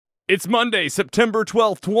It's Monday, September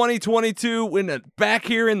 12th, 2022, when back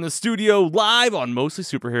here in the studio live on Mostly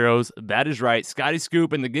Superheroes. That is right, Scotty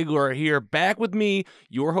Scoop and the Giggler are here, back with me,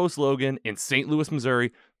 your host Logan, in St. Louis,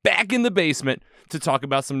 Missouri, back in the basement to talk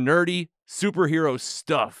about some nerdy superhero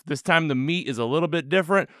stuff. This time the meat is a little bit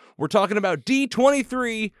different. We're talking about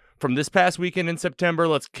D23 from this past weekend in September.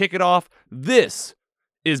 Let's kick it off. This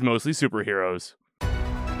is Mostly Superheroes.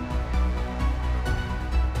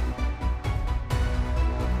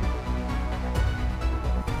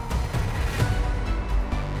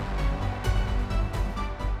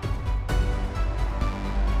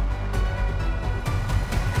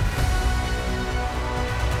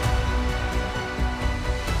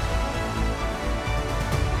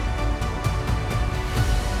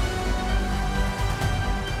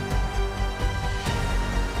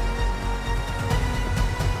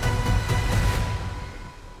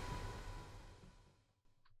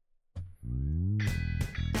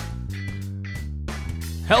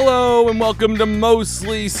 Hello and welcome to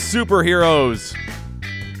Mostly Superheroes,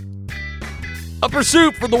 a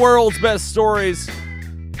pursuit for the world's best stories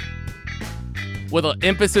with an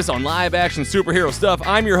emphasis on live action superhero stuff.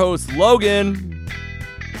 I'm your host, Logan.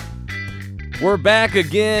 We're back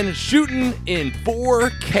again shooting in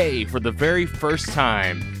 4K for the very first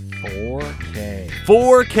time.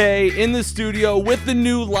 4K in the studio with the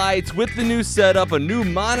new lights, with the new setup, a new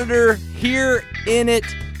monitor here in it.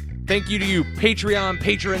 Thank you to you Patreon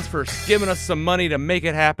patrons for giving us some money to make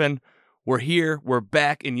it happen. We're here, we're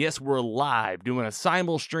back, and yes, we're live doing a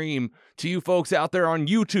simul stream to you folks out there on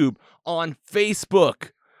YouTube, on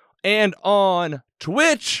Facebook, and on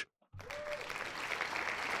Twitch.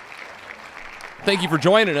 Thank you for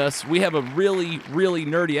joining us. We have a really, really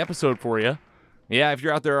nerdy episode for you. Yeah, if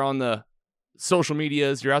you're out there on the social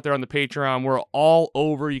medias, you're out there on the Patreon, we're all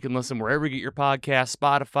over. You can listen wherever you get your podcast,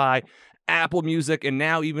 Spotify, Apple Music, and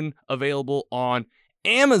now even available on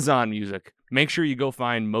Amazon Music. Make sure you go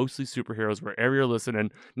find Mostly Superheroes wherever you're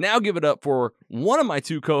listening. Now give it up for one of my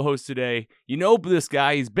two co-hosts today. You know this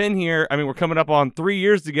guy. He's been here. I mean, we're coming up on 3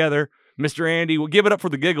 years together. Mr. Andy, we'll give it up for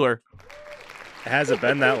the Giggler. Has it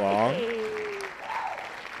been that long?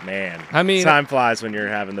 Man, I mean, time flies when you're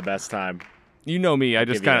having the best time. You know me. I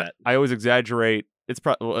just kind of, I always exaggerate. It's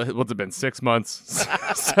probably, what's it been, 6 months,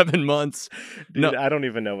 7 months? Dude, No, I don't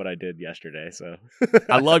even know what I did yesterday. So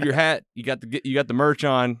I love your hat. You got the merch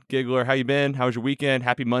on, Giggler. How you been? How was your weekend?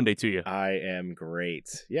 Happy Monday to you. I am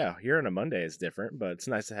great. Yeah, here on a Monday is different, but it's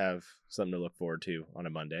nice to have something to look forward to on a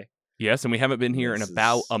Monday. Yes, and we haven't been here in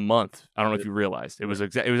about a month. I don't know if you realized. It was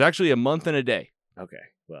actually a month and a day. Okay,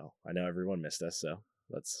 well, I know everyone missed us, so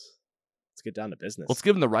let's get down to business. Let's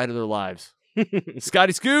give them the ride of their lives.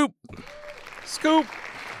 Scotty Scoop. Scoop.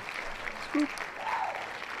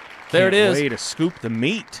 There it is. Way to scoop the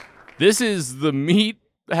meat. This is the meat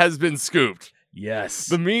has been scooped. Yes.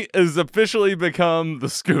 The meat has officially become the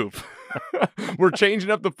scoop. We're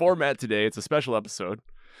changing up the format today. It's a special episode.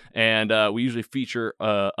 And we usually feature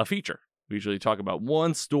a feature. We usually talk about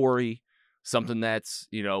one story, something that's,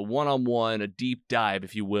 one-on-one, a deep dive,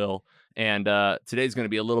 if you will. And today's going to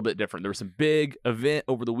be a little bit different. There was some big event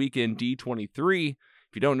over the weekend, D23.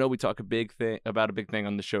 If you don't know, we talk about a big thing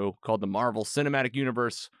on the show called the Marvel Cinematic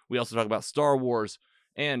Universe. We also talk about Star Wars.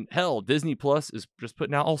 And hell, Disney Plus is just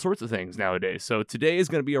putting out all sorts of things nowadays. So today is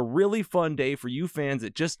going to be a really fun day for you fans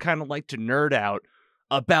that just kind of like to nerd out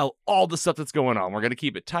about all the stuff that's going on. We're going to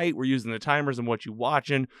keep it tight. We're using the timers and what you're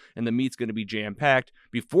watching, and the meat's going to be jam-packed.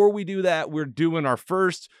 Before we do that, we're doing our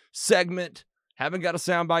first segment. Haven't got a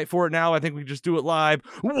soundbite for it now. I think we just do it live.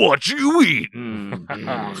 What you eating?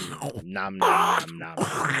 Nom, nom, nom, nom.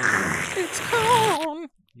 It's corn.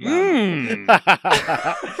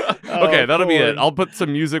 Okay, that'll be it. I'll put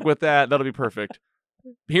some music with that. That'll be perfect.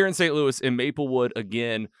 Here in St. Louis, in Maplewood,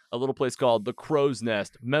 again, a little place called the Crow's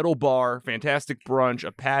Nest. Metal bar, fantastic brunch,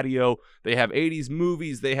 a patio. They have 80s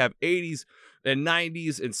movies. They have 80s and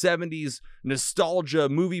 90s and 70s nostalgia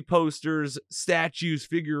movie posters, statues,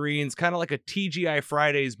 figurines, kind of like a TGI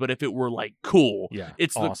Fridays, but if it were like cool. Yeah,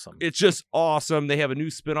 it's awesome. It's just awesome. They have a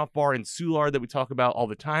new spin-off bar in Soulard that we talk about all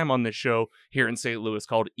the time on this show here in St. Louis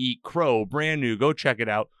called Eat Crow. Brand new. Go check it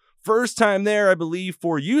out. First time there, I believe,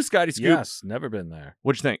 for you, Scotty Scoop. Yes, never been there.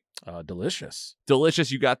 What'd you think? Delicious.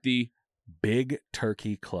 Delicious. You got the Big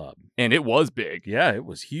Turkey Club. And it was big. Yeah, it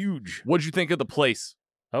was huge. What'd you think of the place?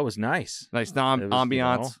 That was nice. Nice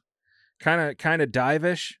ambiance. Kind of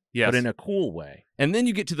dive-ish, yes, but in a cool way. And then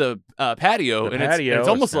you get to the patio, The and patio it's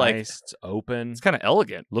almost is like nice. It's open. It's kind of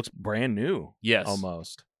elegant. Looks brand new. Yes,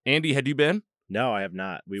 almost. Andy, had you been? No, I have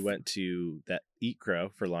not. We went to that Eat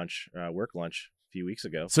Crow for lunch, work lunch, few weeks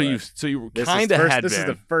ago. So but you this kind of had This been. is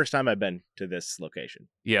the first time I've been to this location.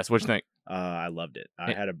 Yes, what you think? I loved it.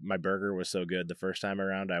 My burger was so good the first time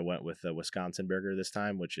around. I went with a Wisconsin burger this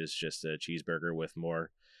time, which is just a cheeseburger with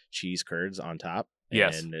more cheese curds on top.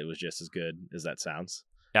 Yes. And it was just as good as that sounds.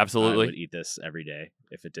 Absolutely. I would eat this every day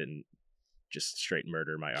if it didn't just straight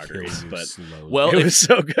murder my arteries. But Well, it was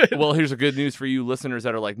so good. Well, here's a good news for you listeners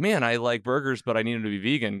that are like, man, I like burgers, but I need them to be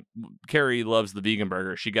vegan. Carrie loves the vegan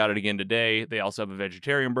burger. She got it again today. They also have a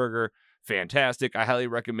vegetarian burger. Fantastic. I highly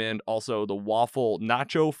recommend also the waffle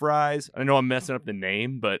nacho fries. I know I'm messing up the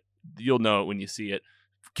name, but you'll know it when you see it.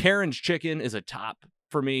 Karen's chicken is a top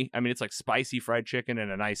for me. I mean, it's like spicy fried chicken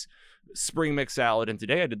and a nice spring mix salad. And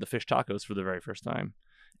today I did the fish tacos for the very first time.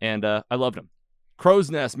 And I loved them.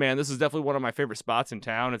 Crow's Nest, man, this is definitely one of my favorite spots in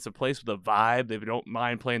town. It's a place with a vibe. They don't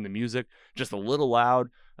mind playing the music, just a little loud.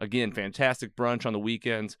 Again, fantastic brunch on the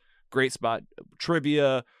weekends. Great spot.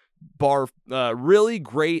 Trivia, bar, really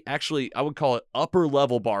great. Actually, I would call it upper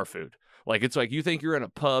level bar food. Like it's like you think you're in a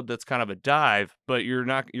pub that's kind of a dive, but you're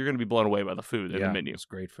not. You're going to be blown away by the food in the menu. It's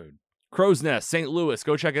great food. Crow's Nest, St. Louis.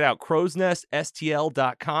 Go check it out.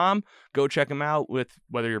 crowsneststl.com. Go check them out with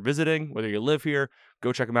whether you're visiting, whether you live here.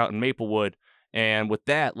 Go check them out in Maplewood. And with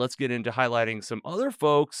that, let's get into highlighting some other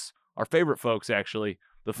folks, our favorite folks, actually,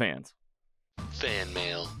 the fans. Fan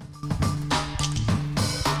mail.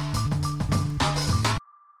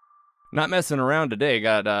 Not messing around today.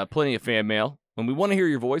 Got plenty of fan mail. When we want to hear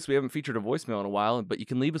your voice, we haven't featured a voicemail in a while, but you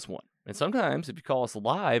can leave us one. And sometimes if you call us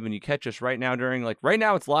live and you catch us right now right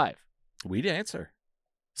now it's live. We'd answer.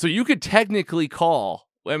 So you could technically call.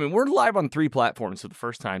 I mean, we're live on 3 platforms for the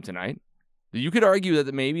first time tonight. You could argue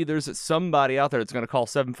that maybe there's somebody out there that's going to call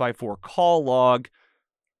 754-CALL-LOG.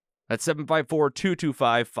 That's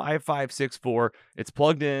 754-225-5564. It's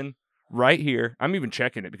plugged in right here. I'm even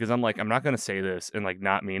checking it because I'm like, I'm not going to say this and like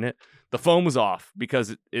not mean it. The phone was off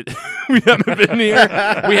because it we haven't been here.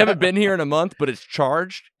 We haven't been here in a month, but it's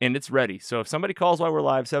charged and it's ready. So if somebody calls while we're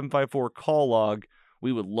live, 754-CALL-LOG,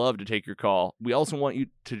 we would love to take your call. We also want you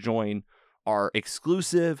to join our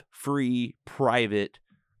exclusive, free, private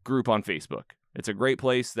group on Facebook. It's a great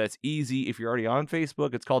place that's easy if you're already on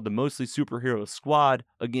Facebook. It's called the Mostly Superhero Squad.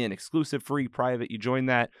 Again, exclusive, free, private. You join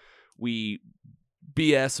that. We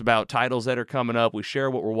BS about titles that are coming up. We share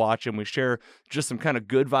what we're watching. We share just some kind of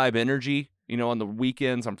good vibe energy. You know, on the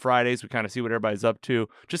weekends, on Fridays, we kind of see what everybody's up to.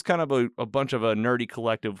 Just kind of a bunch of a nerdy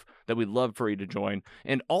collective that we'd love for you to join.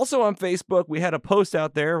 And also on Facebook, we had a post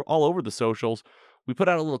out there all over the socials. We put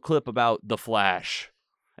out a little clip about The Flash.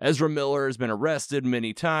 Ezra Miller has been arrested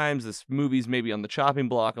many times. This movie's maybe on the chopping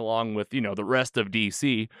block along with, the rest of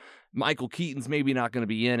DC. Michael Keaton's maybe not going to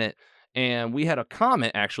be in it. And we had a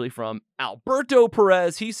comment actually from Alberto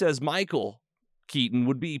Perez. He says Michael Keaton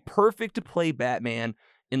would be perfect to play Batman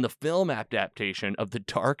in the film adaptation of The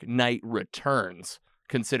Dark Knight Returns,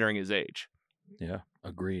 considering his age. Yeah,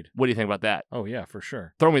 agreed. What do you think about that? Oh, yeah, for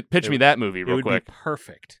sure. Pitch me that movie real it would quick. Be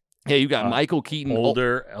perfect. Yeah, you got Michael Keaton,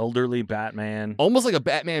 elderly Batman, almost like a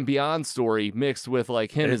Batman Beyond story mixed with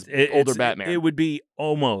like him as older Batman. It would be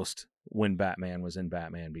almost when Batman was in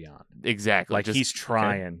Batman Beyond. Exactly, like he's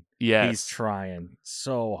trying. Okay. Yes, he's trying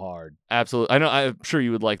so hard. Absolutely, I know. I'm sure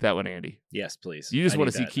you would like that one, Andy. Yes, please. You just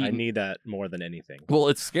want to see Keaton. I need that more than anything. Well,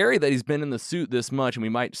 it's scary that he's been in the suit this much, and we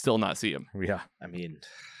might still not see him. Yeah, I mean.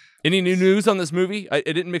 Any new news on this movie? I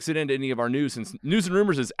didn't mix it into any of our news since News and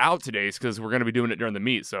Rumors is out today because we're going to be doing it during the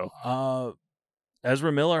meet. So,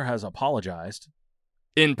 Ezra Miller has apologized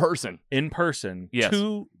in person. Yes.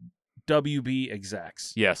 To WB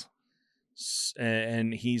execs. Yes.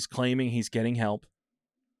 And he's claiming he's getting help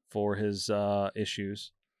for his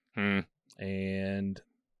issues. And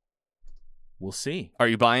we'll see. Are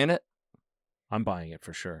you buying it? I'm buying it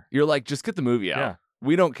for sure. You're like, just get the movie out. Yeah.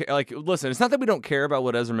 We don't care. Like, listen, it's not that we don't care about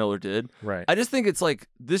what Ezra Miller did. Right. I just think it's like,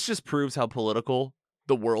 this just proves how political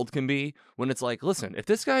the world can be when it's like, listen, if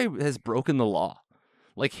this guy has broken the law,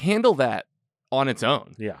 like, handle that on its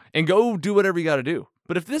own. Yeah. And go do whatever you got to do.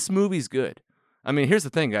 But if this movie's good, I mean, here's the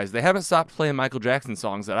thing, guys. They haven't stopped playing Michael Jackson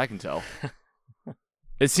songs that I can tell.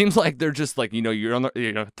 It seems like they're just like, you're on the,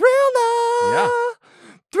 Thrill Night. Yeah.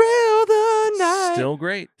 Thrill the Night. Still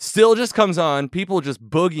great. Still just comes on. People just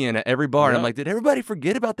boogieing at every bar. Yep. And I'm like, did everybody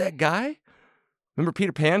forget about that guy? Remember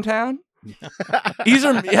Peter Pan Town?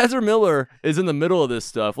 Ezra Miller is in the middle of this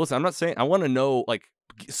stuff. Listen, I'm not saying, I want to know, like,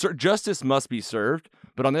 justice must be served.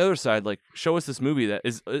 But on the other side, like, show us this movie that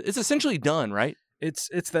is, it's essentially done, right? It's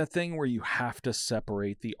that thing where you have to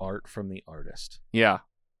separate the art from the artist. Yeah.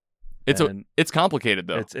 It's complicated,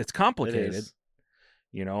 though. It's complicated. It is.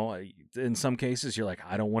 In some cases, you're like,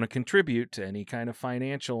 I don't want to contribute to any kind of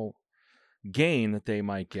financial gain that they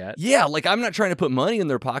might get. Yeah, like I'm not trying to put money in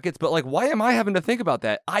their pockets, but like, why am I having to think about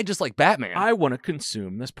that? I just like Batman. I want to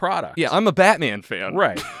consume this product. Yeah, I'm a Batman fan.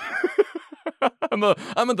 Right. I'm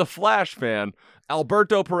a The Flash fan.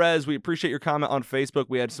 Alberto Perez, we appreciate your comment on Facebook.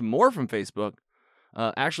 We had some more from Facebook.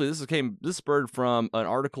 Actually, this spurred from an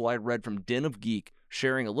article I read from Den of Geek,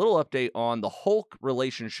 sharing a little update on the Hulk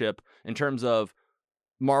relationship in terms of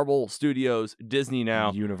Marvel Studios, Disney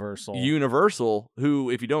now, Universal,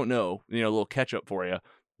 who, if you don't know, a little catch up for you.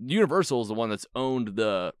 Universal is the one that's owned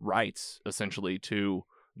the rights essentially to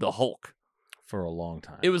the Hulk for a long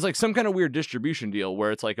time. It was like some kind of weird distribution deal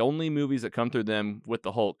where it's like only movies that come through them with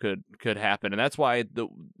the Hulk could happen, and that's why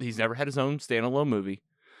he's never had his own standalone movie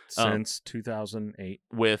since 2008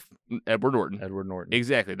 with Edward Norton.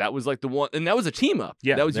 Exactly, that was like the one, and that was a team up.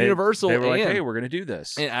 Yeah, that was Universal. They were like, "Hey, we're gonna do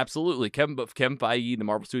this." And absolutely, Kevin Feige, the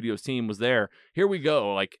Marvel Studios team, was there. Here we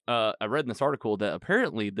go. Like I read in this article that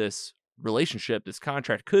apparently this relationship, this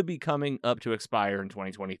contract, could be coming up to expire in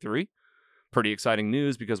 2023. Pretty exciting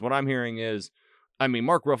news, because what I'm hearing is,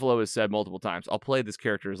 Mark Ruffalo has said multiple times, I'll play this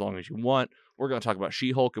character as long as you want. We're going to talk about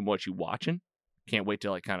She-Hulk and what you watching. Can't wait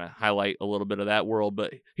to kind of highlight a little bit of that world.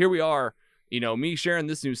 But here we are, me sharing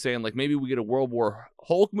this news saying like maybe we get a World War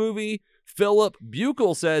Hulk movie. Philip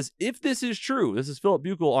Buchel says, if this is true, this is Philip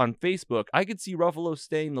Buchel on Facebook, I could see Ruffalo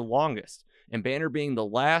staying the longest and Banner being the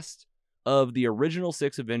last of the original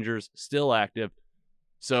 6 Avengers still active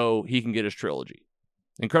so he can get his trilogy.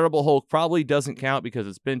 Incredible Hulk probably doesn't count because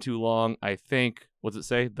it's been too long. I think, what's it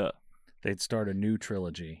say? They'd start a new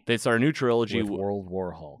trilogy. With World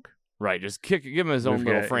War Hulk. Right, just give him his own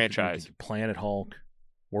little franchise. Planet Hulk,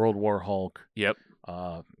 World War Hulk. Yep.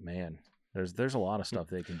 Man, there's a lot of stuff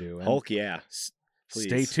they can do. And Hulk, yeah. Please.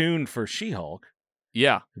 Stay tuned for She-Hulk.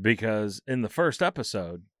 Yeah. Because in the first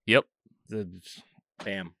episode, yep,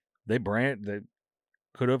 bam, they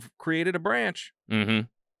could have created a branch. Mm-hmm.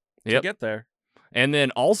 To get there. And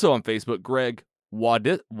then also on Facebook, Greg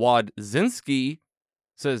Wadzinski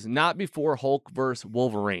says, not before Hulk versus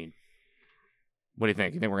Wolverine. What do you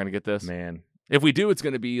think? You think we're going to get this? Man. If we do, it's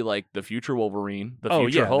going to be like the future Wolverine, the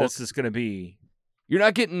future Hulk. This is going to be... You're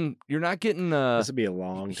not getting this would be a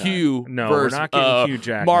long time. Hugh no, versus, we're not getting Hugh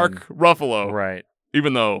Jackman. Mark Ruffalo. Right.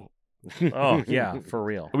 Even though... oh, yeah, for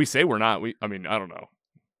real. We say we're not. I don't know.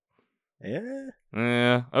 Yeah.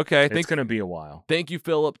 Okay. It's going to be a while. Thank you,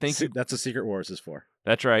 Philip. Thank you. That's what Secret Wars is for.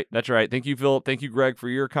 That's right. Thank you, Philip. Thank you, Greg, for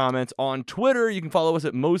your comments. On Twitter, you can follow us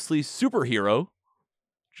at Mostly Superhero.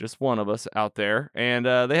 Just one of us out there. And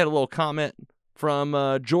they had a little comment from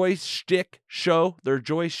Joystick Show. Their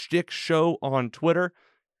Joystick Show on Twitter.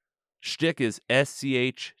 Shtick is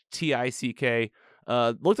SCHTICK.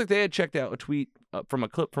 Looked like they had checked out a tweet from a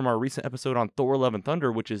clip from our recent episode on Thor: Love and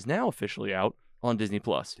Thunder, which is now officially out on Disney+.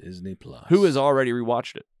 Who has already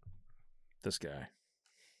rewatched it? This guy.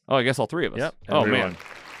 Oh, I guess all 3 of us. Yep. Oh, man.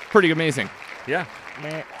 Pretty amazing. Yeah.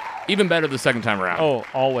 Even better the second time around. Oh,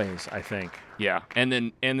 always, I think. Yeah. And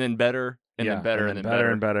then better, and then better, and then better.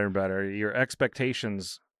 And better and better. Your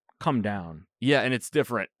expectations come down. Yeah, and it's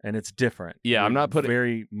different. Yeah, You're I'm not putting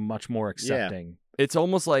very much more accepting. Yeah. It's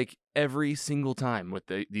almost like every single time with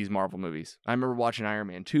these Marvel movies. I remember watching Iron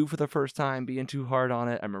Man 2 for the first time, being too hard on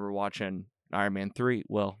it. I remember watching Iron Man 3.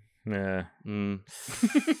 Well, yeah.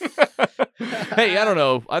 Hey, I don't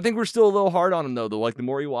know. I think we're still a little hard on them, though. Like, the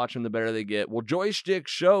more you watch them, the better they get. Well, Joystick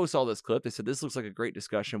Show saw this clip. They said, this looks like a great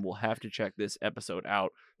discussion. We'll have to check this episode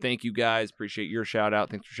out. Thank you, guys. Appreciate your shout out.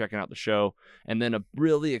 Thanks for checking out the show. And then a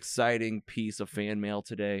really exciting piece of fan mail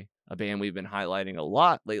today. A band we've been highlighting a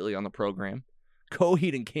lot lately on the program.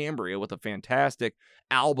 Coheed and Cambria with a fantastic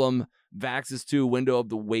album, Vaxxus 2, Window of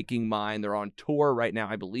the Waking Mind. They're on tour right now.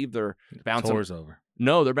 I believe they're bouncing. Tour's over.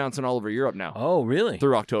 No, they're bouncing all over Europe now. Oh, really?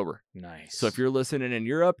 Through October. Nice. So if you're listening in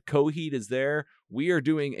Europe, Coheed is there. We are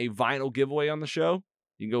doing a vinyl giveaway on the show.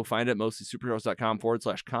 You can go find it at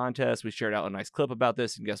mostlysuperheroes.com/contest. We shared out a nice clip about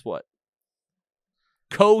this, and guess what?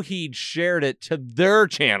 Coheed shared it to their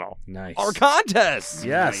channel. Nice. Our contest.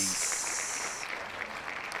 Yes. Nice.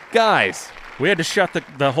 Guys. We had to shut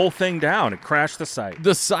the whole thing down. It crashed the site.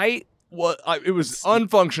 The site, it was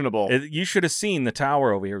unfunctionable. You should have seen the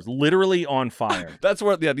tower over here. It was literally on fire. That's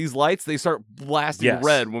where, these lights, they start blasting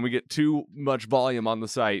red when we get too much volume on the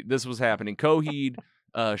site. This was happening. Coheed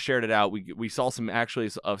shared it out. We saw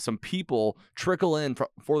some people trickle in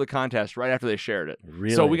for the contest right after they shared it.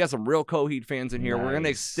 Really? So we got some real Coheed fans in here. Nice. We're going to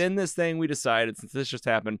extend this thing. We decided, since this just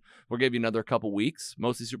happened, we'll give you another couple weeks.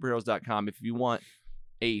 MostlySuperheroes.com if you want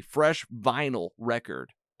a fresh vinyl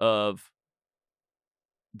record of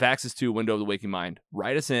Vaxxus 2 Window of the Waking Mind.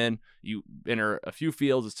 Write us in. You enter a few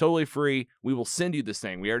fields. It's totally free. We will send you this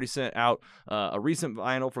thing. We already sent out a recent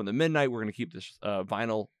vinyl from the Midnight. We're going to keep this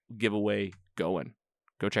vinyl giveaway going.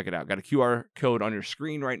 Go check it out. Got a QR code on your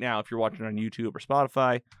screen right now if you're watching on YouTube or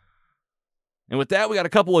Spotify. And with that, we got a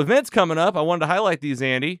couple events coming up. I wanted to highlight these,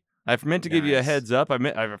 Andy. I meant to give you a heads up. I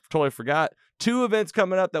totally forgot. 2 events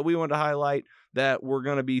coming up that we wanted to highlight that we're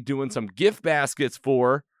going to be doing some gift baskets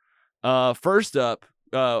for. First up,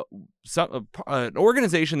 an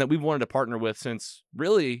organization that we've wanted to partner with since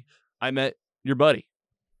really I met your buddy,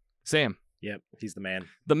 Sam. Yep, he's the man.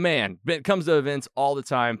 The man. Comes to events all the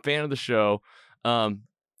time, fan of the show.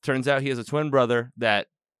 Turns out he has a twin brother that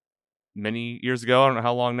many years ago, I don't know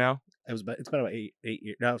how long now. It's been about 8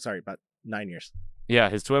 years. No, sorry, about 9 years. Yeah,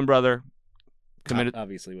 his twin brother committed.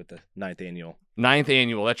 Obviously with the 9th annual. 9th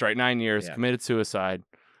annual, that's right, 9 years, Yeah. committed suicide.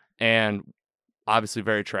 And obviously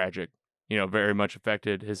very tragic, very much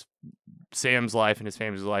affected Sam's life and his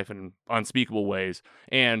family's life in unspeakable ways.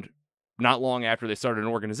 And not long after, they started an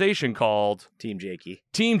organization called Team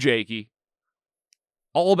Jakey,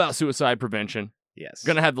 all about suicide prevention. Yes.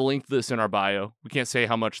 Going to have the link to this in our bio. We can't say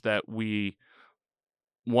how much that we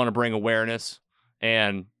want to bring awareness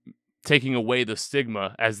and taking away the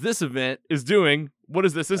stigma as this event is doing. What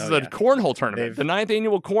is this? This is a cornhole tournament. The 9th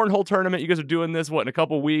annual cornhole tournament. You guys are doing this, in a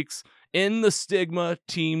couple weeks in the stigma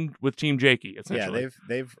team with Team Jakey, essentially. Yeah,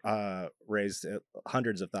 they've raised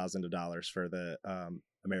hundreds of thousands of dollars for the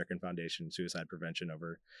American Foundation Suicide Prevention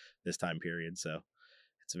over this time period. So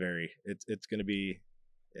it's going to be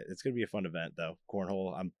a fun event though.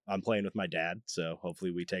 Cornhole. I'm playing with my dad, so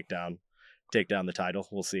hopefully we take down the title.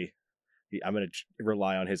 We'll see. I'm going to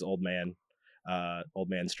rely on his old man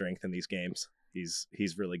strength in these games.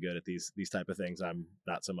 He's really good at these type of things. I'm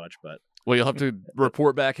not so much, but well, you'll have to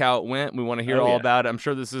report back how it went. We want to hear all about it. I'm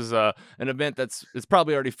sure this is an event it's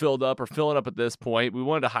probably already filled up or filling up at this point. We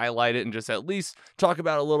wanted to highlight it and just at least talk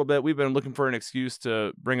about it a little bit. We've been looking for an excuse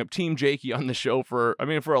to bring up Team Jakey on the show for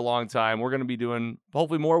a long time. We're going to be doing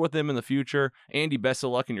hopefully more with them in the future. Andy, best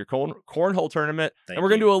of luck in your cornhole tournament. And we're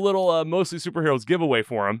going to do a little Mostly Superheroes giveaway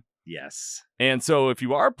for him. Yes. And so if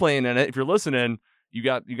you are playing in it, if you're listening, you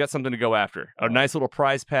got something to go after. A nice little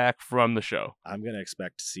prize pack from the show. I'm going to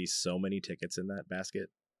expect to see so many tickets in that basket.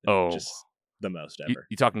 Just the most ever.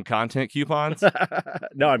 You talking content coupons?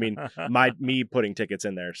 No, I mean me putting tickets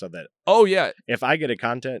in there so that if I get a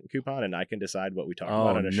content coupon and I can decide what we talk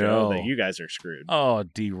about on a show, then you guys are screwed. Oh,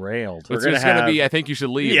 derailed. It's going to be, I think you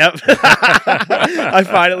should leave. Yep. I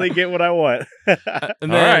finally get what I want.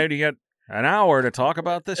 And then, all right, you got an hour to talk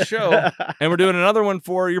about this show. And we're doing another one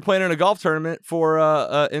you're playing in a golf tournament for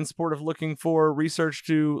in support of looking for research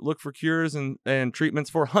to look for cures and treatments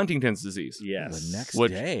for Huntington's disease. Yes. The next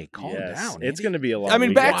day. Calm down. It's going to be a long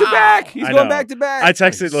weekend. back to back. He's going back to back. I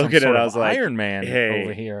texted Logan and I was like, Iron Man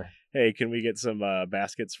over here. Hey, can we get some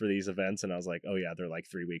baskets for these events? And I was like, oh yeah, they're like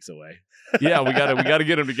 3 weeks away. Yeah, we gotta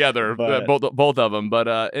get them together, But, both of them.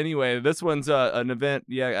 But anyway, this one's an event,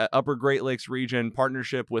 Upper Great Lakes region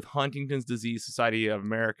partnership with Huntington's Disease Society of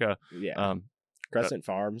America. Yeah, Crescent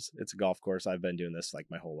Farms. It's a golf course. I've been doing this like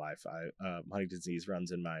my whole life. Huntington's disease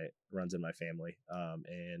runs in my family,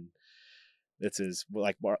 and this is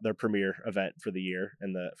like their premier event for the year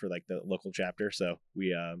and for the local chapter. So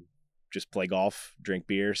we just play golf, drink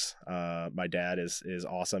beers. My dad is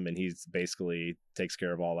awesome, and he's basically takes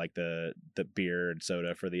care of all like the beer and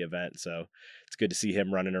soda for the event. So it's good to see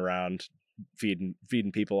him running around feeding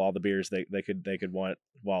people all the beers they could want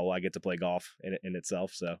while I get to play golf in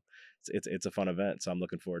itself. So it's a fun event. So I'm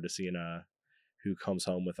looking forward to seeing who comes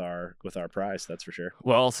home with our prize. That's for sure.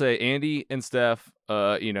 Well, I'll say Andy and Steph.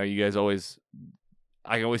 You guys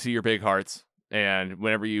I can always see your big hearts. And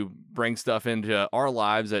whenever you bring stuff into our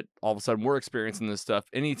lives that all of a sudden we're experiencing this stuff,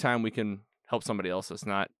 anytime we can help somebody else that's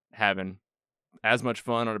not having as much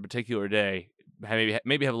fun on a particular day,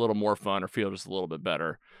 maybe have a little more fun or feel just a little bit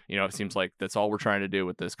better. It seems like that's all we're trying to do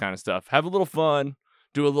with this kind of stuff. Have a little fun,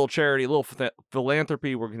 do a little charity, a little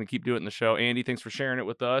philanthropy. We're going to keep doing it in the show. Andy, thanks for sharing it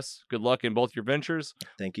with us. Good luck in both your ventures.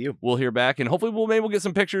 Thank you. We'll hear back, and hopefully we'll get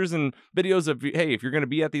some pictures and videos of, hey, if you're going to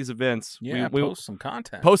be at these events, post some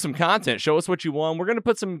content. Post some content. Show us what you want. We're going to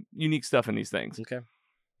put some unique stuff in these things. Okay.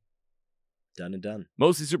 Done and done.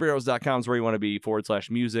 MostlySuperheroes.com is where you want to be,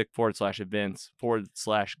 /music, /events,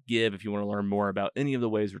 /give if you want to learn more about any of the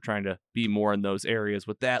ways we're trying to be more in those areas.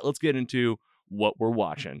 With that, let's get into what we're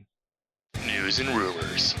watching. News and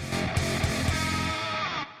rumors.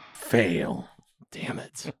 Fail. Damn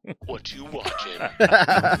it. What you watching?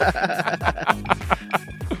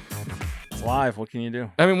 It's live. What can you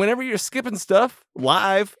do? I mean, whenever you're skipping stuff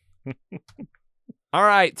live, All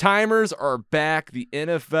right, timers are back. The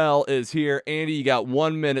NFL is here. Andy, you got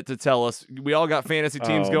 1 minute to tell us. We all got fantasy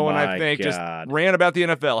teams Oh going, I my think. Just God. ran about the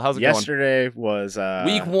NFL. How's it Yesterday was going?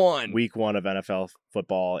 Week 1. Week 1 of NFL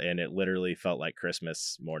football, and it literally felt like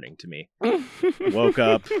Christmas morning to me. Woke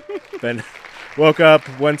up,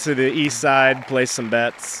 went to the east side, placed some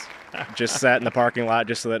bets. Just sat in the parking lot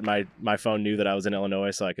just so that my phone knew that I was in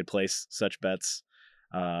Illinois, so I could place such bets.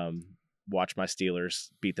 Watch my Steelers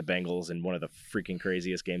beat the Bengals in one of the freaking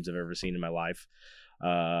craziest games I've ever seen in my life.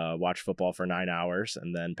 Watch football for 9 hours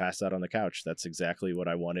and then pass out on the couch. That's exactly what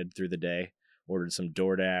I wanted through the day. Ordered some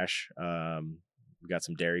DoorDash. We got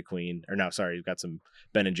some Dairy Queen, we got some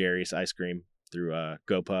Ben & Jerry's ice cream through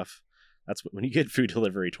GoPuff. That's when you get food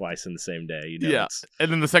delivery twice in the same day. You know, yeah, and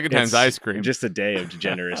then the second time's ice cream. Just a day of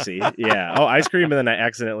degeneracy. Yeah. Oh, ice cream, and then I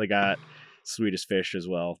accidentally got Swedish Fish as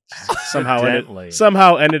well.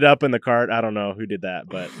 Somehow ended up in the cart. I don't know who did that,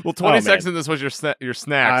 but 20 seconds in this was your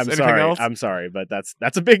snacks. Anything else? I'm sorry, but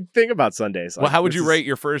that's a big thing about Sundays. Well, how would you rate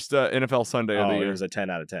your first NFL Sunday of the year? It was a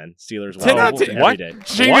 10 out of 10. Steelers 10 out of 10. every What? day.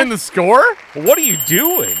 Changing the score? What are you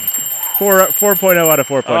doing? 4.0 out of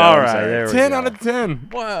 4.0. All I'm right, sorry. there we 10 go. out of 10.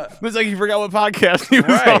 What? It's like you forgot what podcast you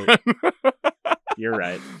was Right. on. You're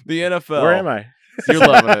right. The NFL. Where am I? You're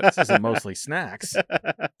loving it. This isn't mostly snacks.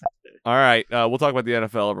 All right, we'll talk about the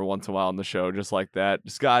NFL every once in a while on the show, just like that.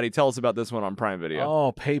 Scotty, tell us about this one on Prime Video.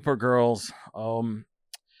 Oh, Paper Girls.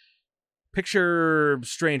 Picture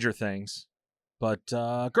Stranger Things, but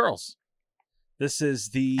girls. This is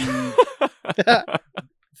the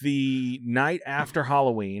night after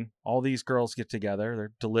Halloween. All these girls get together.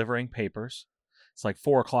 They're delivering papers. It's like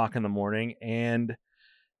 4:00 in the morning, and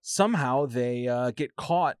somehow they get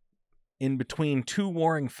caught in between two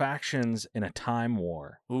warring factions in a time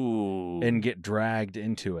war. Ooh. And get dragged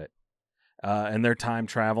into it. And they're time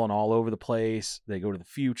traveling all over the place. They go to the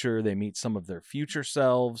future. They meet some of their future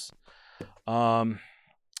selves. If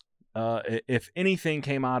anything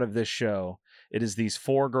came out of this show, it is these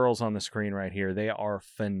 4 girls on the screen right here. They are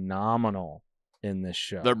phenomenal in this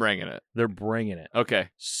show. They're bringing it. They're bringing it. Okay.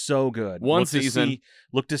 So good. One season.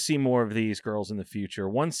 Look to see more of these girls in the future.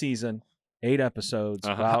 1 season, 8 episodes,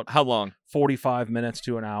 about how long? 45 minutes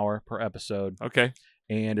to an hour per episode. Okay.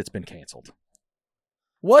 And it's been canceled.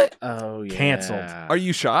 What? Oh, yeah. Canceled. Are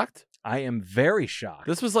you shocked? I am very shocked.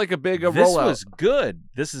 This was like a big rollout. This was good.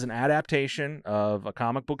 This is an adaptation of a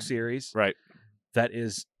comic book series. Right. That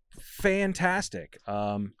is fantastic.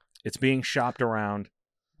 It's being shopped around.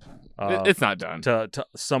 It's not done. To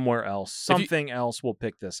somewhere else. Something else will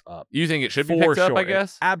pick this up. You think it should be picked up, I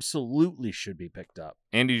guess? It absolutely should be picked up.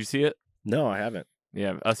 Andy, did you see it? No, I haven't.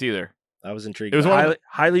 Yeah, us either. I was intrigued. It was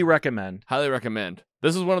highly recommend. Highly recommend.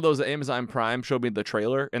 This is one of those that Amazon Prime showed me the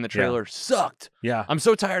trailer, and the trailer sucked. Yeah. I'm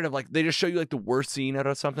so tired of they just show you the worst scene out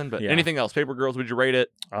of something. But anything else? Paper Girls, would you rate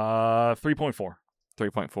it? 3.4.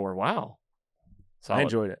 3.4. Wow. Solid. I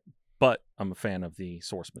enjoyed it, but I'm a fan of the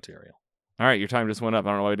source material. All right, your time just went up. I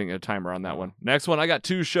don't know why I didn't get a timer on that one. Next one, I got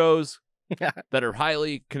 2 shows that are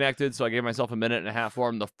highly connected, so I gave myself a minute and a half for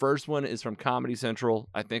them. The first one is from Comedy Central.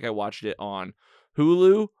 I think I watched it on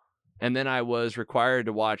Hulu, and then I was required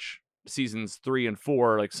to watch seasons 3 and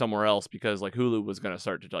 4 somewhere else because Hulu was going to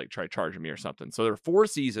start to try charging me or something. So there are 4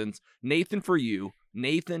 seasons. Nathan For You,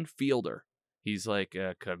 Nathan Fielder. He's a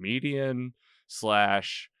comedian / I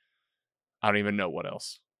don't even know what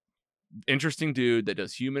else. Interesting dude that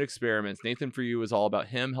does human experiments. Nathan For You is all about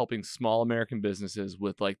him helping small American businesses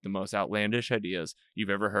with the most outlandish ideas you've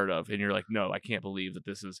ever heard of. And you're like, no, I can't believe that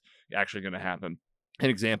this is actually going to happen. An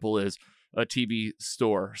example is a TV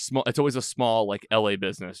store. Small. It's always a small LA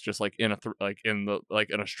business, just in a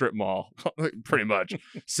strip mall, pretty much.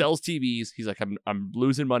 Sells TVs. He's like, I'm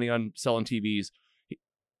losing money on selling TVs.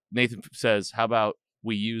 Nathan says, how about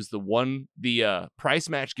we use the price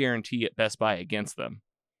match guarantee at Best Buy against them?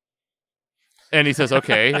 And he says,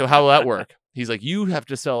 okay, how will that work? He's like, you have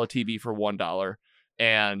to sell a TV for $1.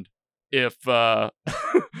 And if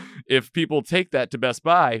if people take that to Best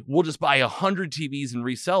Buy, we'll just buy 100 TVs and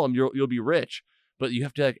resell them. You'll be rich. But you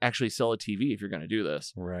have to actually sell a TV if you're going to do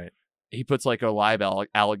this. Right. He puts a live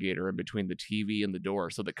alligator in between the TV and the door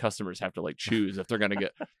so that customers have to choose if they're going to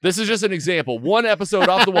get. This is just an example. 1 episode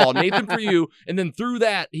off the wall, Nathan For You. And then through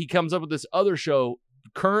that, he comes up with this other show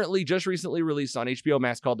currently just recently released on HBO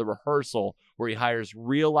Max called The Rehearsal, where he hires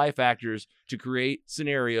real life actors to create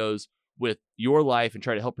scenarios with your life and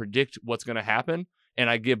try to help predict what's going to happen. And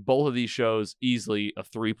I give both of these shows easily a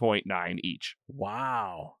 3.9 each.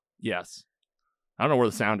 Wow. Yes. I don't know where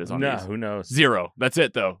the sound is on No, these. who knows? 0. That's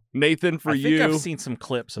it though. Nathan for I you. think I've seen some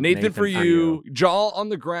clips of Nathan for you. Jaw on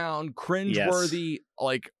the ground. Cringeworthy.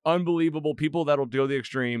 Like unbelievable. People that'll go the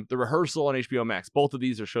extreme. The Rehearsal on HBO Max. Both of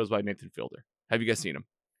these are shows by Nathan Fielder. Have you guys seen them?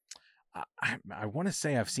 I want to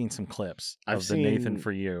say I've seen some clips I've of the Nathan seen-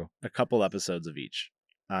 for You. A couple episodes of each.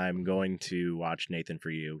 I'm going to watch Nathan for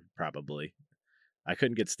You, probably. I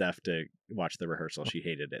couldn't get Steph to watch The Rehearsal. She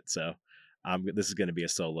hated it. So this is going to be a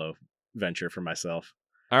solo venture for myself.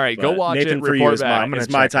 All right, go But watch Nathan it. for You Report is back. my, I'm gonna is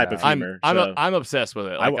my check it type out. of humor. so, I'm obsessed with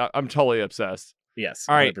it. I Like I'm totally obsessed. yes,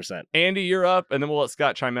 All right. 100%. Andy, you're up, and then we'll let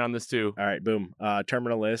Scott chime in on this too. All right, boom.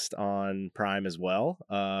 Terminal List on Prime as well.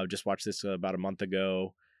 Just watched this about a month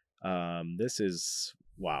ago. This is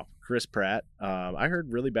wow, Chris Pratt. I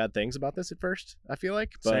heard really bad things about this at first, I feel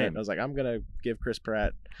like, but Same. I was like, I'm gonna give Chris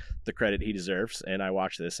Pratt the credit he deserves, and I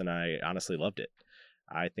watched this and I honestly loved it.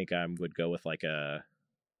 I think I would go with like a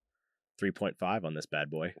 3.5 on this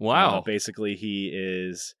bad boy. Wow. Basically, he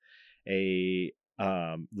is a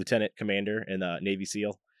lieutenant commander in the Navy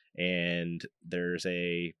SEAL, and there's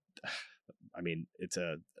it's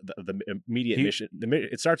the immediate mission.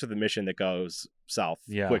 It starts with a mission that goes south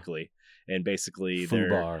quickly, and basically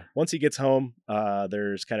once he gets home,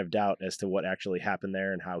 there's kind of doubt as to what actually happened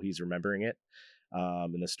there and how he's remembering it.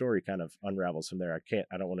 And the story kind of unravels from there.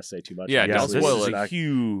 I don't want to say too much. Yeah, don't this spoil is it. a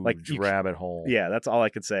huge Like, rabbit hole. Yeah, that's all I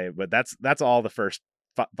could say. But that's all the first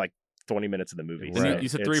 20 minutes of the movie. And Right. you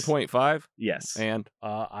said it's- 3.5, Yes. and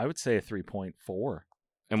I would say a 3.4.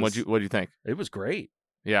 what'd you think? It was great.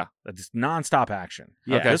 Yeah. It's nonstop action.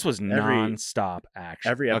 Yeah. Okay. This was nonstop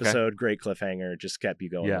action. Every Okay. episode, great cliffhanger, just kept you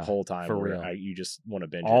going Yeah, the whole time. for where real. you just want to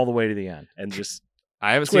binge all it. the way to the end. And just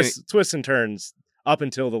I haven't seen it. twists and turns up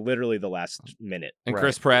until literally the last minute. And Right.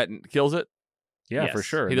 Chris Pratt kills it. Yeah, for Yes.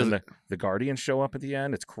 sure. He And then doesn't- the Guardians show up at the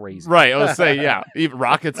end. It's crazy. Right. I was say yeah. Even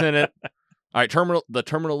Rocket's in it. All right, the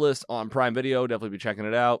Terminal List on Prime Video. Definitely be checking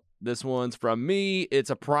it out. This one's from me. It's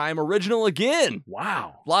a Prime original again.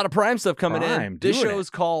 Wow. A lot of Prime stuff coming Prime, in. This doing show it. is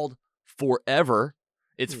called Forever.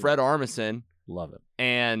 It's Fred Armisen Love it.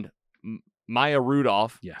 and Maya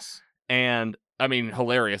Rudolph. Yes. And I mean,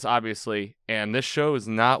 hilarious, obviously. And this show is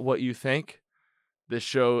not what you think. This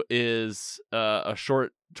show is a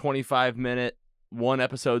short 25-minute, one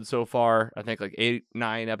episode so far. I think like 8,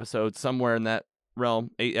 9 episodes, somewhere in that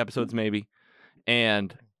realm. 8 episodes maybe.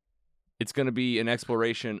 And it's going to be an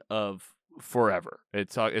exploration of forever.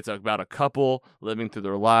 It's about a couple living through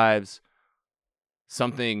their lives.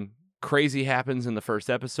 Something crazy happens in the first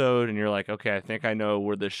episode, and you're like, okay, I think I know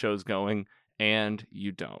where this show's going, and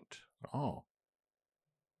you don't. Oh.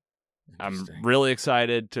 I'm Interesting. really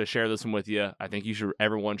excited to share this one with you. I think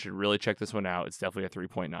everyone should really check this one out. It's definitely a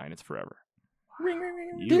 3.9. It's forever.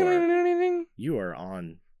 You are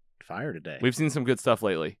on fire today. We've seen some good stuff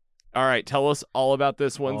lately. All right, tell us all about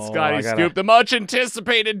this one, Oh, Scotty I gotta- Scoop. The much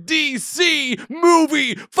anticipated DC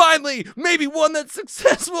movie. Finally, maybe one that's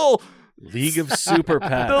successful. League of Super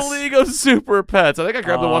Pets. The League of Super Pets. I think I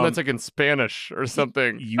grabbed the one Um, that's like in Spanish or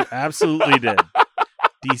something. You absolutely did.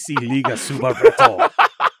 DC Liga Super Pets.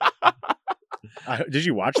 Did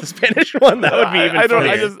you watch the Spanish one? That would be even I don't.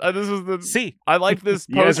 funnier. This was the. See. I like this.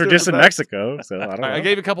 You guys were poster just in that- Mexico, so I don't know. I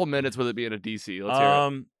gave a couple minutes with it being a DC. Let's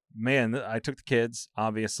hear it. Man, I took the kids,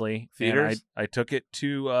 obviously. and Theaters? I took it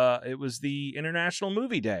to it was the International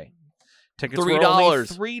Movie Day. Tickets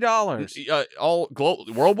 $3. were only $3. All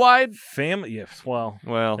worldwide. Family, yeah, well,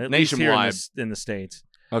 Well, at least here nationwide. in the States.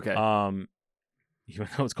 Okay. Even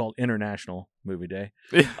though it's called International Movie Day.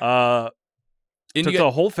 And Took you the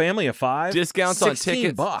get whole family of 5. discounts on $16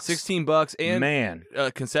 tickets. bucks. $16 and Man,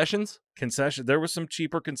 concessions. concession. There was some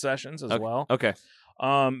cheaper concessions as well. Okay.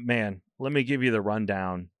 Man, let me give you the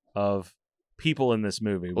rundown of people in this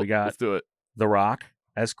movie. We got Let's do it. The Rock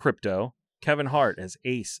as Crypto, Kevin Hart as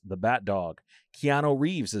Ace the Bat Dog, Keanu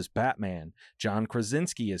Reeves as Batman, John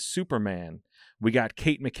Krasinski as Superman. We got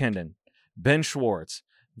Kate McKinnon, Ben Schwartz,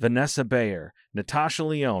 Vanessa Bayer, Natasha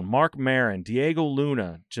Lyonne, Mark Maron, Diego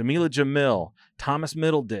Luna, Jamila Jamil, Thomas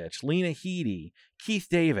Middleditch, Lena Headey, Keith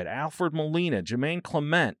David, Alfred Molina, Jermaine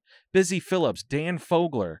Clement, Busy Phillips, Dan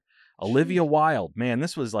Fogler, Olivia Wilde. Man,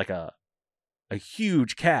 this was like a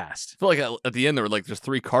huge cast. I feel like at the end there were like just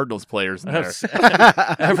 3 Cardinals players in there.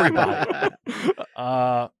 Everybody.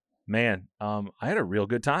 Man, I had a real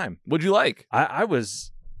good time. What'd you like? I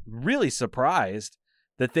was really surprised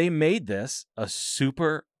that they made this a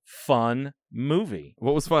super fun movie.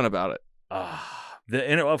 What was fun about it?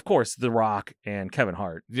 And of course, The Rock and Kevin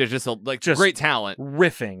Hart Yeah, just Just- great talent.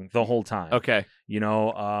 riffing the whole time. Okay. You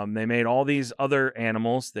know, they made all these other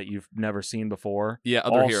animals that you've never seen before. Yeah,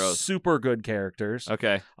 other all heroes. super good characters.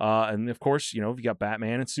 Okay. And of course, you know, you got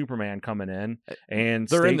Batman and Superman coming in, and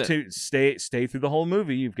They're in stay through the whole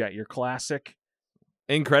movie. You've got your classic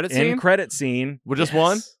In credit end scene? credit scene. With just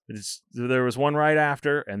one? There was one right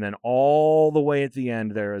after, and then all the way at the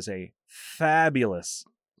end, there is a fabulous,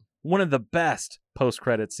 one of the best post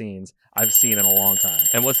credit scenes I've seen in a long time.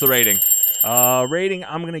 And what's the rating? Rating,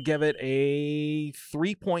 I'm gonna give it a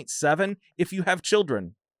 3.7 if you have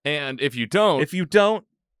children. And if you don't, If you don't,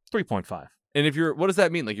 3.5. and if you're, what does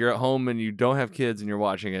that mean? Like you're at home and you don't have kids and you're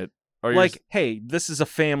watching it, or you're Like, just- hey, this is a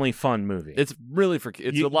family fun movie. it's really for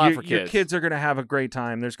it's a lot for kids. Your kids are gonna have a great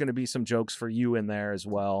time. There's gonna be some jokes for you in there as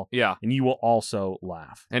well, Yeah, and you will also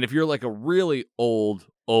laugh. and if you're like a really old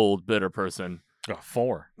bitter person,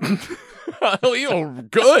 4. oh, you're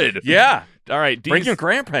good. Yeah, All right, bring your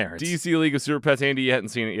grandparents. DC League of Super Pets. Andy, you hadn't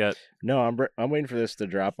seen it yet. No, I'm waiting for this to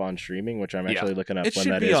drop on streaming, which I'm Yeah. actually looking up It when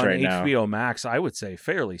should that be is on right now. HBO Max, I would say,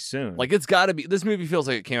 fairly soon. Like it's got to be. This movie feels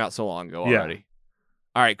like it came out so long ago Yeah. already.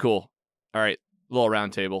 All right, cool. All right, little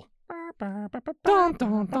round table.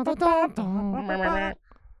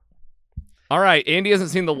 All right, Andy hasn't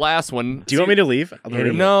seen the last one. Do you want me to leave? I'll Idiot.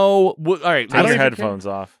 leave. No. All right, take I don't your even headphones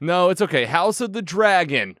off. no, it's okay. House of the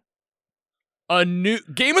Dragon. A new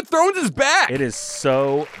Game of Thrones is back. It is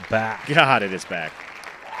so back God, it is back.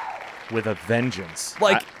 with a vengeance.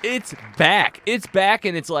 Like it's back. It's back,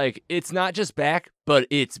 and it's like it's not just back, but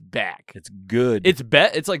it's back. It's good.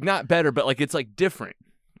 It's like not better, but like it's like different,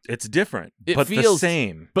 It's different, It but the feels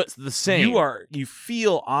same. but the same. You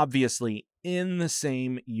feel obviously in the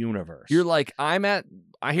same universe. You're like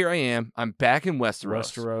here I am. I'm back in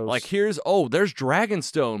Westeros. Westeros. Like there's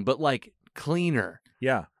Dragonstone, but like cleaner.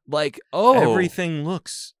 yeah. Like Everything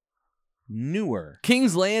looks newer.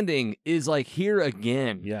 King's Landing is like here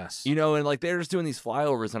again. Yes. You know, and like they're just doing these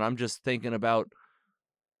flyovers, and I'm just thinking about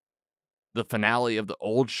the finale of the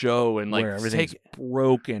old show and like where everything's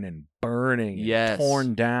broken and burning, Yes. and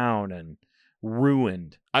torn down and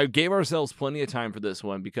ruined. I gave ourselves plenty of time for this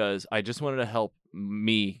one because I just wanted to help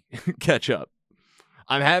me catch up.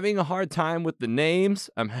 I'm having a hard time with the names.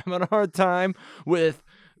 I'm having a hard time with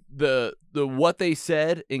the what they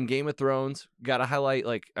said in Game of Thrones. Got to highlight,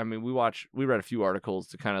 like, I mean, we read a few articles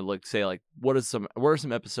to kind of like say like what are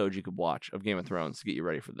some episodes you could watch of Game of Thrones to get you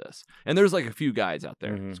ready for this. And there's like a few guides out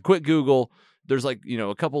there. Mhm. Just quick Google. There's like, you know,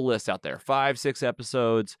 a couple lists out there, 5-6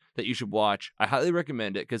 episodes that you should watch. I highly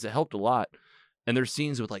recommend it because it helped a lot. And there's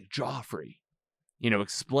scenes with like Joffrey, you know,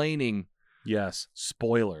 explaining Yes.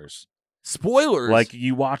 Spoilers. spoilers. Like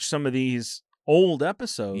you watch some of these old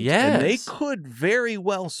episodes, and they Yes. could very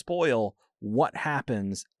well spoil what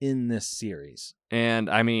happens in this series. And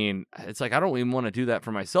I mean, it's like I don't even want to do that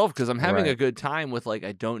for myself because I'm having a Right. good time with like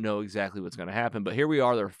I don't know exactly what's going to happen. But here we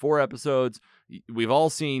are. There are 4 episodes. We've all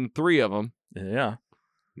seen 3 of them. Yeah.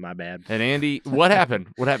 My bad. And Andy, what happened?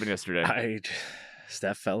 What happened yesterday?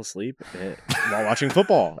 Steph fell asleep while watching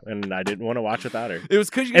football, and I didn't want to watch without her. It was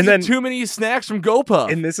because you And ate then- too many snacks from GoPuff.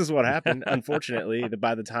 And this is what happened. Unfortunately,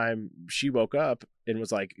 by the time she woke up and was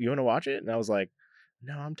like, "You want to watch it?" and I was like,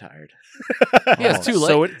 "No, I'm tired." Yeah, it's too late.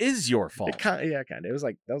 So it is your fault. Kind of. It was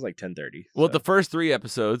like 10:30. Well, so. the first 3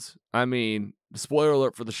 episodes, I mean, spoiler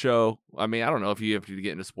alert for the show. I mean, I don't know if you have to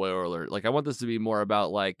get into spoiler alert. Like, I want this to be more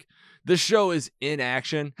about like the show is in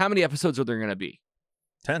action. How many episodes are there going to be?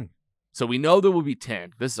 10. So we know there will be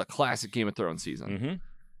 10. This is a classic Game of Thrones season. Mm-hmm.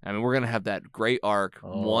 I mean, we're going to have that great arc,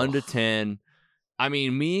 1 to Oh. 10. I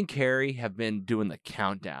mean, me and Carrie have been doing the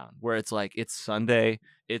countdown where it's like, it's Sunday,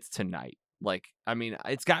 it's tonight. Like, I mean,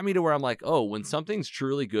 it's got me to where I'm like, oh, when something's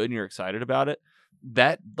truly good and you're excited about it,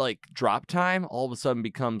 that like drop time all of a sudden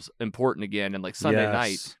becomes important again. And like Sunday Yes.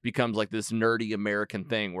 night becomes like this nerdy American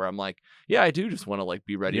thing where I'm like, yeah, I do just want to like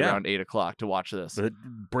be ready Yeah. around 8 o'clock to watch this. It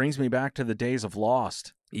brings me back to the days of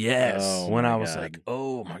Lost. Yes. Oh, when my I was God. like,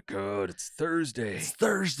 oh my God, it's Thursday. It's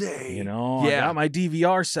Thursday. You know, Yeah. I got my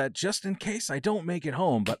DVR set just in case I don't make it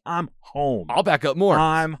home, but I'm home. I'll back up more.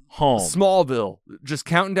 I'm home. Smallville, just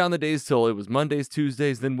counting down the days till it was Mondays,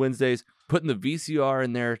 Tuesdays, then Wednesdays, putting the VCR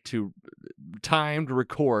in there to time to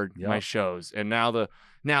record my Yep. shows. And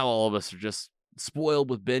now all of us are just spoiled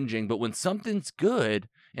with binging. But when something's good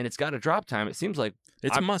and it's got a drop time, it seems like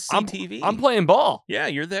It's I'm- must see I'm- TV. I'm playing ball. Yeah,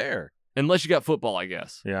 you're there. Unless you got football, I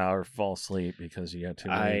guess. Yeah, or fall asleep because you got too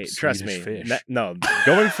many Trust me. Swedish fish. No,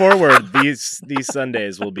 going forward, these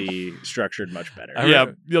Sundays will be structured much better.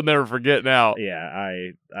 You'll never forget now. Yeah,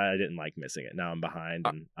 I didn't like missing it. Now I'm behind,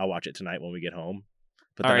 and I'll watch it tonight when we get home.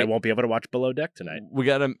 But All then I right. won't be able to watch Below Deck tonight. We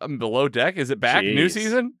got a Below Deck. Is it back? New Jeez.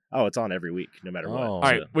 season? Oh, it's on every week, no matter what. Oh. All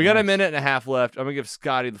right, we got a nice. minute and a half left. I'm gonna give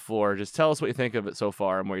Scotty the floor. Just tell us what you think of it so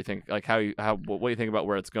far, and where you think, like, what you think about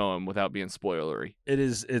where it's going without being spoilery.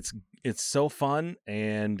 It's so fun,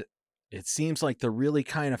 and it seems like they're really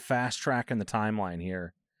kind of fast tracking the timeline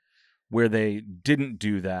here, where they didn't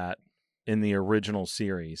do that in the original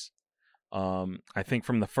series. I think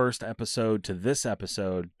from the first episode to this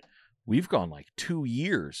episode, we've gone like 2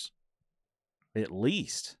 years at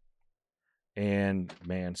least. And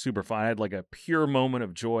man, super fun. I had like a pure moment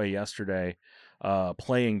of joy yesterday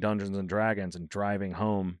playing Dungeons and Dragons and driving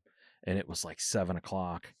home, and it was like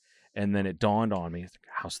 7:00. And then it dawned on me,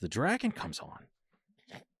 House of the Dragon comes on.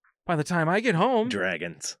 By the time I get home,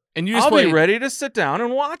 Dragons. And you just I'll play, be ready to sit down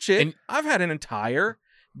and watch it. And- I've had an entire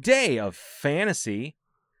day of fantasy,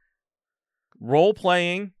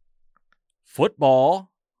 role-playing,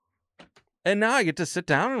 football, and now I get to sit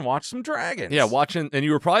down and watch some dragons. Yeah, watching, and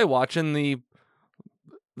you were probably watching the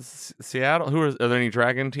Seattle. Are there any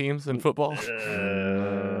dragon teams in football?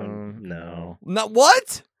 No. Not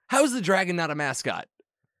what? How is the dragon not a mascot?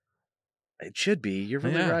 It should be. You're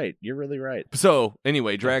really Yeah. right. You're really right. So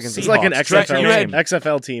anyway, dragons. It's and like an Hawks. XFL, You had,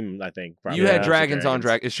 XFL team, I think. you had House of dragons on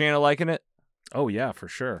drag. Is Shanna liking it? Oh yeah, for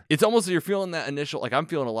sure. It's almost you're feeling that initial, like I'm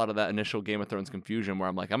feeling a lot of that initial Game of Thrones confusion where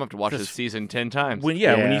I'm like, I'm gonna have to watch this Just- season 10 times. When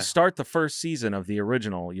Yeah. you start the first season of the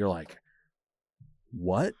original, you're like,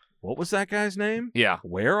 what? What was that guy's name? Yeah.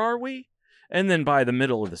 Where are we? And then by the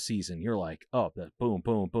middle of the season, you're like, oh, the boom,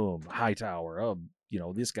 boom, boom, Hightower, oh,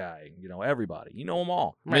 this guy, everybody, them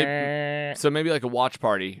all. So maybe like a watch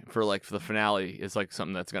party for the finale is like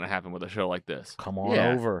something that's gonna happen with a show like this. Come on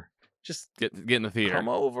Yeah. over. Just Get in the theater. Come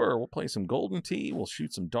over. We'll play some Golden Tea. We'll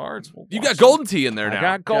shoot some darts. We'll You watch got some- Golden Tea in there now. I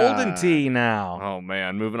got Golden God. Tea now. Oh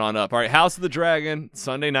man, moving on up. All right, House of the Dragon,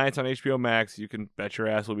 Sunday nights on HBO Max. You can bet your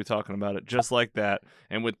ass we'll be talking about it just like that.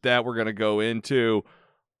 And with that, we're gonna go into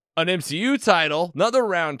an MCU title, another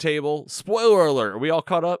round table. Spoiler alert. Are we all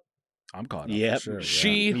caught up? I'm caught up. Yep. For sure, yeah.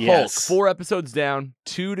 She-Hulk, Yes. 4 episodes down,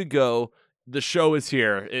 2 to go. The show is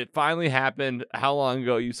here. It finally happened. How long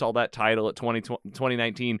ago you saw that title at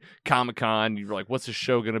 2019 Comic-Con? You were like, what's the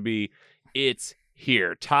show going to be? It's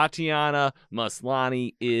here. Tatiana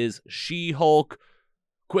Maslany is She-Hulk.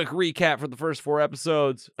 Quick recap for the first 4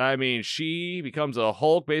 episodes. I mean, she becomes a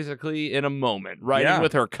Hulk basically in a moment, riding Yeah.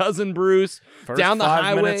 with her cousin Bruce. First down the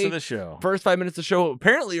 5 minutes highway, of the show. First 5 minutes of the show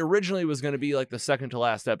apparently originally was going to be like the second to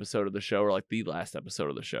last episode of the show, or like the last episode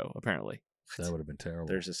of the show, apparently. That would have been terrible.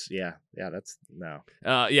 there's this. Yeah. That's no.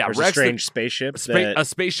 Yeah, There's Rex a strange spaceship. a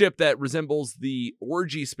spaceship that resembles the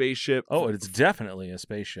Orgy spaceship it's definitely a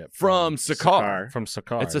spaceship from Sakaar. From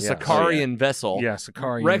Sakaar. It's a yes. Sakarian vessel. Yeah,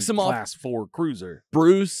 Sakarian Reximoff- Class 4 cruiser.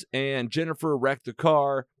 Bruce and Jennifer wreck the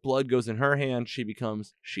car. Blood goes in her hand. She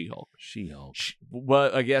becomes She-Hulk. She-Hulk.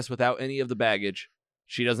 But I guess without any of the baggage.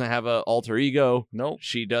 She doesn't have an alter ego. Nope.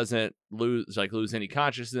 She doesn't lose any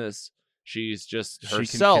consciousness. She's just She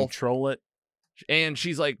herself. can control it. And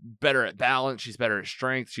she's like better at balance. She's better at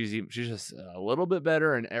strength. She's just a little bit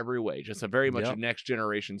better in every way. Just a very much Yep. a next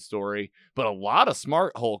generation story. But a lot of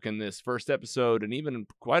smart Hulk in this first episode, and even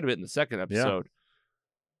quite a bit in the second episode.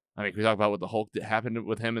 I mean, can we talk about what the Hulk that happened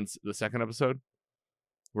with him in the second episode,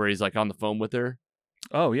 where he's like on the phone with her,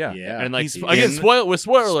 Oh, yeah. Yeah. and like He's again, in- spoiler alert,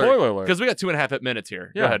 Spoiler alert. because we got 2.5 minutes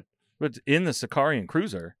here. Yeah. Go ahead, But in the Sakarian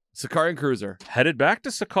cruiser, Sakarian cruiser, headed back to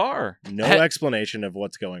Sakaar. No He- explanation of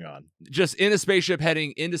what's going on. just in a spaceship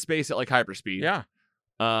heading into space at like hyperspeed. Yeah.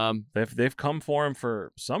 They've come for him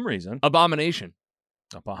for some reason. Abomination.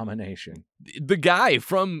 Abomination. The guy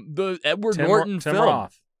from the Edward Tim Norton Tim film,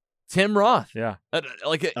 Roth. Tim Roth. Yeah.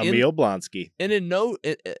 Like in Emil Blonsky.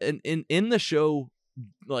 in the show,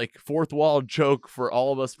 like fourth wall joke for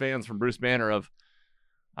all of us fans from Bruce Banner of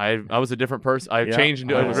I was a different person. I Yeah, changed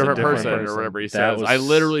into I a was a different different person, or person. whatever he That says. I was-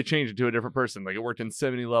 literally changed into a different person. Like it worked in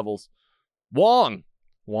 70 levels. Wongers.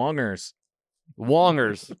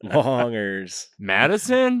 Wongers. Longers.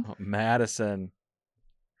 Madison. Madison.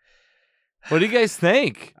 What do you guys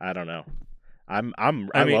think? I don't know. I mean,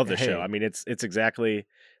 love the hey. show. I mean, it's exactly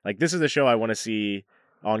like this is the show I want to see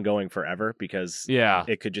ongoing forever because Yeah.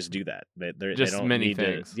 it could just do that. They Just don't many need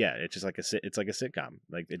things. To, yeah, it's just like it's like a sitcom.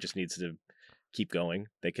 Like it just needs to keep going.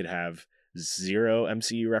 They could have 0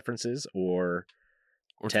 MCU references or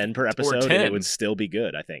 10 per episode, and 10. it would still be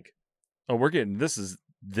good. I think. Oh, we're getting this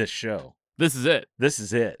show. This is it. This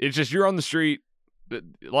is it. It's just you're on the street. A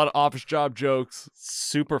lot of office job jokes.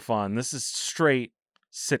 Super fun. This is straight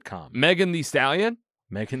sitcom. Megan Thee Stallion.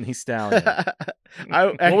 Megan Thee Stallion.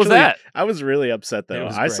 What was that? I was really upset though.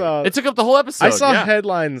 was I great. saw It took up the whole episode. I saw yeah.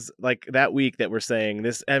 headlines like that week that were saying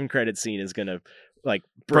this end credit scene is gonna like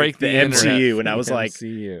Break the internet. MCU, and I was like,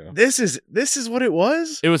 MCU. this is what it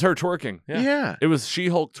was. It was her twerking. Yeah. It was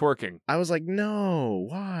She-Hulk twerking. I was like, no,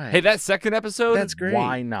 why? Hey, that second episode. That's great.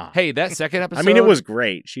 Why not? Hey, that second episode. I mean, it was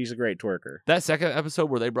great. She's a great twerker. that second episode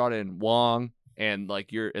where they brought in Wong and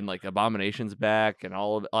like Abomination's back and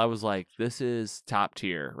all of it. I was like, this is top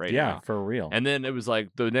tier right yeah, now. for real. And then it was like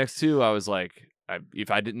the next two. I was like,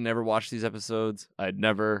 if I didn't never watch these episodes, I'd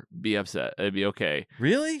never be upset. It'd be okay.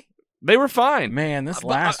 Really? They were fine. Man, this But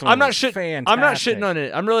last I'm one not was shit- fantastic. I'm not shitting on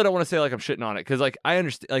it. I really don't want to say like I'm shitting on it because like I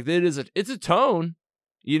understand like it's a tone,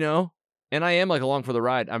 you know, and I am like along for the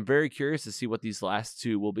ride. I'm very curious to see what these last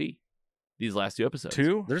two will be. These last two episodes.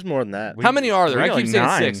 2? There's more than that. How many are there? we I got keep like saying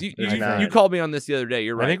 9. 6. You, There's you, 9. you called me on this the other day.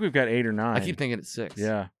 You're right. I think we've got 8 or 9. I keep thinking it's 6.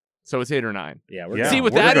 Yeah. So it's 8 or 9. Yeah, we're Yeah. See, good.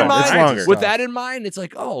 with we're that good. in mind, It's longer. with that in mind, it's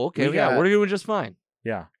like, oh, okay, We yeah, got- we're doing just fine.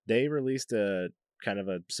 Yeah. They released a kind of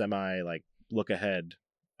a semi like look ahead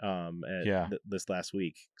this last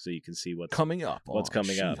week, so you can see what's Coming up. what's on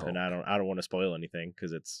coming up. And She-Hulk. I don't want to spoil anything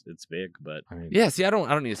because it's big, but I mean, Yeah, see, I don't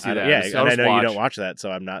need to see I that. don't- yeah, I'll and I just know you watch. don't watch that, so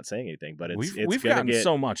I'm not saying anything. But it's we've gonna gotten get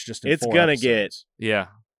so much just in it's 4 gonna episodes. Yeah.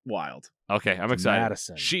 wild. Okay, I'm It's excited.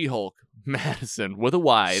 Madison. She-Hulk, Madison with a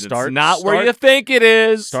Y. And Start- it's not where start- you think it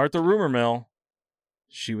is. Start the rumor mill.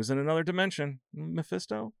 She was in another dimension.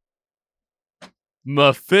 Mephisto?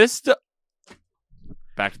 Mephisto.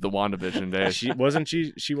 Back to the WandaVision days.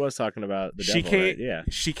 She was talking about the She devil, came, right? Yeah.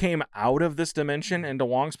 she came out of this dimension into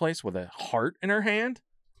Wong's place with a heart in her hand,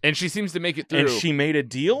 And she seems to make it through. and she made a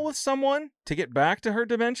deal with someone to get back to her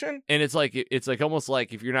dimension. And it's like almost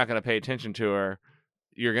like if you're not going to pay attention to her,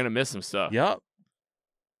 you're going to miss some stuff. Yep.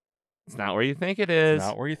 It's not where you think it is.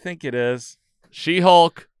 Not where you think it is.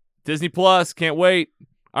 She-Hulk, Disney Plus, can't wait.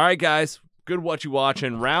 All right, guys, good what you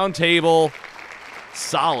watching. Round table,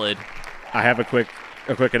 solid. I have a quick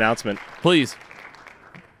announcement. Please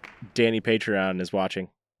Danny Patreon is watching.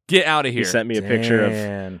 get out of here. He sent me a picture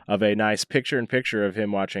Dan. of a nice picture-in-picture of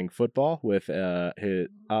him watching football with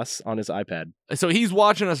us on his iPad. So he's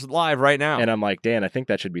watching us live right now. And I'm like, Dan, I think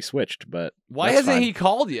that should be switched, but Why that's hasn't fine. he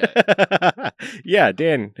called yet? Yeah,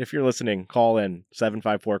 Dan, if you're listening, call in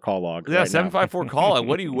 754 call log. Yeah, right now. 754 call. And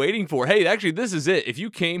what are you waiting for? Hey, actually, this is it. If you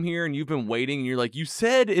came here and you've been waiting and you're like, you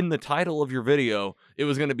said in the title of your video it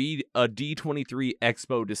was going to be a D23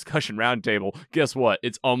 Expo discussion roundtable, guess what?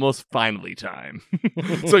 It's almost finally time.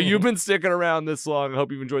 So you've been sticking around this long. I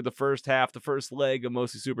hope you've enjoyed the first half, the first leg of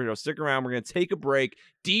Mostly Superheroes. Stick around. We're going to take a break.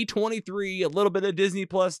 D23, a little bit of Disney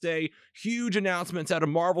Plus Day, huge announcements out of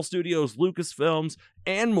Marvel Studios, Lucasfilms,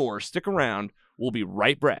 and more. Stick around. We'll be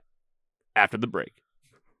right back after the break.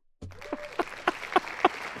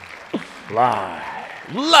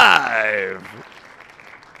 Live.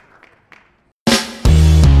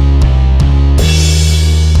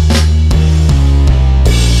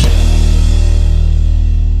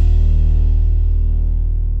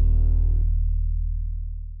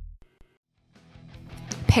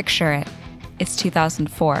 Picture it. It's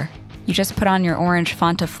 2004. You just put on your orange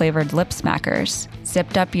Fanta-flavored lip smackers,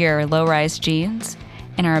 zipped up your low-rise jeans,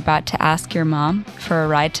 and are about to ask your mom for a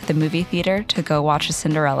ride to the movie theater to go watch a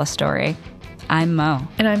Cinderella story. I'm Mo.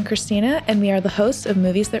 And I'm Christina, and we are the hosts of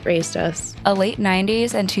Movies That Raised Us. A late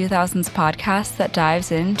 90s and 2000s podcast that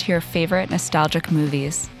dives into your favorite nostalgic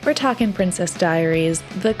movies. We're talking Princess Diaries,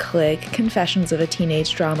 The Click, Confessions of a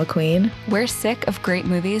Teenage Drama Queen. We're sick of great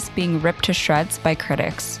movies being ripped to shreds by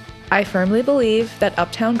critics. I firmly believe that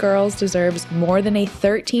Uptown Girls deserves more than a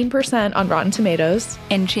 13% on Rotten Tomatoes.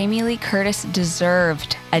 And Jamie Lee Curtis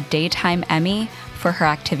deserved a Daytime Emmy for her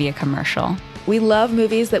Activia commercial. We love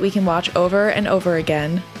movies that we can watch over and over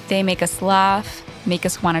again. They make us laugh, make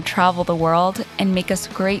us want to travel the world, and make us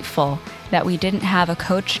grateful that we didn't have a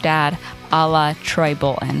coach dad a la Troy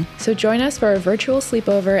Bolton. So join us for a virtual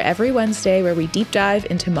sleepover every Wednesday where we deep dive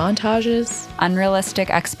into montages, Unrealistic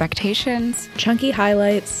expectations, chunky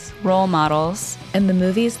highlights, role models. and the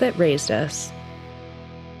movies that raised us.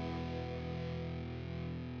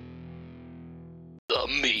 The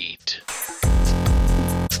meat.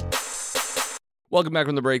 Welcome back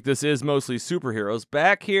from the break. This is Mostly Superheroes.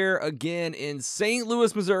 Back here again in St.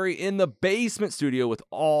 Louis, Missouri, in the basement studio with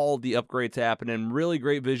all the upgrades happening. Really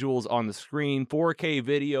great visuals on the screen. 4K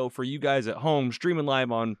video for you guys at home, streaming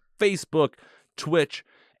live on Facebook, Twitch,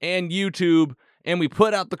 and YouTube. And we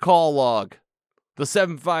put out the call log, the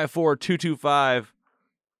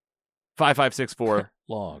 754-225-5564.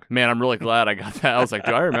 Log. Man, I'm really glad I got that. I was like,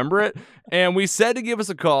 do I remember it? And we said to give us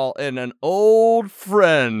a call, and an old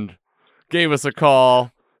friend gave us a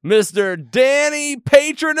call, Mr. Danny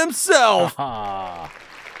Patron himself. Ah,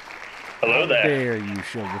 Hello there. dare you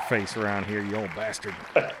show your face around here, you old bastard.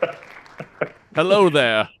 Hello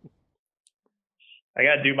there. I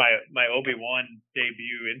gotta do my Obi-Wan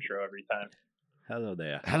debut intro every time. Hello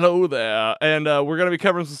there. Hello there. And we're going to be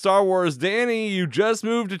covering some Star Wars. Danny, you just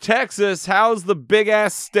moved to Texas. How's the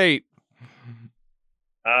big-ass state?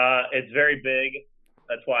 It's very big.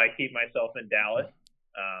 That's why I keep myself in Dallas.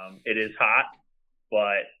 It is hot,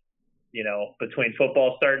 but, between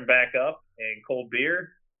football starting back up and cold beer,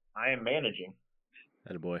 I am managing.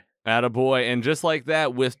 Attaboy. Attaboy. And just like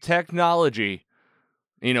that, with technology,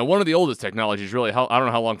 one of the oldest technologies, really. I don't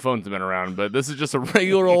know how long phones have been around, but this is just a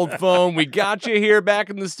regular old phone. We got you here back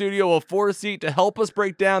in the studio, a 4-seat to help us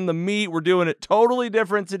break down the meat. We're doing it totally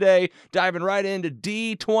different today, diving right into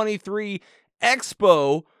D23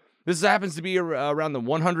 Expo. This happens to be around the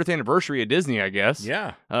 100th anniversary of Disney, I guess.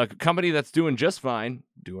 Yeah. A company that's doing just fine.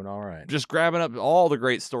 Doing all right. Just grabbing up all the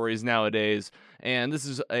great stories nowadays. And this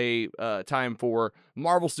is a time for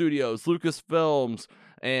Marvel Studios, Lucasfilms,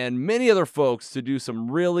 and many other folks to do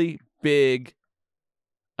some really big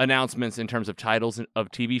announcements in terms of titles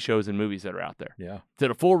of TV shows and movies that are out there. Yeah.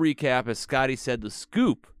 Did a full recap. As Scotty said, the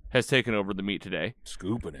Scoop has taken over the meat today.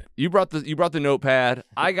 Scooping it. You brought the notepad.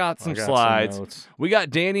 I got some slides. notes. We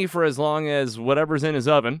got Danny for as long as whatever's in his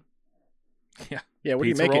oven. Yeah, what Pizza are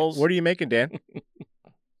you making? rolls? What are you making, Dan?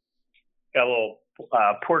 Got a little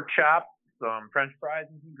pork chop, some French fries,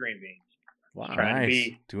 and some green beans. Wow. Trying to Nice.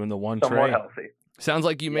 be Doing the one somewhat tray. healthy. Sounds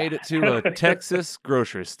like you made it to a Texas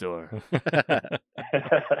grocery store.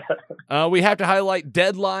 We have to highlight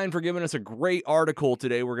Deadline for giving us a great article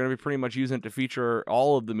today. We're going to be pretty much using it to feature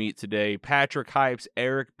all of the meat today. Patrick Hypes,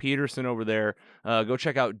 Eric Peterson over there. Go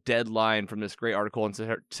check out Deadline from this great article on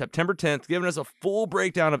September 10th, giving us a full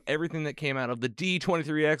breakdown of everything that came out of the D23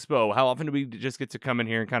 Expo. How often do we just get to come in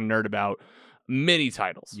here and kind of nerd about mini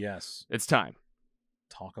titles? Yes. It's time.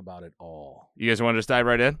 Talk about it all. You guys want to just dive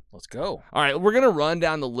right in? Let's go. All right, we're going to run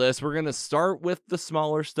down the list. We're going to start with the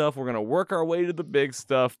smaller stuff. We're going to work our way to the big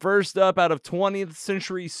stuff. First up, out of 20th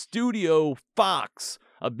Century Studio, Fox,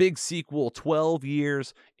 a big sequel, 12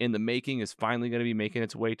 years in the making, is finally going to be making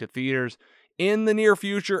its way to theaters in the near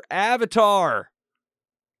future. Avatar.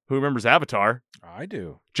 Who remembers Avatar? I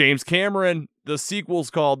do. James Cameron. The sequel's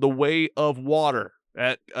called The Way of Water.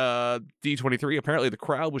 At D23, apparently the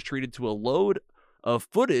crowd was treated to a load of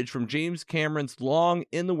footage from James Cameron's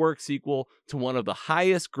long-in-the-works sequel to one of the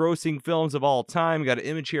highest-grossing films of all time. Got an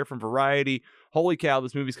image here from Variety. Holy cow,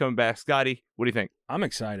 this movie's coming back. Scotty, what do you think? I'm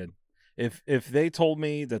excited. If they told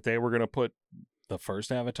me that they were going to put the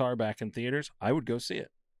first Avatar back in theaters, I would go see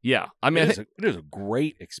it. Yeah, I mean, it is a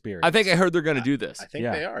great experience. I think I heard they're going to do this. I think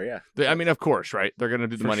Yeah. they are. Yeah. I mean, of course, right? They're going to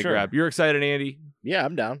do the For money sure. grab. You're excited, Andy? Yeah,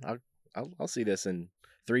 I'm down. I'll see this in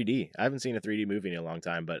 3D. I haven't seen a 3D movie in a long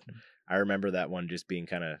time, but I remember that one just being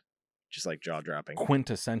kind of just like jaw dropping.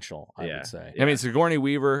 quintessential, I Yeah. would say. I mean, Sigourney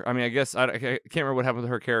Weaver. I mean, I guess I can't remember what happened with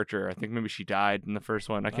her character. I think maybe she died in the first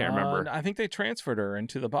one. I can't remember. I think they transferred her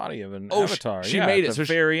into the body of an Oh, avatar. she Yeah, made at it, the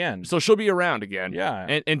so very end. So she'll be around again.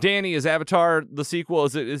 Yeah. And Danny, is Avatar the sequel?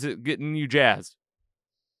 Is it getting you jazzed?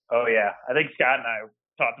 Oh yeah, I think Scott and I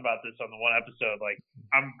talked about this on the one episode. Like,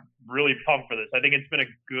 I'm really pumped for this. I think it's been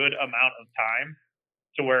a good amount of time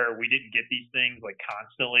to where we didn't get these things like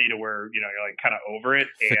constantly, to where you're like kind of over it.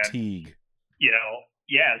 And Fatigue.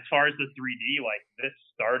 yeah, as far as the 3D, like this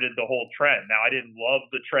started the whole trend. Now, I didn't love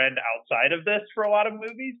the trend outside of this for a lot of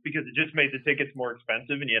movies because it just made the tickets more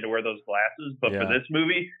expensive and you had to wear those glasses. But for Yeah. this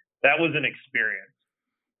movie, that was an experience.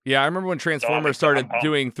 Yeah, I remember when Transformers I'm started pumped.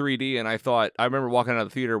 doing 3D, and I remember walking out of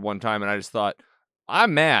the theater one time, and I just thought,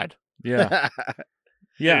 I'm mad. Yeah.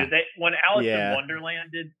 Yeah. Dude, when Alice Yeah. in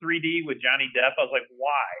Wonderland did 3D with Johnny Depp, I was like,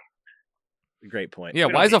 why? Great point. Yeah,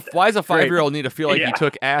 We why don't does need why does a 5-year-old need to feel like he Yeah.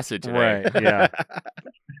 took acid today? Right. Yeah.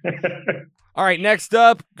 All right, next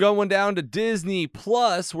up, going down to Disney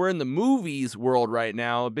Plus. We're in the movies world right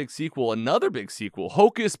now. A big sequel, another big sequel,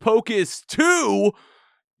 Hocus Pocus 2.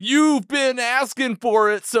 You've been asking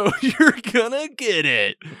for it, so you're gonna get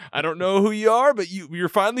it. I don't know who you are, but you're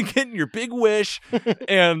finally getting your big wish.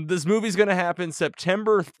 And this movie's gonna happen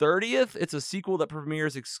September 30th. It's a sequel that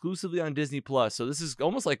premieres exclusively on Disney Plus. So this is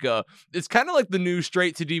almost like it's kind of like the new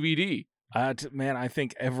straight to DVD. Man, I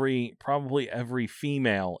think probably every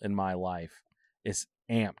female in my life is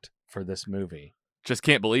amped for this movie. Just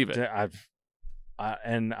can't believe it.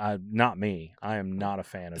 Not me. I am not a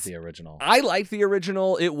fan of the original. I liked the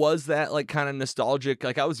original. It was that like kind of nostalgic.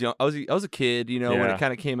 Like I was young. I was a kid, when Yeah. it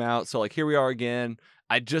kind of came out. So like here we are again.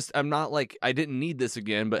 I'm not like I didn't need this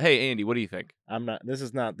again. But hey, Andy, what do you think? I'm not. This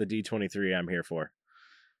is not the D23 I'm here for.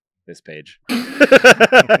 This page.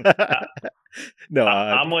 No,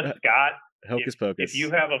 I'm with Scott. Hocus Pocus.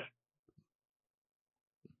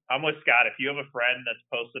 I'm with Scott. If you have a friend that's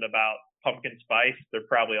posted about pumpkin spice, they're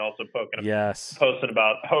probably also Yes. posting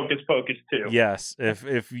about Hocus Pocus 2. Yes. If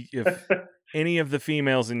any of the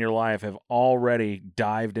females in your life have already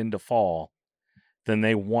dived into fall, then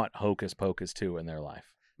they want Hocus Pocus 2 in their life.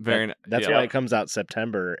 That's yeah. why it comes out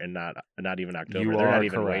September and not even October. You They're are not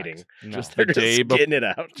even correct. waiting. No. Just They're the day just getting it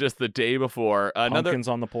out. just the day before. Pumpkins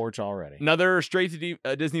on the porch already. Another straight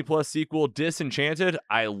to Disney Plus sequel, Disenchanted.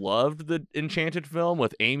 I loved the Enchanted film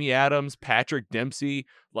with Amy Adams, Patrick Dempsey.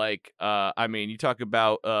 Like, I mean, you talk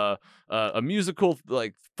about a musical,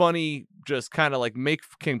 like funny, just kind of like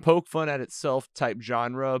can poke fun at itself type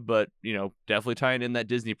genre, but you know, definitely tying in that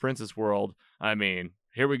Disney princess world. I mean,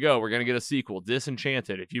 here we go. We're going to get a sequel,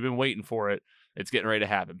 Disenchanted. If you've been waiting for it, it's getting ready to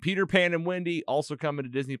happen. Peter Pan and Wendy also coming to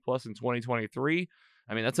Disney Plus in 2023.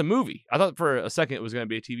 I mean, that's a movie. I thought for a second it was going to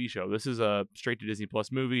be a TV show. This is a straight to Disney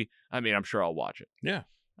Plus movie. I mean, I'm sure I'll watch it. Yeah.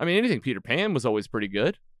 I mean, anything Peter Pan was always pretty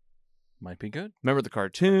good. Might be good. Remember the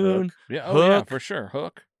cartoon? Hook. Yeah. Oh, yeah, Hook. for sure.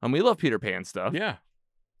 Hook. And we love Peter Pan stuff. Yeah.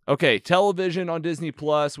 Okay, television on Disney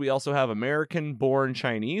Plus. We also have American Born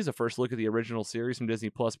Chinese, a first look at the original series from Disney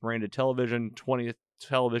Plus branded television, 20th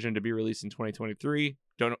television to be released in 2023.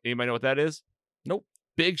 Anybody know what that is? Nope.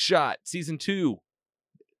 Big Shot, season 2.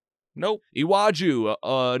 Nope. Iwaju,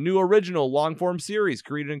 a new original long-form series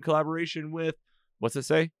created in collaboration with, what's it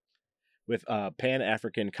say? With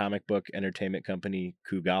Pan-African comic book entertainment company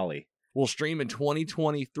Kugali. Will stream in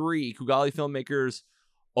 2023. Kugali filmmakers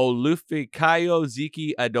Olufikayo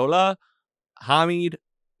Ziki Adola, Hamid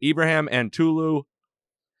Ibrahim, and Tulu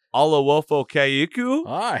Alawofo Kayiku.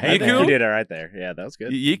 Ah, I hey, think Yiku? you did all right there. Yeah, that was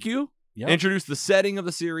good. Yiku Yep. introduced the setting of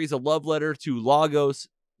the series, a love letter to Lagos,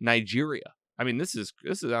 Nigeria. I mean, this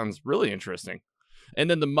sounds really interesting. And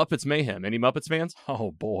then the Muppets Mayhem. Any Muppets fans?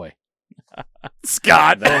 Oh, boy.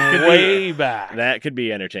 Scott. That could Way back. That could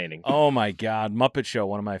be entertaining. Oh, my God. Muppet Show,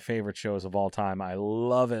 one of my favorite shows of all time. I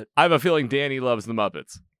love it. I have a feeling Danny loves the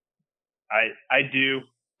Muppets. I do.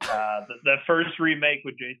 The first remake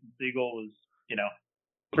with Jason Segel was, you know,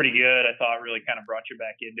 pretty good. I thought it really kind of brought you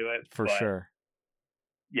back into it. For but, sure.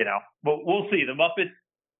 You know, but we'll see. The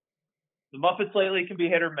Muppets lately can be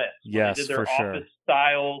hit or miss. When Yes, they did their for sure. Office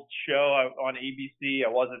style show on ABC, I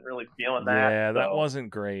wasn't really feeling that. Yeah, that so wasn't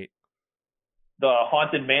great. the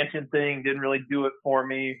Haunted Mansion thing didn't really do it for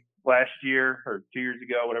me last year or 2 years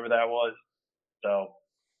ago, whatever that was. So,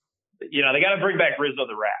 you know, they got to bring back Rizzo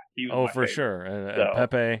the Rat. He was Oh, my for favorite. sure. So-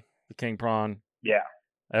 Pepe, the King Prawn, Yeah.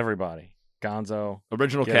 everybody. Gonzo.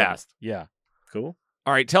 Original Get it. cast. Yeah. Cool.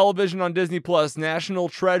 All right, television on Disney Plus, National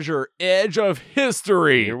Treasure, Edge of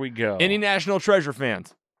History. Here we go. Any National Treasure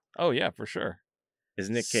fans? Oh, yeah, for sure. Is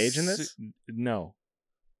Nick Cage in this? No.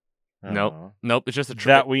 Nope. Oh. Nope, it's just a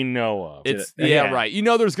That we know of. It's Yeah. yeah, right. You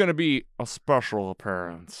know there's going to be a special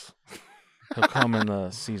appearance. He'll come in the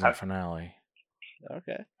season finale.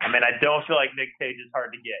 Okay. I mean, I don't feel like Nick Cage is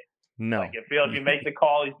hard to get. No. Like, I feel if you make the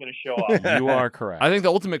call, he's going to show up. You are correct. I think the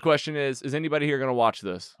ultimate question is anybody here going to watch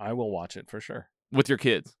this I will watch it for sure. with your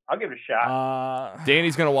kids? I'll give it a shot.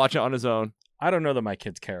 Danny's going to watch it on his own. I don't know that my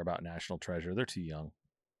kids care about National Treasure. They're too young.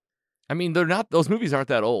 I mean, they're not those movies aren't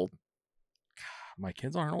that old. My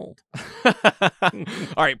kids aren't old.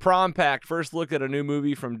 All right, Prom Pact, first look at a new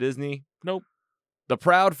movie from Disney. Nope. The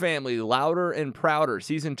Proud Family, Louder and Prouder,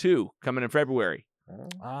 season 2, coming in February.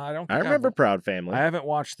 I don't. I Think remember Proud Family. I haven't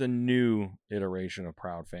watched the new iteration of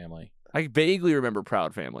Proud Family. I vaguely remember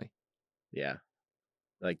Proud Family. Yeah.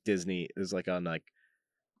 Like Disney is like on like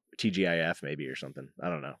TGIF maybe or something. I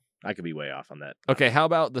don't know. I could be way off on that. Okay, how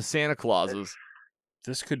about the Santa Clauses?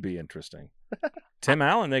 This could be interesting. Tim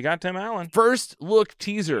Allen. They got Tim Allen. First look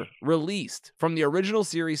teaser released from the original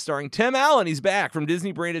series starring Tim Allen. He's back from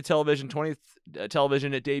Disney branded television, 20th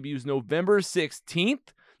television. It debuts November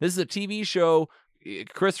 16th. This is a TV show.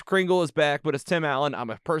 Kris Kringle is back, but it's Tim Allen.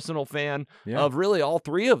 I'm a personal fan of really all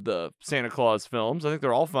three of the Santa Claus films. I think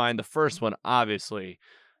they're all fine. The first one, obviously,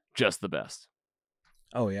 just the best.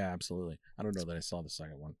 Oh, yeah, absolutely. I don't know that I saw the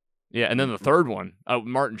second one. Yeah, and then the third one,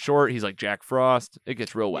 Martin Short, he's like Jack Frost. It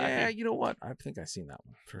gets real wacky. Yeah, you know what? I think I've seen that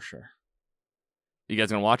one for sure. You guys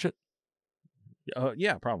gonna watch it?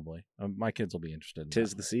 Yeah, probably. My kids will be interested in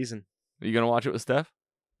Tis that the season. Are you gonna watch it with Steph?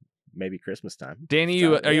 Maybe Christmas time. Danny,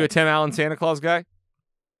 So, are you yeah. a Tim Allen Santa Claus guy?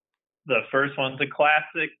 The first one's a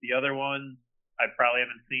classic. The other one, I probably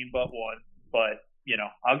haven't seen but one. But, you know,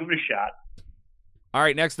 I'll give it a shot. All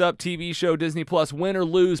right, next up, TV show Disney Plus, Win or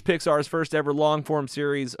Lose, Pixar's first ever long-form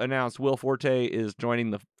series announced. Will Forte is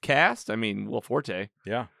joining the cast. I mean, Will Forte.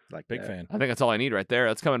 Yeah, Like big that. fan. I think that's all I need right there.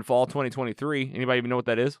 That's coming fall 2023. Anybody even know what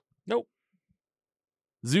that is? Nope.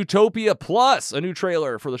 Zootopia Plus, a new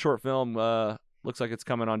trailer for the short film. Looks like it's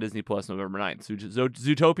coming on Disney Plus November 9th.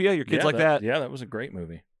 Zootopia, your kids Yeah, like that? Yeah, that was a great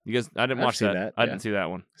movie. You guys, I didn't I've watch seen that. that, I yeah. didn't see that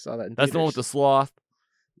one. I saw that in That's the one with the theaters. sloth.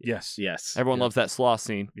 Yes. Yes. Everyone Yeah. loves that sloth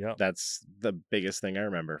scene. Yep. That's the biggest thing I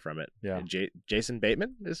remember from it. Yeah. And Jason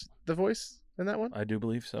Bateman is the voice in that one. I do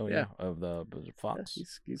believe so. Yeah. Yeah. Of the Yeah, Fox.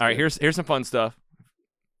 he's All right, good. here's some fun stuff.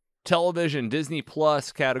 Television, Disney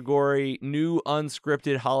Plus category, new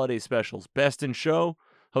unscripted holiday specials. Best in Show,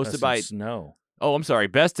 hosted Best by in Snow. Oh, I'm sorry.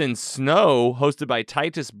 Best in Snow, hosted by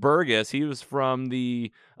Titus Burgess. He was from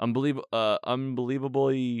the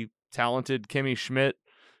unbelievably talented Kimmy Schmidt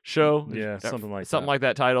show. Yeah, something like something that. like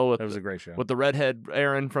that title with That was a great show. with the redhead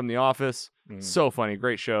Aaron from The Office. Mm. So funny,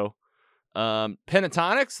 great show.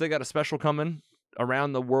 Pentatonics, they got a special coming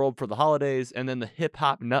around the world for the holidays, and then the Hip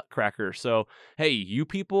Hop Nutcracker. So, hey, you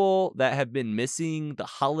people that have been missing the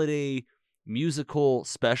holiday musical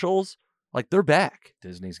specials, like they're back.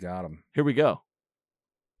 Disney's got them. Here we go.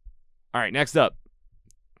 All right, next up.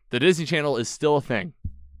 The Disney Channel is still a thing.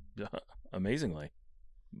 Amazingly.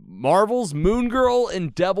 Marvel's Moon Girl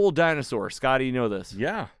and Devil Dinosaur. Scotty, you know this.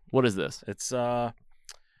 Yeah. What is this? It's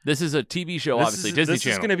This is a TV show, obviously. Disney this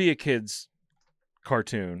Channel. is going to be a kids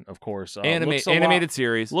cartoon, of course. Animated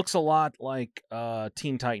series. Looks a lot like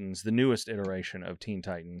Teen Titans, the newest iteration of Teen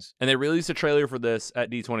Titans. And they released a trailer for this at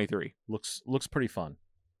D23. Looks pretty fun.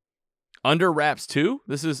 Under Wraps 2?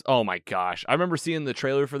 This is, oh my gosh. I remember seeing the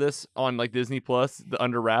trailer for this on like Disney Plus, the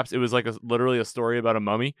Under Wraps. It was like literally a story about a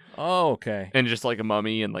mummy Oh, okay. and just like a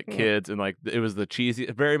mummy and like kids. And like it was the cheesy,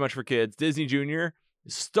 very much for kids. Disney Junior,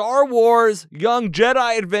 Star Wars, Young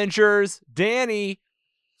Jedi Adventures, Danny.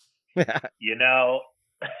 You know,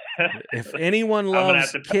 If anyone I'm gonna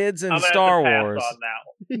loves have to- kids and I'm gonna Star have to pass Wars, on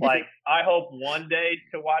that one. Like, I hope one day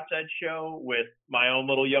to watch that show with my own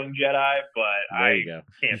little young Jedi, but There I you go.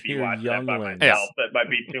 can't be Your watching that by youngling. myself. That might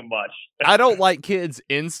be too much. I don't like kids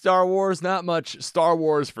in Star Wars, not much Star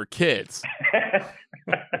Wars for kids.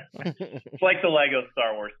 It's like the Lego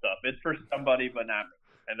Star Wars stuff. It's for somebody, but not me,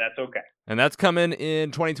 and that's okay. And that's coming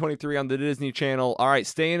in 2023 on the Disney Channel. All right,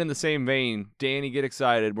 staying in the same vein, Danny, get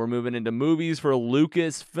excited. We're moving into movies for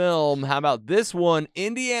Lucasfilm. How about this one?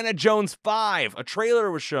 Indiana Jones 5. A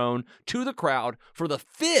trailer was shown to the crowd for the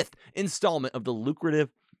 5th installment of the lucrative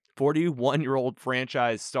 41-year-old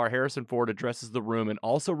franchise. Star Harrison Ford addresses the room and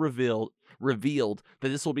also revealed that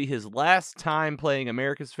this will be his last time playing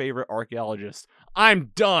America's favorite archaeologist.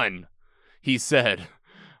 I'm done, he said.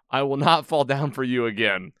 I will not fall down for you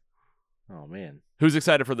again. Oh man. Who's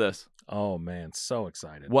excited for this? oh man, so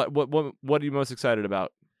excited. What are you most excited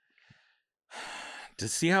about? To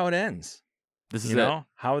see how it ends. This is You it. know,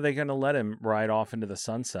 how are they going to let him ride off into the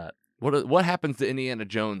sunset? What happens to Indiana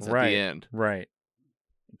Jones at Right. the end? Right.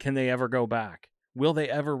 Can they ever go back? Will they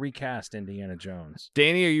ever recast Indiana Jones?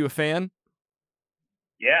 Danny, are you a fan?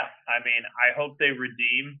 Yeah, I mean, I hope they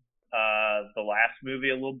redeem the last movie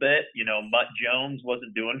a little bit. You know, Mutt Jones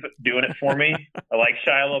wasn't doing it for me. I like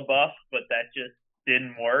Shia LaBeouf, but that just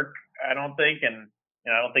didn't work, I don't think, and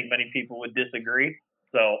I don't think many people would disagree.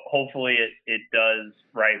 So hopefully it does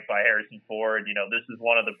right by Harrison Ford. You know, this is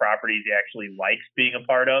one of the properties he actually likes being a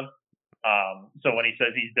part of. So when he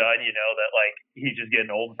says he's done, you know that like he's just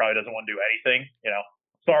getting old and probably doesn't want to do anything. You know,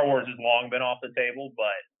 Star Wars has long been off the table,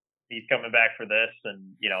 but he's coming back for this,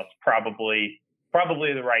 and you know it's probably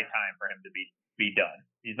the right time for him to be done.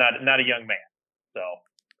 He's not a young man, so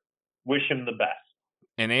wish him the best.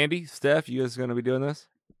 And Andy, Steph, you guys going to be doing this?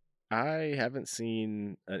 I haven't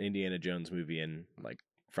seen an Indiana Jones movie in like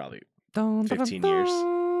probably 15 15 years.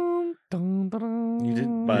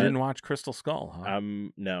 You But- didn't watch Crystal Skull, huh?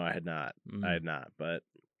 No, I had not. Mm. I had not. But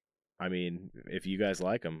I mean, if you guys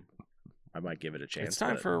like them, I might give it a chance. It's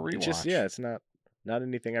time but for a it's just rewatch. yeah, it's not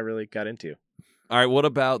anything I really got into. All right, what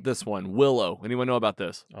about this one? Willow. Anyone know about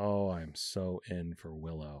this? Oh, I'm so in for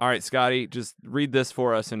Willow. All right, Scotty, just read this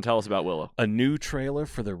for us and tell us about Willow. A new trailer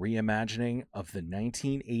for the reimagining of the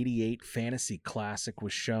 1988 fantasy classic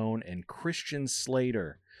was shown, and Christian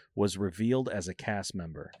Slater was revealed as a cast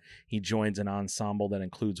member. He joins an ensemble that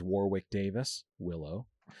includes Warwick Davis, Willow,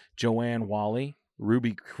 Joanne Whalley,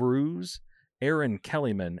 Ruby Cruz, Aaron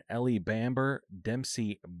Kellyman, Ellie Bamber,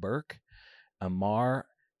 Dempsey Burke, Amar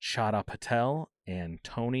Chadha Patel, and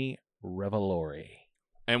Tony Revolori.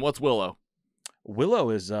 And what's Willow? Willow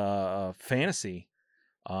is a fantasy.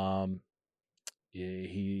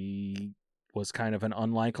 He was kind of an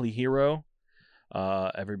unlikely hero.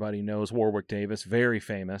 Everybody knows Warwick Davis, very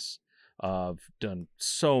famous. Done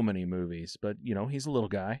so many movies, but you know he's a little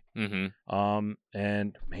guy. Mm-hmm.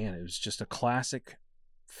 And man, it was just a classic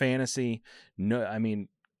fantasy. No, I mean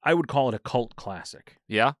I would call it a cult classic.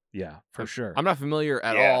 Yeah? Yeah, for sure. I'm not familiar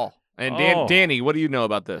at Yeah. all And Oh. Danny, what do you know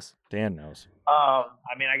about this? Dan knows.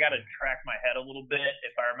 I mean, I got to track my head a little bit.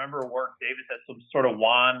 If I remember, Warwick Davis has some sort of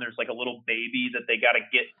wand. There's like a little baby that they got to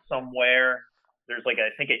get somewhere. There's like,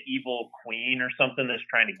 I think, an evil queen or something that's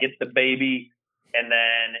trying to get the baby. And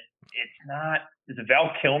then is it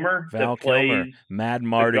Val Kilmer? Val that plays Kilmer, Mad the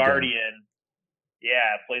Mardigan, Guardian.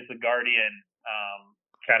 Yeah, plays the Guardian.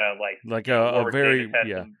 Kind of like a Warwick very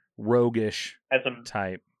Davis has roguish has some.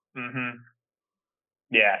 type. Mm-hmm.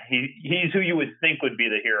 Yeah, he's who you would think would be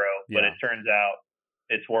the hero, but Yeah. it turns out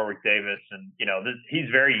it's Warwick Davis, and he's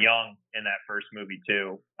very young in that first movie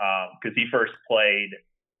too, because he first played.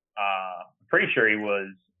 I'm pretty sure he was.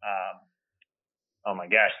 Oh my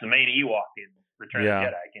gosh, the main Ewok in Return of the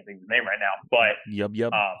Jedi. I can't think of his name right now, but Yep.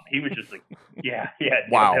 he was just like, yeah.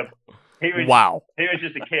 Wow. He was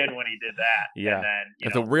just a kid when he did that. Yeah. And then,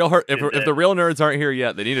 If the real nerds aren't here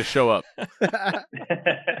yet, they need to show up.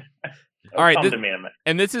 All right,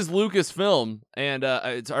 and this is Lucasfilm, and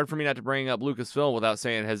it's hard for me not to bring up Lucasfilm without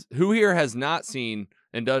saying who here has not seen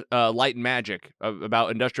Light and Magic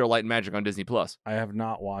about Industrial Light and Magic on Disney Plus? I have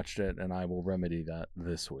not watched it, and I will remedy that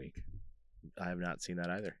this week. I have not seen that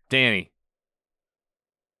either. Danny,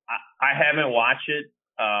 I haven't watched it.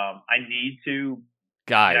 I need to.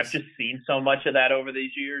 Guys, I've just seen so much of that over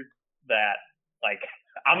these years that like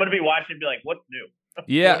I'm gonna be watching and be like, what's new?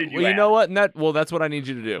 Yeah, What you know what? That's what I need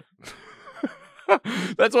you to do.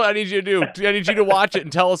 That's what I need you to do. I need you to watch it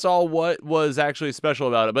and tell us all what was actually special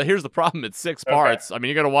about it. But here's the problem: it's 6 parts. I mean,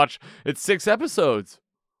 you got to watch. It's 6 episodes.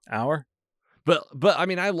 Hour. But I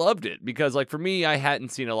mean, I loved it because like for me, I hadn't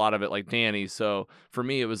seen a lot of it like Danny. So for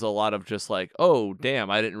me, it was a lot of just like, oh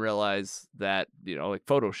damn, I didn't realize that like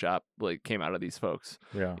Photoshop like came out of these folks.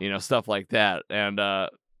 Yeah. Stuff like that. And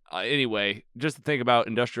anyway, just to think about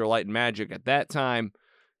Industrial Light and Magic at that time,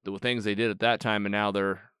 the things they did at that time, and now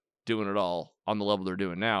they're doing it all on the level they're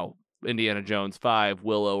doing now. Indiana Jones 5,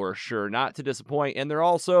 Willow are sure not to disappoint, and they're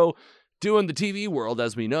also doing the TV world,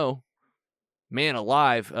 as we know. Man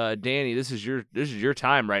alive, Danny, this is your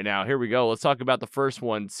time right now. Here we go. Let's talk about the first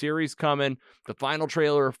one. Series coming. The final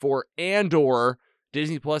trailer for Andor,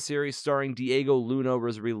 Disney Plus series starring Diego Luna,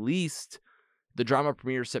 was released. The drama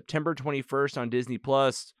premieres September 21st on Disney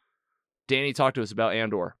Plus. Danny, talk to us about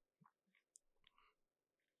Andor.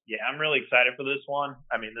 Yeah, I'm really excited for this one.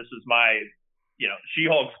 I mean, this is my,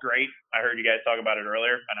 She-Hulk's great. I heard you guys talk about it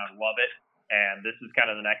earlier, and I love it. And this is kind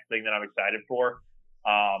of the next thing that I'm excited for.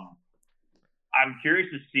 I'm curious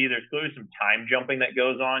to see, there's clearly some time jumping that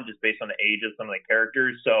goes on just based on the age of some of the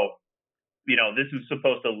characters. So, this is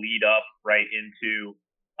supposed to lead up right into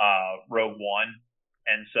Rogue One.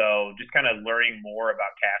 And so just kind of learning more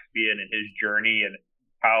about Caspian and his journey and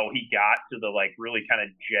how he got to the like really kind of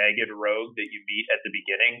jagged rogue that you meet at the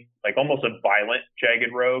beginning, like almost a violent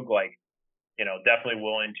jagged rogue, like, definitely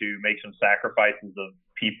willing to make some sacrifices of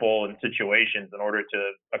people and situations in order to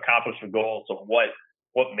accomplish the goal. So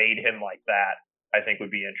what made him like that, I think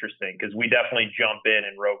would be interesting, because we definitely jump in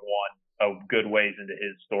Rogue One a good ways into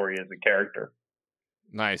his story as a character.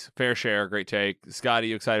 Nice. Fair share. Great take. Scott, are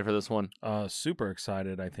you excited for this one? Super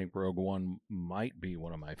excited. I think Rogue One might be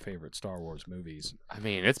one of my favorite Star Wars movies. I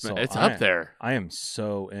mean, it's up there. I am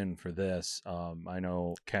so in for this. I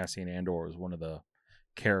know Cassian Andor is one of the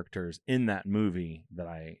characters in that movie that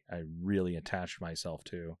I really attached myself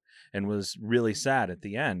to, and was really sad at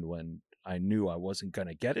the end when I knew I wasn't going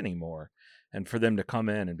to get any more. And for them to come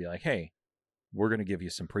in and be like, hey, we're going to give you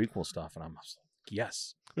some prequel stuff. And I'm just like,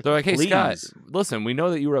 yes. They're like, hey, please. Scott, listen, we know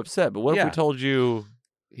that you were upset, but what if Yeah. we told you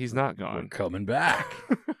he's not gone? We're coming back.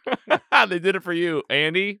 They did it for you,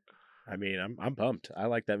 Andy. I mean, I'm pumped. I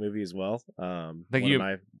like that movie as well.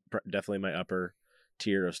 Definitely my upper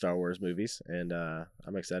tier of Star Wars movies, and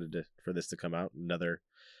I'm excited for this to come out.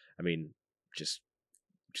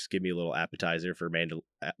 Just give me a little appetizer for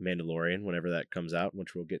Mandalorian whenever that comes out,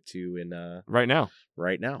 which we'll get to in Right now.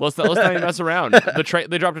 Let's Let's not even mess around.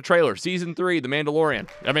 They dropped a trailer, season 3, The Mandalorian.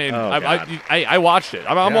 I mean, I watched it.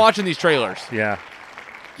 I'm watching these trailers. Yeah.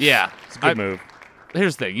 Yeah, It's a good move.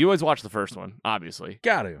 Here's the thing: you always watch the first one, obviously.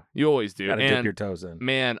 Got to. You always do. Got to dip your toes in.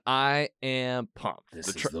 Man, I am pumped. This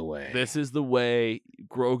is the way. This is the way.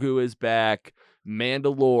 Grogu is back.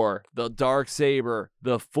 Mandalore, the Darksaber,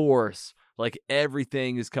 the Force. Like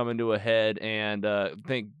everything is coming to a head, and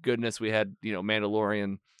thank goodness we had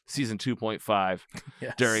Mandalorian season 2.5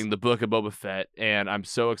 Yes. during the Book of Boba Fett, and I'm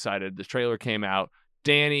so excited. The trailer came out.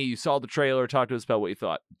 Danny, you saw the trailer. Talk to us about what you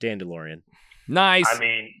thought. Dandalorian. Nice. I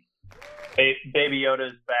mean, Baby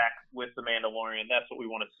Yoda's back with the Mandalorian. That's what we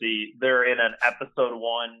want to see. They're in an episode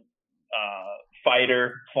 1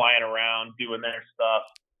 fighter flying around doing their stuff.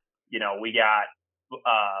 We got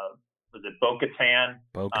was it Bo-Katan?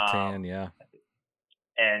 Bo-Katan, yeah.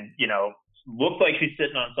 And, looked like she's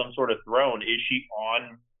sitting on some sort of throne. Is she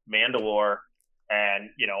on Mandalore and,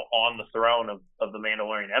 on the throne of the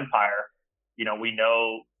Mandalorian Empire? We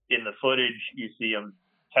know in the footage you see him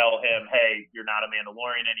tell him, hey, you're not a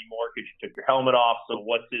Mandalorian anymore because you took your helmet off. So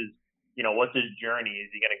what's his journey? Is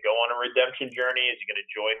he going to go on a redemption journey? Is he going to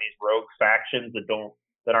join these rogue factions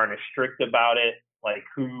that aren't as strict about it? Like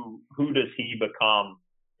who does he become?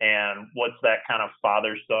 And what's that kind of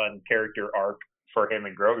father-son character arc for him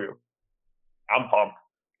and Grogu? I'm pumped.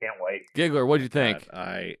 Can't wait. Giggler, what'd you think?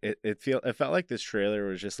 It felt like this trailer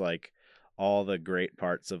was just like all the great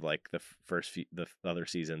parts of like the other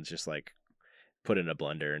seasons just like put in a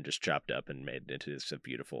blender and just chopped up and made into this a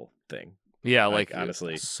beautiful thing. Yeah, like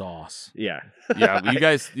honestly, sauce. Yeah, yeah. You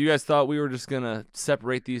guys thought we were just gonna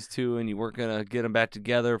separate these two and you weren't gonna get them back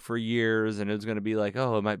together for years, and it was gonna be like,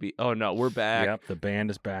 oh, it might be. Oh no, we're back. Yep, the band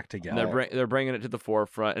is back together. They're bringing it to the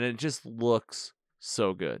forefront, and it just looks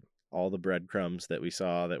so good. All the breadcrumbs that we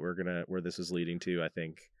saw that where this was leading to, I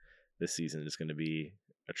think this season is gonna be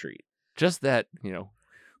a treat. Just that, I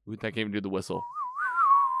can't even do the whistle.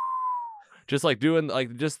 Just like doing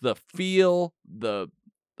like just the feel,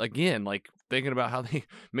 again, like thinking about how they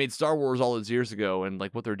made Star Wars all those years ago and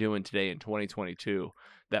like what they're doing today in 2022,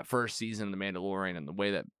 that first season of The Mandalorian and the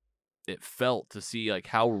way that it felt to see like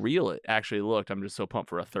how real it actually looked. I'm just so pumped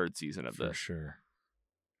for a third season of this. For sure.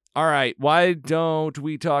 All right, why don't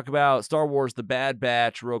we talk about Star Wars The Bad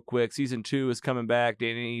Batch real quick? Season 2 is coming back.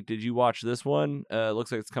 Danny, did you watch this one?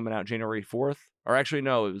 Looks like it's coming out January 4th. Or actually,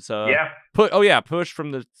 no, it was... pushed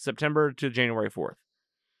from the September to January 4th.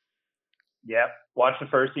 Yep. Watched the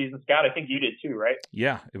first season. Scott, I think you did too, right?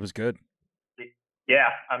 Yeah, it was good. Yeah,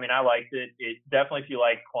 I mean, I liked it. It definitely, if you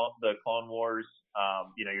like the Clone Wars,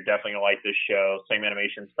 you're definitely going to like this show. Same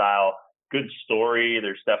animation style. Good story.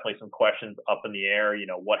 There's definitely some questions up in the air.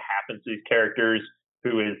 What happens to these characters?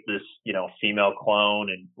 Who is this, female clone,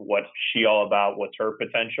 and what's she all about? What's her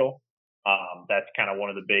potential? That's kind of one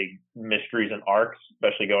of the big mysteries and arcs,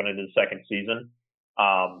 especially going into the second season.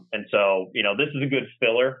 And so, this is a good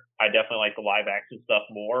filler. I definitely like the live action stuff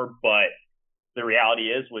more, but the reality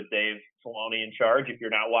is with Dave Filoni in charge, if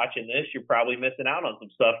you're not watching this, you're probably missing out on some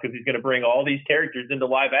stuff because he's going to bring all these characters into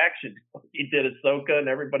live action. He did Ahsoka and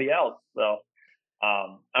everybody else. So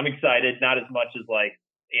I'm excited, not as much as like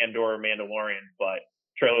Andor or Mandalorian, but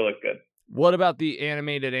trailer looked good. What about the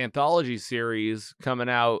animated anthology series coming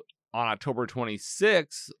out on October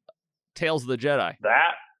 26th, Tales of the Jedi? So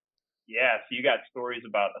you got stories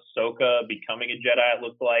about Ahsoka becoming a Jedi, it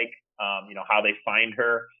looked like, how they find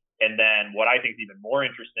her. And then what I think is even more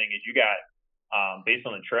interesting is you got, based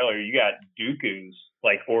on the trailer, you got Dooku's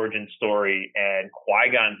like origin story, and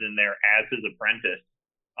Qui-Gon's in there as his apprentice.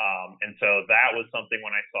 And so that was something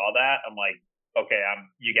when I saw that, I'm like, okay,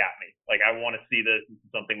 you got me. Like, I want to see this. This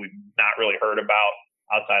is something we've not really heard about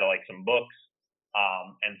outside of like some books.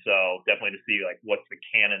 And so definitely to see like what's the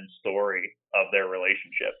canon story of their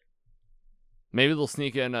relationship. Maybe they'll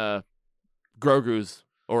sneak in Grogu's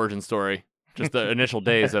origin story, just the initial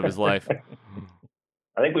days of his life.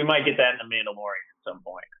 I think we might get that in The Mandalorian at some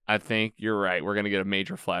point. I think you're right. We're going to get a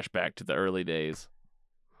major flashback to the early days.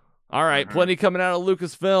 All right, plenty coming out of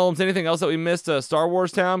Lucasfilms. Anything else that we missed? Star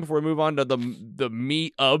Wars Town before we move on to the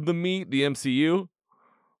meat of the meat, the MCU?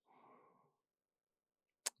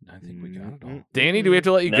 I think we got it all. Danny, do we have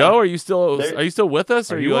to let you go? Are you still with us?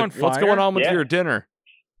 Are you on fire? What's going on with your dinner?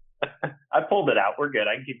 I pulled it out. We're good.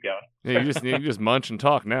 I can keep going. Yeah, you just munch and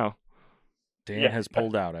talk now. Dan has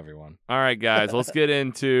pulled out, everyone. All right, guys, let's get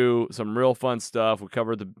into some real fun stuff. We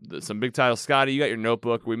covered some big titles. Scotty, you got your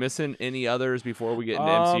notebook. Are we missing any others before we get into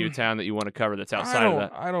MCU Town that you want to cover that's outside of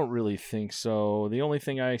that? I don't really think so. The only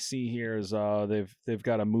thing I see here is they've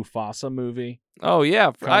got a Mufasa movie. Oh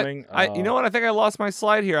yeah, coming. You know what? I think I lost my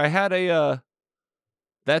slide here. I had a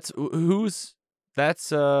who's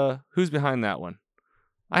behind that one?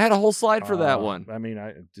 I had a whole slide for that one. I mean,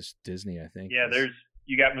 just Disney, I think. Yeah,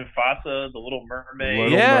 you got Mufasa, the Little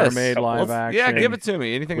Mermaid. Mermaid live action. Yeah, give it to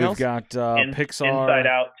me. Anything else? We've got Pixar. Inside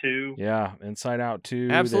Out 2. Yeah, Inside Out 2.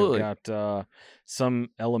 Absolutely. They've got some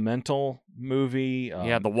Elemental movie.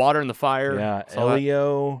 The Water and the Fire. Yeah,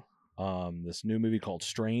 Elio. This new movie called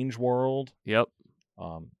Strange World. Yep.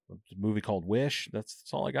 A movie called Wish. That's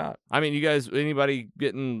all I got. I mean, you guys, anybody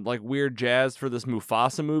getting like weird jazz for this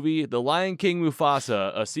Mufasa movie? The Lion King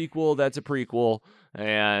Mufasa, a sequel that's a prequel,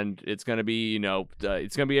 and it's gonna be,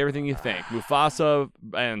 it's gonna be everything you think. Mufasa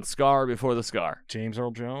and Scar before the Scar. James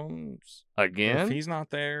Earl Jones again. If he's not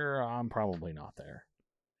there, I'm probably not there.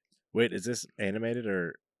 Wait, is this animated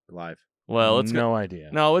or live? Well, it's no idea.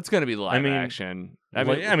 No, it's going to be live mean, action.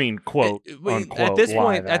 quote At unquote. this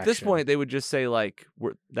point, live at this action. point, they would just say like,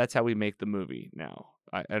 "That's how we make the movie now."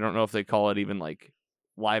 I don't know if they call it even like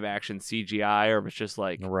live action CGI or if it's just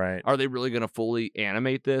like, right? are they really going to fully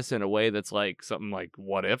animate this in a way that's like something like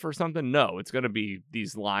What If or something? No, it's going to be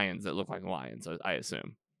these lions that look like lions. I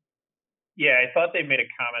assume. Yeah, I thought they made a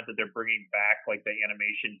comment that they're bringing back like the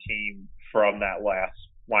animation team from that last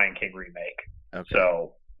Lion King remake. Okay.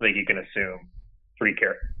 So I think you can assume pretty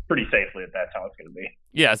safely that that's how it's going to be.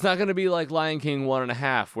 Yeah, it's not going to be like Lion King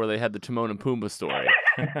 1.5 where they had the Timon and Pumbaa story,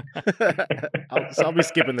 I'll be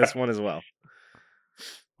skipping this one as well.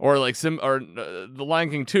 or like the Lion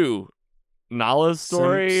King 2, Nala's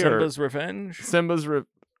story, Simba's Revenge. Simba's.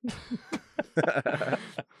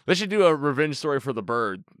 They should do a revenge story for the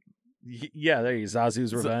bird. Yeah, there you go.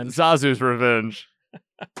 Zazu's Revenge. Zazu's Revenge.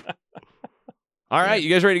 All right, you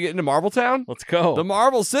guys ready to get into Marvel Town? Let's go. The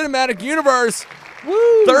Marvel Cinematic Universe.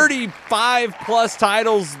 Woo! 35 plus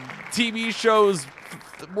titles, TV shows.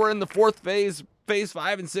 We're in the fourth phase. Phase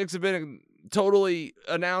 5 and 6 have been totally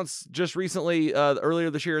announced just recently, earlier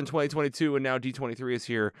this year in 2022, and now D23 is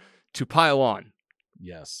here to pile on.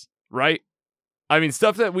 Yes. Right? I mean,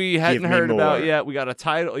 stuff that we hadn't Give me heard about more. yet. We got a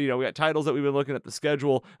title, we got titles that we've been looking at the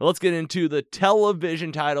schedule. Let's get into the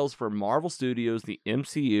television titles for Marvel Studios, the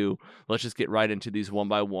MCU. Let's just get right into these one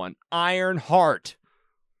by one. Ironheart.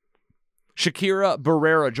 Shakira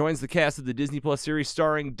Barrera joins the cast of the Disney Plus series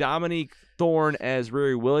starring Dominique Thorne as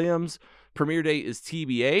Riri Williams. Premiere date is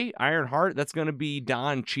TBA. Ironheart, that's going to be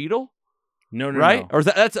Don Cheadle, No. right? No. Or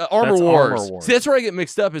that's Armor That's Wars. Armor Wars. See, that's where I get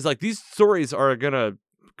mixed up. Is like these stories are going to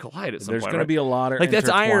collide at some There's point. going Right? to be a lot of Like, that's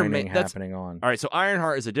Iron intertwining Man- that's- happening on. All right, so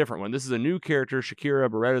Ironheart is a different one. This is a new character. Shakira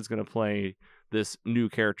Barrera is going to play this new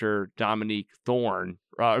character, Dominique Thorne.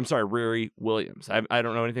 I'm sorry, Riri Williams. I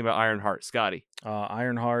don't know anything about Ironheart. Scotty.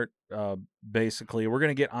 Ironheart. Basically, we're going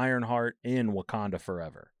to get Ironheart in Wakanda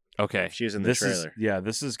forever. Okay. She's in the trailer.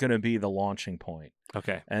 This is going to be the launching point.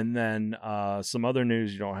 Okay. And then some other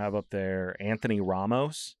news you don't have up there. Anthony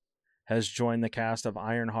Ramos has joined the cast of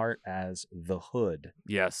Ironheart as the Hood,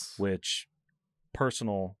 Yes. which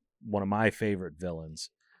one of my favorite villains,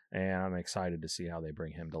 and I'm excited to see how they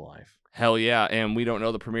bring him to life. Hell yeah, and we don't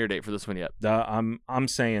know the premiere date for this one yet. I'm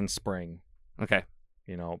saying spring. Okay.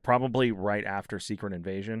 Probably right after Secret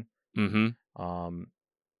Invasion. Mm-hmm.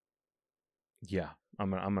 Yeah,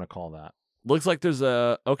 I'm gonna call that. Looks like there's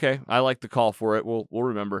I like the call for it. We'll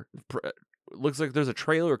remember. Looks like there's a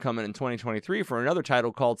trailer coming in 2023 for another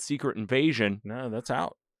title called Secret Invasion. No, that's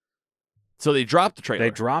out. So they dropped the trailer. They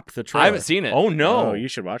dropped the trailer. I haven't seen it. Oh no! Oh, you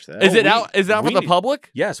should watch that. Is it out? Is it out for we the need- public?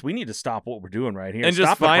 Yes, we need to stop what we're doing right here And just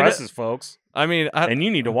stop the find it? presses, folks. I mean, And you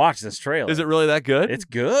need to watch this trailer. is it really that good? It's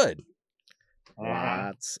good.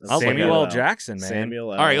 Lots. of I'll look at Samuel L. it. Jackson, man.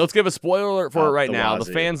 Samuel L. All right, let's give a spoiler alert for it right the now. The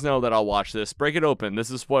wazoo. fans know that I'll watch this. Break it open. This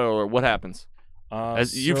is spoiler alert. What happens?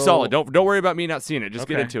 As you so- saw it. Don't worry about me not seeing it. Just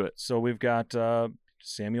get Okay. into it. So we've got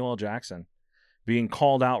Samuel L. Jackson being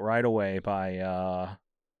called out right away by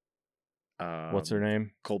what's her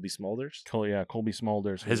name? Colby Smulders. Colby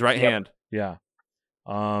Smulders. His right hand. Yeah.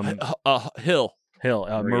 Hill. Hill.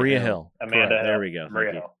 Maria Maria Hill. Hill. Amanda Correct. There Hill. we go.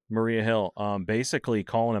 Maria Thank you. Hill. Maria Hill. Basically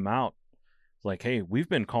calling him out. Like, hey, we've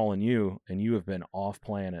been calling you, and you have been off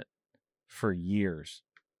planet for years,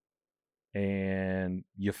 and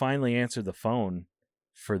you finally answered the phone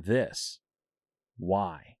for this.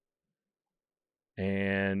 Why?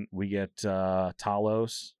 And we get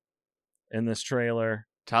Talos in this trailer.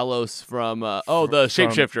 Talos from the From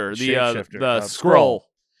shapeshifter, Shapeshifter, the Skrull. scroll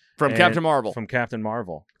from And- Captain Marvel From Captain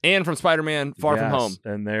Marvel. and from Spider-Man Far From Yes, Home.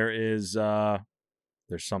 And there is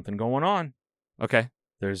there's something going on. Okay,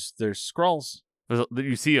 There's Skrulls.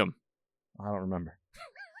 you see him. I don't remember.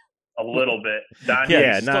 A little bit. Don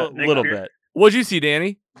Yeah, just not- a Nick little Fury- bit. What'd you see,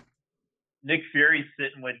 Danny? Nick Fury's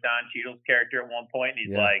sitting with Don Cheadle's character at one point, and he's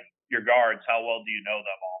Yeah. like, "Your guards, how well do you know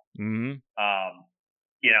them all?" Mm-hmm.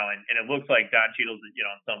 And it looks like Don Cheadle's, in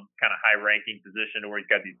some kind of high-ranking position where he's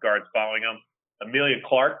got these guards following him. Amelia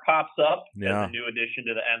Clark pops up Yeah. as a new addition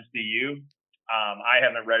to the MCU. I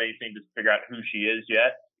haven't read anything to figure out who she is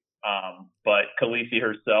yet, but Khaleesi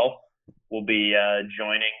herself will be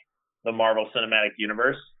joining the Marvel Cinematic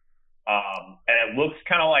Universe. And it looks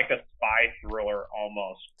kind of like a spy thriller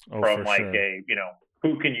almost Oh, from for like sure.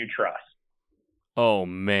 who can you trust? Oh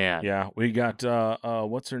man. Yeah, we got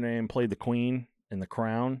what's her name? Played the Queen in The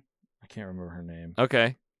Crown. I can't remember her name.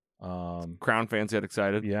 Okay. Um, Crown fans get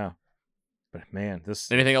excited. yeah, but man,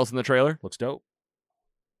 this Anything else in the trailer? looks dope.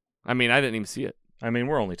 I mean, I didn't even see it. I mean,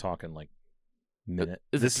 we're only talking like minute.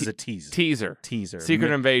 Is it This is a teaser. Teaser. Teaser.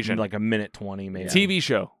 Secret Invasion. Like a minute 20, maybe. TV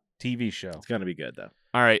show. TV show. It's gonna be good though.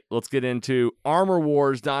 All right, let's get into Armor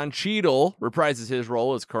Wars. Don Cheadle reprises his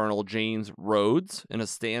role as Colonel James Rhodes in a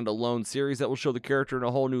standalone series that will show the character in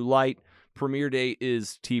a whole new light. Premiere date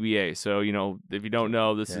is TBA. So, if you don't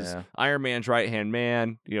know, this is Iron Man's right-hand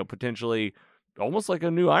man, potentially almost like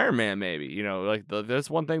a new Iron Man, maybe. That's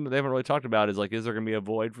one thing that they haven't really talked about is, is there going to be a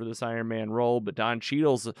void for this Iron Man role? But Don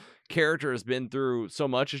Cheadle's character has been through so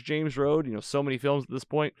much as James Rhodes, so many films at this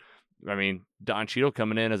point. I mean, Don Cheadle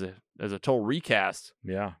coming in as a total recast.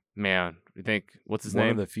 Yeah. Man, you think, what's his One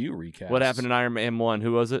name? of the few recasts. What happened in Iron Man 1?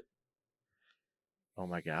 Who was it? Oh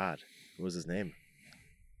my God. What was his name?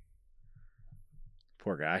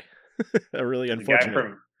 Poor guy. A really The unfortunate. guy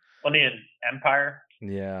from Millennium Empire.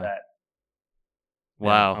 Yeah. That,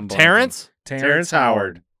 Wow. I'm blanking. Terrence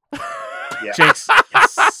Howard. yeah. Jake's.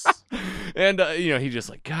 Yes. And, he's just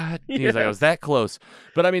like, God. He's like, I was that close.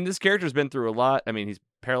 But, I mean, this character's been through a lot. I mean, he's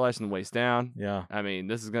paralyzed from the waist down. Yeah. I mean,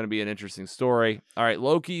 this is going to be an interesting story. All right,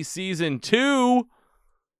 Loki Season 2.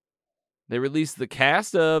 They released the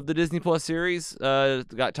cast of the Disney Plus series.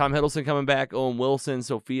 Got Tom Hiddleston coming back, Owen Wilson,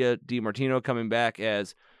 Sophia DiMartino coming back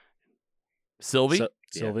as Sylvie.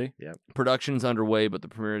 Sylvie. Yeah. Production's underway, but the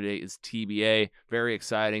premiere date is TBA. Very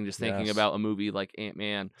exciting. Just thinking Yes. about a movie like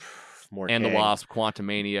Ant-Man More and the Kang. Wasp: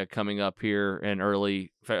 Quantumania coming up here in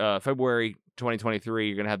early February 2023.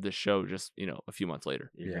 You're gonna have this show just a few months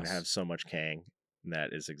later. You're going to Yes. have so much Kang. And that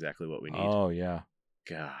is exactly what we need. Oh yeah.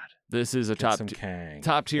 God. This is a Get some Kang.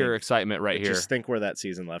 top tier excitement right here. Just think where that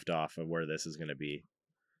season left off and where this is going to be.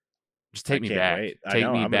 Just take I me can't back. wait.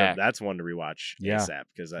 Take me back. That's one to rewatch Yeah. ASAP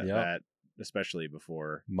because Yep. that, especially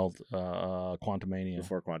before Quantumania.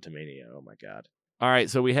 Quantumania. Oh my God. All right,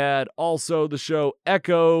 so we had also the show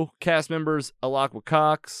Echo, cast members Alakwa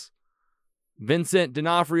Cox, Vincent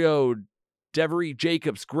D'Onofrio, Devery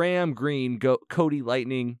Jacobs, Graham Greene, Cody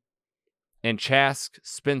Lightning, and Chask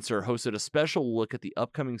Spencer hosted a special look at the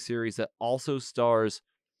upcoming series that also stars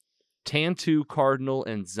Tantu Cardinal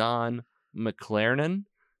and Zahn McClarnon.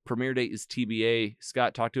 Premiere date is TBA.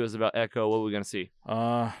 Scott, talk to us about Echo. What are we going to see?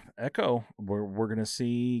 Echo. We're gonna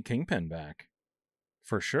see Kingpin back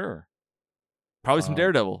for sure. Probably some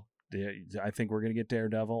Daredevil. I think we're gonna get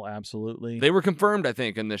Daredevil. Absolutely. They were confirmed, I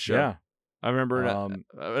think, in this show. Yeah. I remember an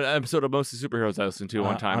episode of Mostly Superheroes I listened to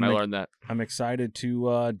one time. I learned that. I'm excited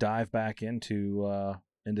to dive back into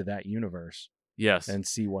that universe Yes. and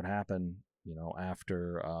see what happened.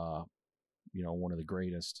 After one of the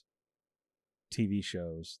greatest TV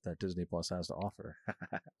shows that Disney Plus has to offer,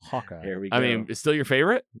 Hawkeye. Here we go. I mean, it's still your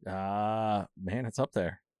favorite? Man, it's up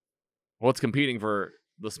there. What's competing for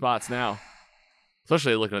the spots now?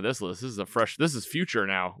 Especially looking at this list. This is future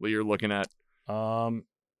now that you're looking at.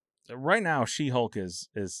 Right now, She-Hulk is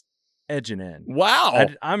edging in. Wow.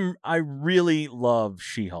 I really love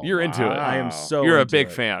She-Hulk. You're into it. I am Wow. so. You're a into big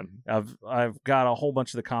it. fan. I've got a whole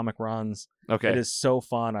bunch of the comic runs. Okay. It is so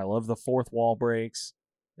fun. I love the fourth wall breaks.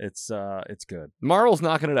 It's good. Marvel's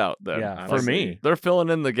knocking it out, though. Yeah, for honestly. me, They're filling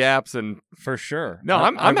in the gaps and for sure. No,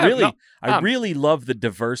 I really love the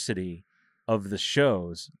diversity of the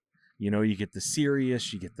shows. You get the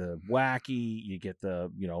serious, you get the wacky, you get the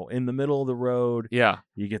in the middle of the road. yeah.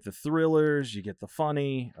 You get the thrillers, you get the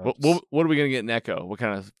funny. What are we gonna get in Echo? What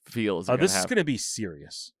kind of feel is it This is have? going to be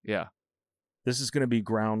serious. Yeah. This is going to be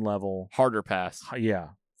ground level. Harder pass. Yeah,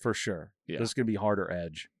 for sure. Yeah. This is going to be harder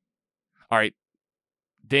edge. All right.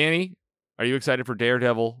 Danny, are you excited for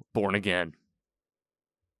Daredevil Born Again?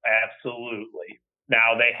 Absolutely.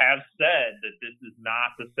 Now, they have said that this is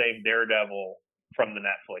not the same Daredevil from the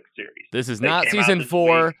Netflix series. This is They not came out season this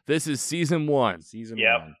 4. week. This is season 1. Season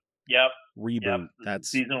Yep. 1 Yep. reboot. Yep. This is That's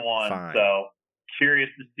season 1. fine. So curious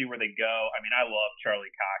to see where they go. I mean, I love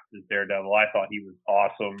Charlie Cox as Daredevil. I thought he was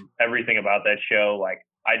awesome. Everything about that show,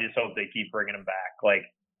 I just hope they keep bringing him back.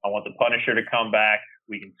 I want the Punisher to come back.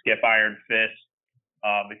 We can skip Iron Fist.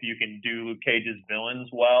 If you can do Luke Cage's villains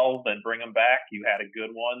well, then bring them back. You had a good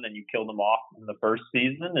one, then you killed them off in the first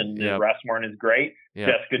season, and the rest weren't as great. Yep.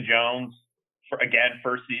 Jessica Jones,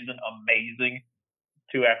 first season, amazing.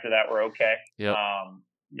 2 after that were okay. Yep.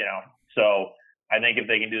 So I think if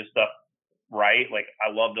they can do stuff right,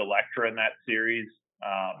 I loved Elektra in that series.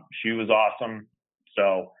 She was awesome.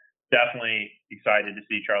 So definitely excited to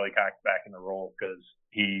see Charlie Cox back in the role because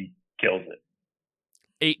he kills it.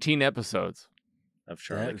 18 episodes. Of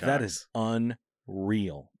Charlie Cox. That is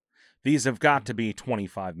unreal. These have got to be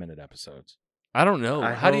 25-minute episodes. I don't know.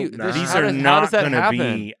 I How do you? hope not. These how are does not that going to happen?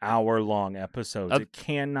 be hour-long episodes. Uh, It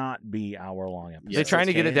cannot be hour-long episodes. They're Yes, trying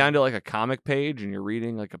to get it can. down to a comic page, and you're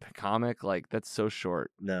reading a comic. That's so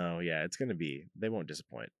short. No, yeah, it's gonna be. They won't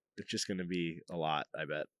disappoint. It's just gonna be a lot. I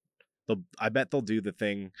bet. I bet they'll do the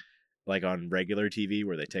thing like on regular TV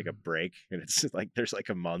where they take a break and it's like there's like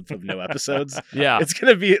a month of no episodes. Yeah. It's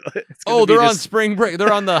gonna be. They're on spring break.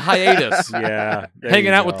 They're on the hiatus. Yeah, there Hanging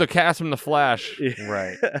you out go. with the cast from The Flash.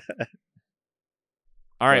 Right.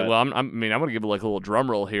 All right. But- Well, I'm going to give it like a little drum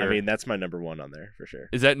roll here. I mean, that's my number one on there for sure.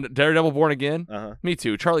 Is that Daredevil Born Again? Uh-huh. Me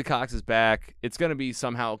too. Charlie Cox is back. It's going to be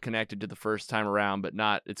somehow connected to the first time around, but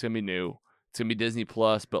not. It's going to be new. It's going to be Disney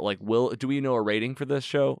Plus. But like, do we know a rating for this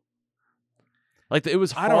show? Like, it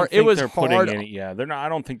was I hard. don't think It was they're hard. putting any. Yeah, they're not. I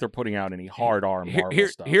don't think they're putting out any hard R Marvel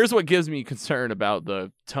stuff. Here's what gives me concern about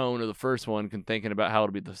the tone of the first one, and thinking about how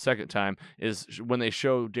it'll be the second time, is when they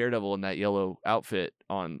show Daredevil in that yellow outfit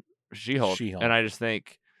on She-Hulk. She-Hulk. And I just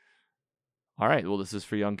think, all right, well, this is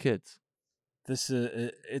for young kids. This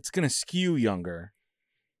it's going to skew younger.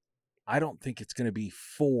 I don't think it's going to be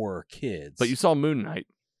for kids. But you saw Moon Knight.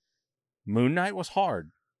 Moon Knight was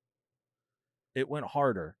hard. It went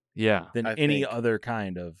harder Yeah. than I any think- other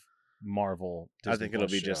kind of Marvel. I think it'll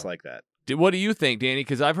Plus be just show. like that. What do you think, Danny?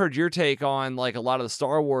 Because I've heard your take on like a lot of the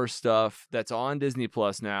Star Wars stuff that's on Disney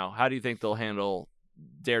Plus now. How do you think they'll handle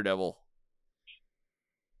Daredevil?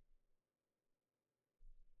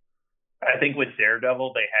 I think with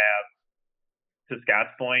Daredevil, they have, to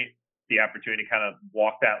Scott's point, the opportunity to kind of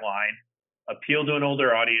walk that line, appeal to an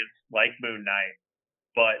older audience like Moon Knight,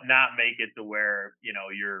 but not make it to where,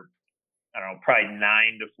 you're, I don't know, probably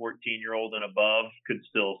 9 to 14-year-old and above could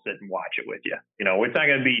still sit and watch it with you. It's not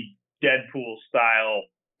going to be Deadpool style,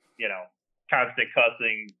 constant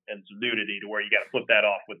cussing and some nudity to where you got to flip that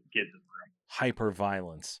off with the kids in the room. hyper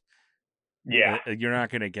violence. Yeah. You're not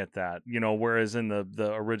going to get that. Whereas in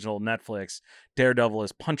the original Netflix, Daredevil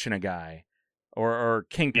is punching a guy, or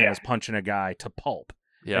Kingpin Yeah. is punching a guy to pulp,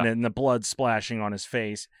 Yeah. and then the blood splashing on his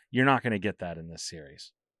face. You're not going to get that in this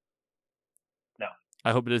series.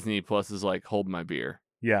 I hope Disney Plus is like, hold my beer.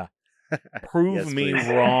 Yeah. Prove Yes, me please.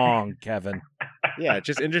 wrong, Kevin. Yeah, it's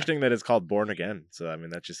just interesting that it's called Born Again. So I mean,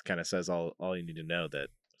 that just kind of says all you need to know that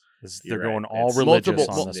They're You're going right. all It's religious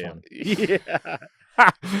multiple- on this yeah. one.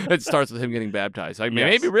 Yeah. It starts with him getting baptized. I mean,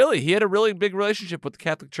 Yes. maybe really he had a really big relationship with the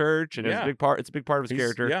Catholic Church, and Yeah. it's a big part of his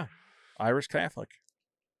character. Yeah. Irish Catholic.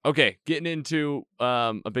 Okay, getting into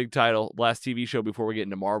a big title, last TV show before we get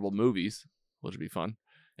into Marvel movies, which would be fun.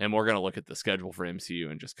 And we're going to look at the schedule for MCU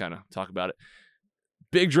and just kind of talk about it.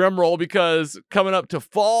 Big drum roll, because coming up to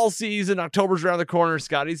fall season, October's around the corner.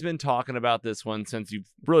 Scotty's been talking about this one since you've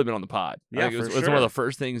really been on the pod. Yeah, I think it was, for it was one sure. of the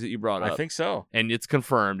first things that you brought up. I think so. And it's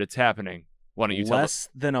confirmed. It's happening. Why don't you tell Less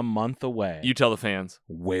than a month away. you tell the fans?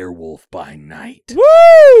 Werewolf by Night.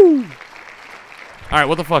 Woo! All right,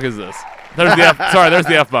 what the fuck is this? There's the F. Sorry, there's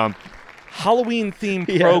the F-bomb. Halloween themed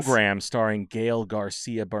Yes. program starring Gail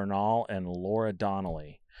Garcia Bernal and Laura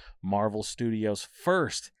Donnelly. Marvel Studios'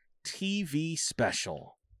 first TV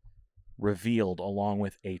special, revealed along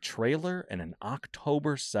with a trailer and an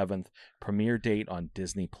October 7th premiere date on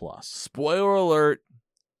Disney Plus. Spoiler alert.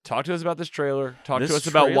 Talk to us about this trailer. Talk This to us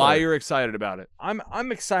about why trailer- you're excited about it.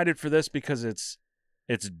 I'm excited for this because it's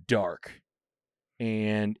dark,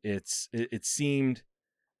 and it seemed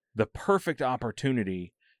the perfect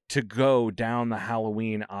opportunity to go down the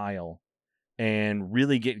Halloween aisle and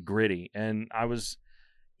really get gritty. And I was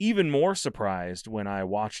even more surprised when I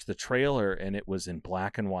watched the trailer and it was in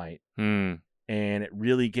black and white, and it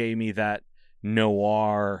really gave me that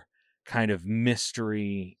noir kind of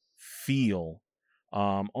mystery feel,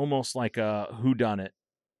 almost like a whodunit.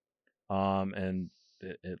 And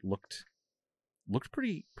it looked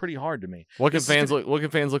pretty hard to me. What can This is fans look? What can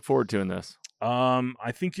fans look forward to in this?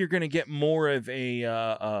 I think you're going to get more of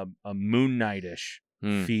a Moon Knight-ish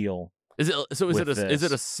Hmm. feel. Is it so? Is with it a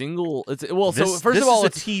this. single? It's well. So This- first this of all, is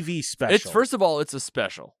it's a TV special. it's first of all it's a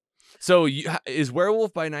special. So is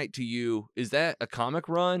Werewolf by Night to you? Is that a comic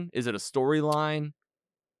run? Is it a storyline?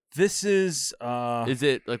 This is Is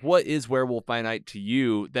it like what is Werewolf by Night to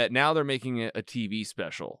you? That now they're making it a TV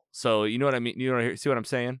special. So you know what I mean? You know, see what I'm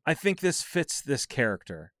saying? I think this fits this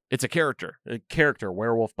character. It's a character. The character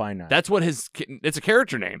Werewolf by Night. That's what it's a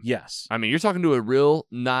character name. yes. I mean, you're talking to a real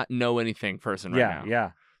not know anything person right yeah, now.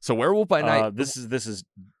 yeah. So Werewolf by Night. This is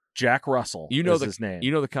Jack Russell. You know is his name.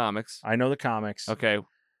 you know the comics. I know the comics. Okay,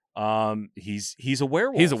 He's a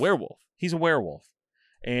werewolf. he's a werewolf. He's a werewolf,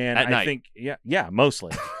 and At I night. think yeah,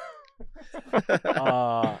 mostly.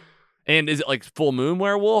 And is it like full moon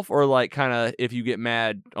werewolf or like kind of if you get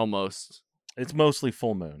mad almost? It's mostly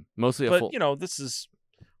full moon, Mostly a but full.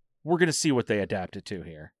 we're gonna see what they adapt it to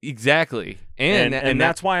here, Exactly. and And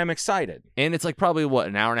that's why I'm excited. and it's like probably what,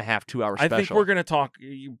 an hour and a half, 2 hour special. I think we're gonna talk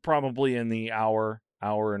probably in the hour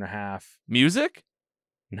and a half. music.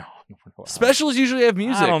 No, Specials usually have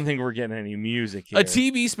music. I don't think we're getting any music here. A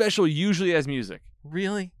TV special usually has music.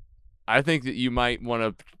 Really? I think that you might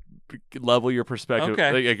want to level your perspective,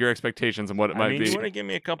 Okay. like your expectations and what it might You be. want to give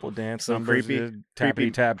me a couple of dance Some numbers, creepy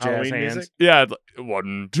tappity tap jazz Halloween hands. music? Yeah, it's like,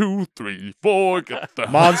 1, 2, 3, 4. Get the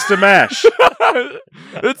Monster Mash.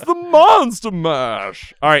 It's the Monster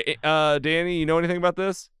Mash. All right, Danny, you know anything about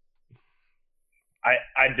this?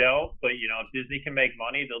 I don't, but if Disney can make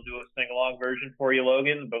money, they'll do a sing-along version for you,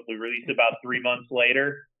 Logan. But we release it about 3 months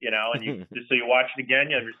later, and you just so you watch it again,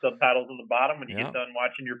 you have your subtitles on the bottom when you get done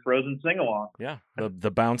watching your Frozen sing-along. Yeah,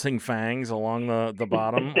 the bouncing fangs along the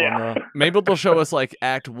bottom. Yeah. On the... Maybe they'll show us like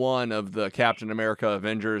Act 1 of the Captain America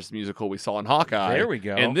Avengers musical we saw in Hawkeye. There we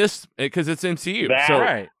go. And this, because it's MCU. That- so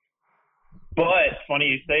right. But funny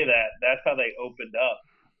you say that. That's how they opened up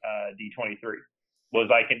D23. Was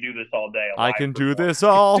I can do this all day. a I live can do performance. this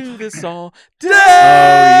all. Do this all Oh day.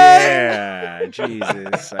 yeah,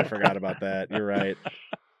 Jesus, I forgot about that. You're right.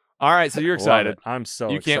 All right, so you're Love excited. it. I'm so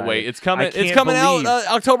You can't excited. wait. It's coming. I It's can't coming out believe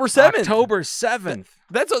October 7th. October 7th.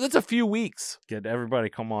 That's a few weeks. Get everybody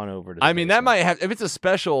come on over to the I mean, that basement. might have, if it's a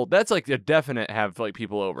special, that's like a definite have like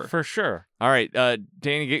people over. For sure. All right,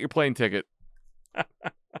 Danny, get your plane ticket.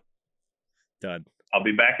 Done. I'll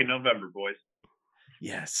be back in November, boys.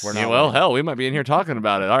 Yes. We're Yeah, not well, winning. hell, we might be in here talking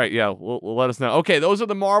about it. All right, yeah, we'll let us know. Okay, those are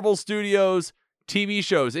the Marvel Studios TV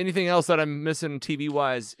shows. Anything else that I'm missing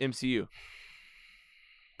TV-wise, MCU?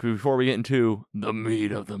 Before we get into the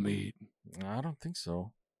meat of the meat. I don't think so.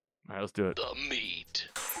 All right, let's do it. The meat.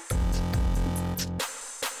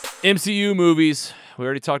 MCU movies. We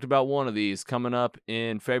already talked about one of these coming up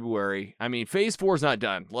in February. I mean, Phase 4 is not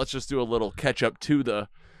done. Let's just do a little catch-up to the...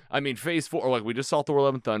 I mean, Phase 4, like we just saw Thor: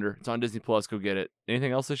 Love and Thunder. It's on Disney+. Go get it.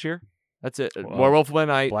 Anything else this year? That's it. Well, Werewolf by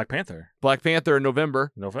Night, Black Panther, Black Panther in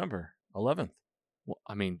November. November 11th. Well,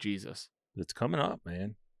 I mean, Jesus. It's coming up,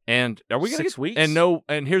 man. And are we going to 6 weeks.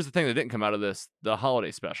 And here's the thing that didn't come out of this, the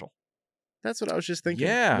holiday special. That's what I was just thinking.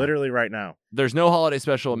 Yeah. Literally right now. There's no holiday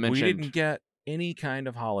special mentioned. We didn't get any kind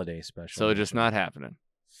of holiday special. so it's just mentioned. not happening.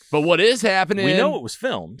 But what is happening? We know it was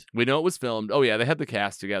filmed. We know it was filmed. Oh, yeah, they had the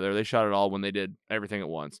cast together. They shot it all when they did everything at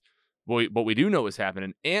once. But we do know what's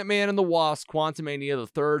happening. Ant-Man and the Wasp, Quantumania, the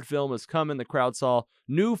third film is coming. The crowd saw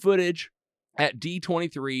new footage at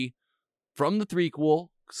D23 from the threequel,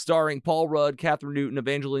 starring Paul Rudd, Catherine Newton,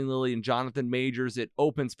 Evangeline Lilly, and Jonathan Majors. It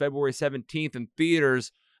opens February 17th in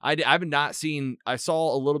theaters. I've not seen... I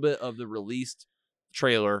saw a little bit of the released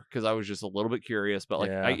trailer because I was just a little bit curious, but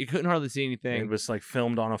Yeah. you couldn't hardly see anything. It was like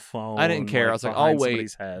filmed on a phone. I didn't care. I was like, behind oh, wait.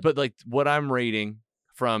 somebody's head. But like what I'm reading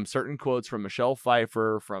from certain quotes from Michelle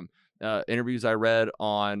Pfeiffer, from interviews I read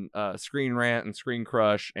on Screen Rant and Screen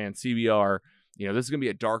Crush and CBR, this is going to be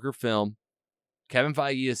a darker film. Kevin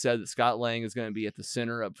Feige has said that Scott Lang is going to be at the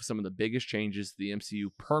center of some of the biggest changes to the MCU,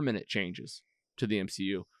 permanent changes to the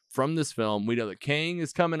MCU. From this film, we know that Kang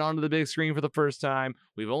is coming onto the big screen for the first time.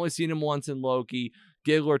 We've only seen him once in Loki.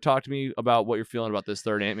 Giggler, talk to me about what you're feeling about this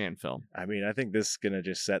third Ant-Man film. I mean, I think this is gonna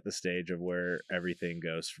just set the stage of where everything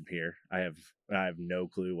goes from here. I have no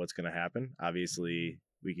clue what's gonna happen. Obviously,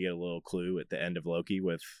 we get a little clue at the end of Loki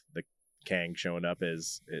with the Kang showing up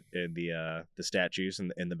as in the statues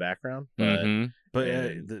in the background, but Mhm.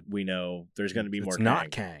 But we know there's going to be it's more.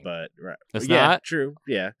 not Kang, Kang. but right. It's yeah, not? true.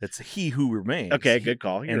 Yeah. it's He Who Remains. Okay, good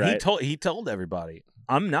call. You're And right. he told everybody,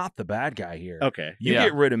 I'm not the bad guy here. Okay. You Yeah.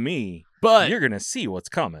 get rid of me, But you're gonna see what's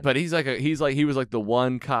coming. But he was like the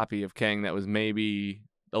one copy of Kang that was maybe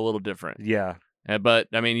a little different. yeah, But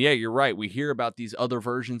I mean, yeah, you're right. We hear about these other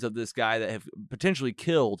versions of this guy that have potentially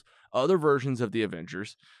killed other versions of the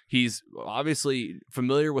Avengers. He's obviously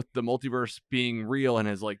familiar with the multiverse being real and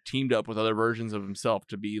has like teamed up with other versions of himself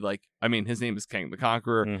to be like, I mean, his name is Kang the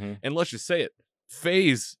Conqueror. Mhm. And let's just say it.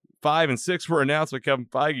 Phase 5 and 6 were announced by Kevin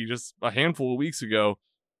Feige just a handful of weeks ago.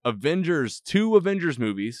 Two Avengers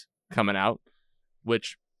movies coming out,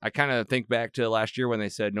 which I kind of think back to last year when they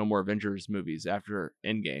said no more Avengers movies after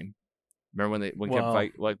Endgame. Remember when Well, Kevin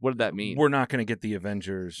Feige, like, what did that mean? we're not gonna get the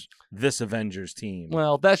this Avengers team.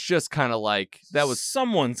 Well, that's just kind of like, that was,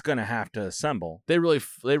 someone's gonna have to assemble. they really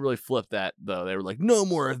flipped that though. They were like, no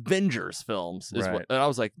more Avengers films. Right. And I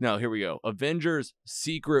was like, no, here we go. Avengers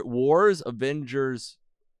Secret Wars, Avengers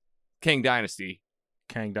Kang Dynasty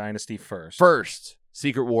Kang Dynasty first.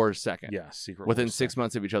 Secret Wars second. Yeah, Secret Within Wars 6 second.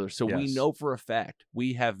 months of each other. So we Yes. know for a fact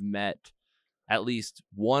we have met at least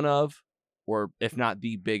one of, or if not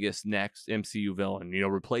the biggest next MCU villain,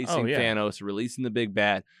 replacing Oh, yeah. Thanos, releasing the big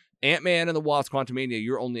bad. Ant-Man and the Wasp Quantumania,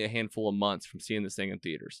 you're only a handful of months from seeing this thing in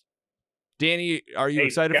theaters. Danny, are you Hey,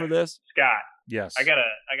 excited Scott. for this? Scott, Yes. I got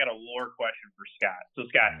a lore question for Scott. So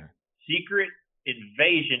Scott, Secret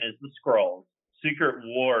Invasion is the Skrulls. Secret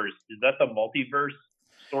Wars, is that the multiverse?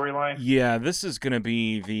 storyline. Yeah, this is going to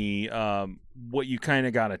be the what you kind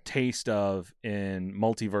of got a taste of in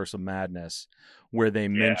Multiverse of Madness, where they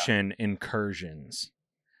mention incursions,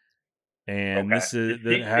 and this is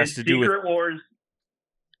that has to do with Secret Wars.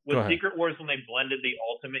 Go Was ahead. Secret Wars when they blended the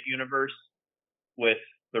Ultimate Universe with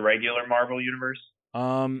the regular Marvel Universe?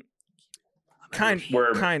 kind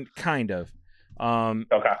of.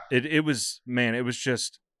 Okay. It was, man, it was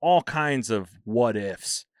just all kinds of what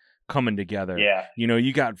ifs coming together. Yeah. You know,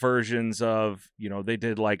 you got versions of, you know, they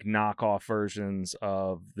did like knockoff versions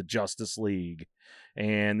of the Justice League,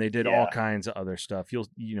 and they did all kinds of other stuff.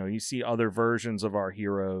 You see other versions of our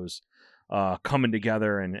heroes coming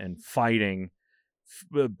together and fighting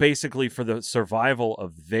basically for the survival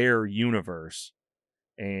of their universe.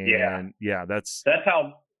 And that's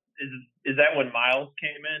how is that when Miles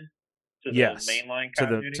came in to yes, the mainline to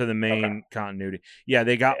continuity? the main continuity. Yeah,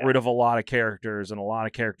 they got rid of a lot of characters, and a lot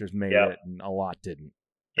of characters made it, and a lot didn't.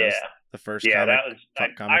 Yeah, the first. Yeah, comic, that was.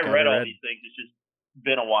 comic I read all read. these things. It's just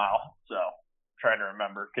been a while, so I'm trying to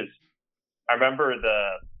remember because I remember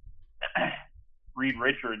the Reed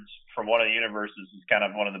Richards from one of the universes is kind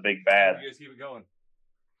of one of the big bads. You guys keep it going.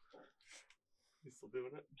 You still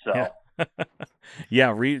doing it? So. Yeah.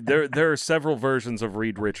 Yeah, there are several versions of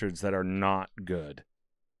Reed Richards that are not good.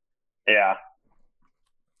 Yeah.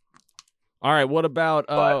 All right. What about?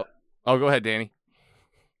 Oh, go ahead, Danny.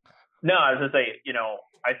 No, I was gonna say,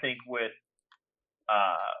 I think with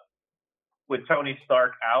Tony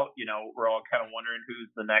Stark out, we're all kind of wondering who's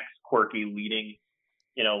the next quirky leading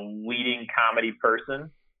comedy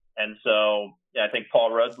person, and so I think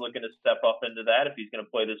Paul Rudd's looking to step up into that if he's going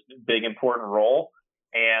to play this big important role.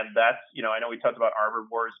 And that's, I know we talked about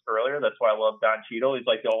Armored Wars earlier. That's why I love Don Cheadle. He's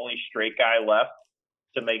like the only straight guy left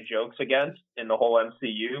to make jokes against in the whole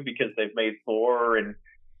MCU because they've made Thor and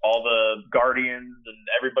all the Guardians and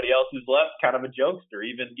everybody else who's left kind of a jokester,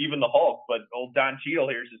 even the Hulk. But old Don Cheadle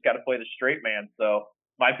here's just got to play the straight man. So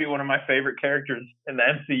might be one of my favorite characters in the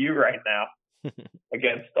MCU right now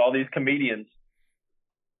against all these comedians.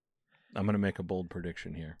 I'm going to make a bold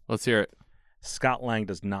prediction here. Let's hear it. Scott Lang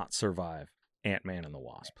does not survive Ant-Man and the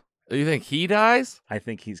Wasp. You think he dies? I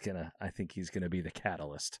think he's gonna be the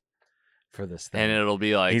catalyst for this thing. And it'll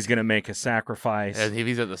be like he's gonna make a sacrifice. as if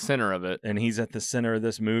he's at the center of it. And he's at the center of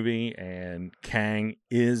this movie, and Kang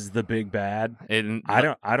is the big bad. And I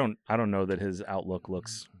don't know that his outlook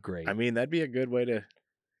looks great. I mean, that'd be a good way to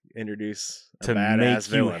introduce a to badass make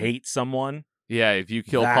you villain. hate someone. yeah, if you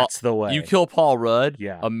kill That's the way. you kill Paul Rudd,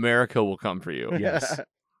 Yeah. America will come for you. Yes.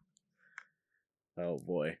 Oh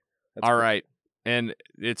boy. All right. And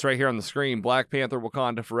it's right here on the screen. Black Panther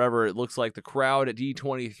Wakanda Forever. It looks like the crowd at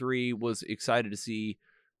D23 was excited to see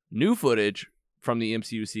new footage from the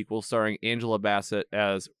MCU sequel starring Angela Bassett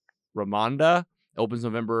as Ramonda. Opens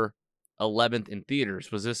November 11th in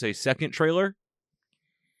theaters. Was this a second trailer?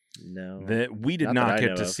 No. We did Not not that I get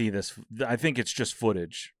know to of. see this. I think it's just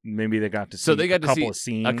footage. Maybe they got to see So they got a to couple see of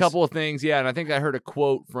scenes. A couple of things, yeah. And I think I heard a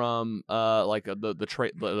quote from the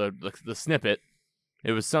snippet.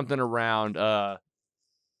 It was something around the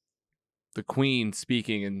Queen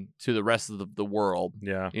speaking to the rest of the world.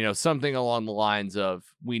 Yeah. Something along the lines of,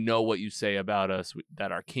 we know what you say about us,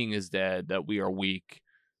 that our king is dead, that we are weak,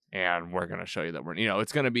 and we're going to show you that we're,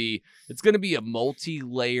 it's going to be a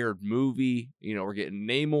multi-layered movie. We're getting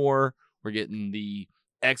Namor, we're getting the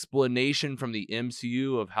explanation from the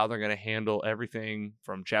MCU of how they're going to handle everything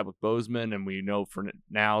from Chadwick Boseman, and we know for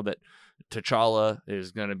now that T'Challa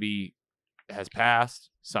has passed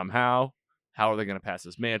somehow. How are they going to pass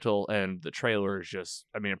this mantle? And the trailer is just,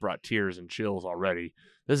 it brought tears and chills already.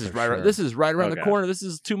 This is For right. sure. This is right around the Okay. corner. This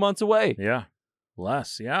is 2 months away. Yeah.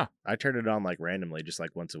 Less. Yeah. I turn it on like randomly, just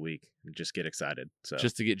like once a week, and just get excited. So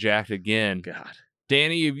Just to get jacked again. God.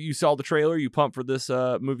 Danny, you saw the trailer. You pumped for this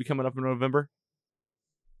movie coming up in November?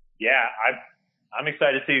 Yeah, I'm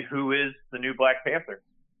excited to see who is the new Black Panther.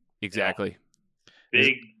 Exactly.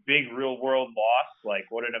 Big real world loss. Like,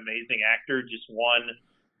 what an amazing actor. Just won,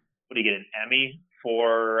 what did he get, an Emmy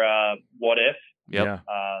for What If? Yep. Yeah.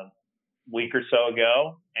 Week or so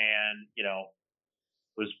ago. And,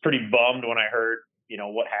 was pretty bummed when I heard,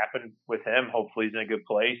 what happened with him. Hopefully he's in a good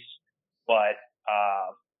place. But,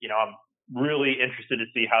 I'm really interested to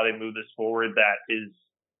see how they move this forward. That is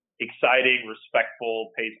exciting,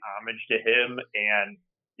 respectful, pays homage to him, and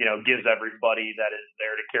gives everybody that is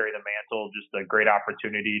there to carry the mantle just a great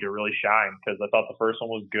opportunity to really shine. Because I thought the first one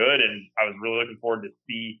was good, and I was really looking forward to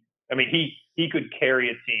see. He could carry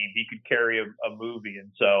a team, he could carry a movie,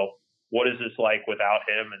 and so what is this like without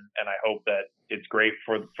him? And I hope that it's great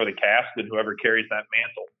for the cast and whoever carries that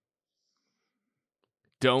mantle.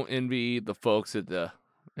 Don't envy the folks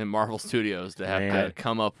in in Marvel Studios to have to Man.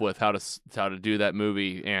 come up with how to do that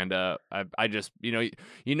movie, and I just you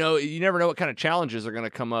never know what kind of challenges are going to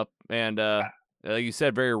come up, and like you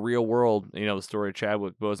said, very real world. The story of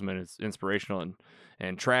Chadwick Boseman is inspirational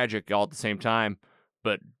and tragic all at the same time,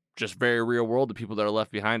 but just very real world. The people that are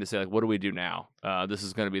left behind to say, like, what do we do now? This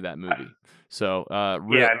is going to be that movie. So I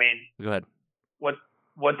mean, go ahead.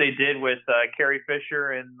 What they did with Carrie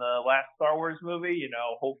Fisher in the last Star Wars movie,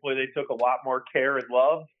 hopefully they took a lot more care and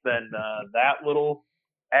love than that little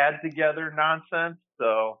add together nonsense.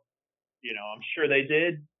 So, I'm sure they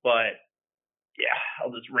did, but yeah,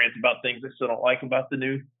 I'll just rant about things I still don't like about the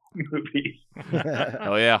new movies.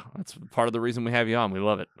 Oh yeah, that's part of the reason we have you on. We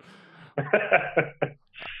love it.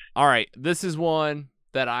 All right, this is one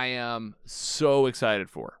that I am so excited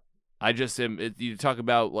for. I just am. You talk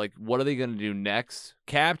about, like, what are they going to do next?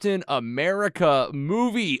 Captain America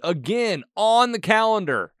movie again on the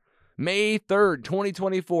calendar. May 3rd,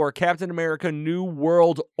 2024. Captain America New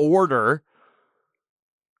World Order.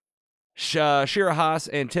 Shira Haas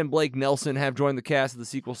and Tim Blake Nelson have joined the cast of the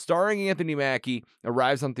sequel starring Anthony Mackie.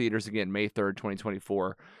 Arrives on theaters again May 3rd,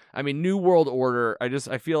 2024. I mean, New World Order.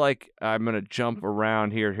 I feel like I'm going to jump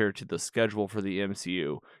around here to the schedule for the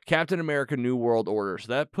MCU. Captain America New World Order. So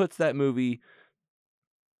that puts that movie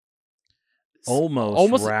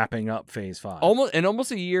almost wrapping up Phase 5.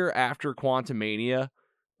 Almost a year after Quantumania,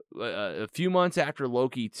 a few months after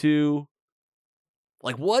Loki 2.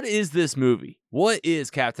 Like, what is this movie? What is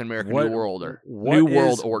Captain America New World Order?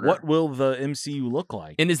 What will the MCU look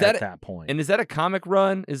like at that point? And is that a comic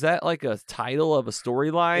run? Is that like a title of a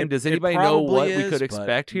storyline? Does anybody know what we could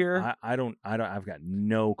expect here? I don't. I've got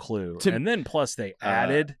no clue. And then plus they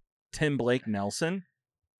added Tim Blake Nelson.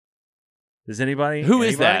 Does anybody? Who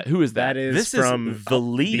is that? That is this from is the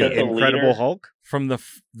leader, the Incredible Hulk, from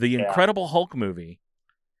the Incredible Hulk movie.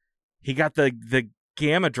 He got the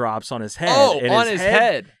gamma drops on his head. On his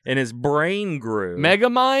head. And his brain grew.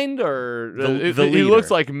 Megamind? Or he looks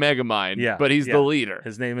like Megamind, but he's the leader.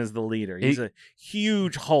 His name is the leader. He's a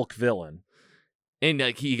huge Hulk villain. And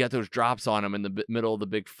like he got those drops on him in the middle of the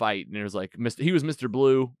big fight, and it was like he was Mr.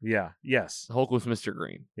 Blue. Yeah. Yes. Hulk was Mr.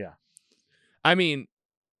 Green. Yeah. I mean,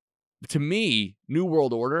 to me, New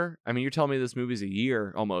World Order. I mean, you're telling me this movie's a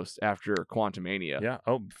year almost after Quantumania. Yeah.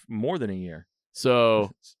 Oh, more than a year.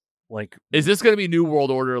 So, like, is this going to be New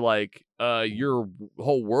World Order? Like, your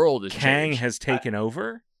whole world is Kang changed? has taken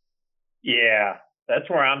over. Yeah. That's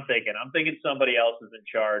where I'm thinking. I'm thinking somebody else is in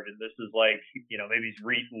charge, and this is like, maybe he's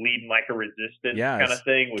leading like a resistance kind of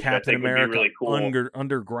thing, which Captain I think America would be really cool.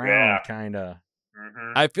 underground kind of.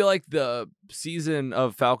 Mm-hmm. I feel like the season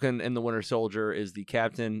of Falcon and the Winter Soldier is the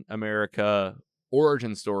Captain America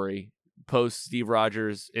origin story post Steve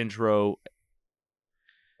Rogers intro.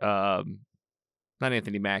 Not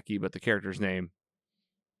Anthony Mackie, but the character's name.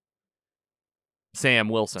 Sam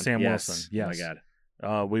Wilson. Wilson. Yes. Oh my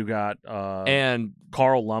God. We've got and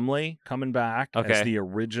Carl Lumley coming back as Okay. the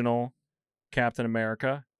original Captain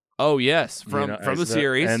America. Oh yes, from the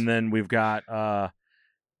series. And then we've got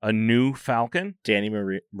a new Falcon. Danny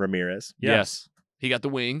Ramirez. Yes. He got the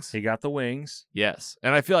wings. He got the wings. Yes.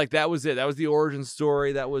 And I feel like that was it. That was the origin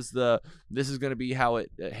story. That was this is going to be how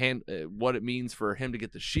what it means for him to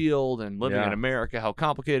get the shield and living in America, how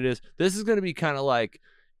complicated it is. This is going to be kind of like,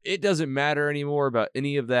 it doesn't matter anymore about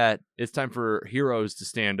any of that. It's time for heroes to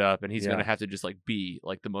stand up, and he's going to have to just like be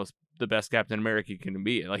like the best Captain America can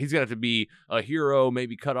be. Like he's going to have to be a hero,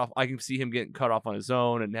 maybe cut off. I can see him getting cut off on his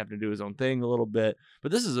own and having to do his own thing a little bit.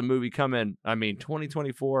 But this is a movie coming. I mean,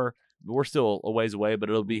 2024. We're still a ways away, but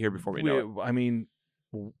it'll be here before we know it. I mean,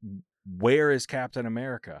 where is Captain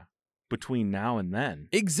America between now and then?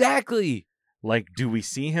 Exactly. Like, do we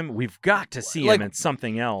see him? We've got to see Like, him in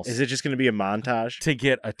something else. Is it just going to be a montage? To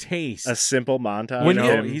get a taste. A simple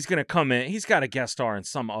montage? He's going to come in. He's got a guest star in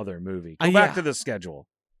some other movie. Go Yeah. back to the schedule.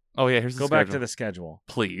 Oh yeah, here's the Go schedule. back to the schedule.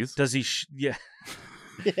 Please. Does he?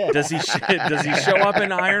 Does he show up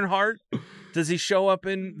in Ironheart? Does he show up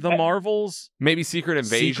in the Marvels? Maybe Secret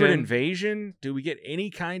Invasion. Secret Invasion? Do we get any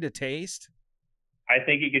kind of taste? I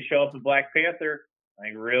think he could show up in Black Panther. I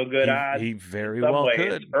think real good odds. He very in some well way.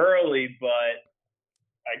 could. It's early, but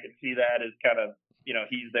I could see that as kind of,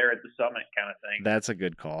 he's there at the summit kind of thing. That's a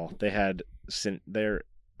good call. They had the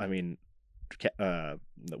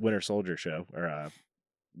Winter Soldier show, or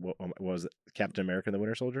what was it? Captain America and the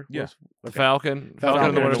Winter Soldier? Yeah. The Falcon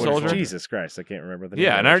and the Winter Soldier. Jesus Christ, I can't remember the name.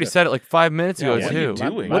 Yeah, and I already said it like 5 minutes ago too. What are you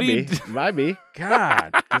doing? What are you? Might be.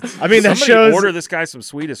 God. I mean, that Somebody shows. order this guy some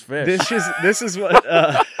Swedish fish. This is what.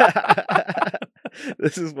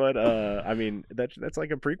 This is what. I mean, that's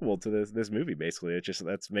like a prequel to this movie. Basically, it's just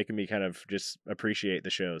that's making me kind of just appreciate the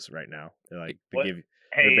shows right now. Like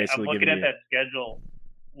Hey, I'm basically looking giving at you- that schedule.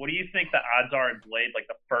 What do you think the odds are in Blade? Like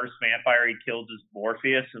the first vampire he kills is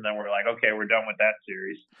Morpheus, and then we're like, okay, we're done with that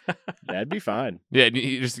series. That'd be fine. Yeah,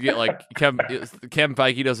 you just get like Kevin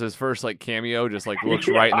Feige does his first like cameo, just like looks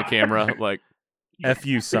right in the camera, like F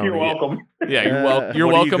you, Sony. You're welcome. yeah, you're What are you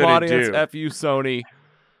welcome, gonna audience. do? F you, Sony.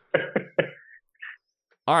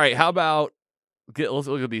 All right, how about let's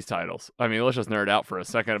look at these titles. I mean, let's just nerd out for a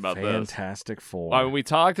second about this. Fantastic Four. I mean, we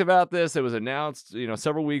talked about this. It was announced,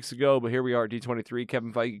 several weeks ago, but here we are at D23.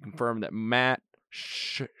 Kevin Feige confirmed that Matt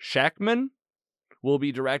Shakman will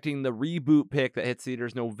be directing the reboot pick that hits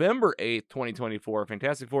theaters November 8th, 2024.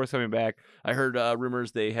 Fantastic Four is coming back. I heard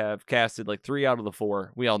rumors they have casted like 3 out of the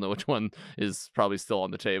 4. We all know which one is probably still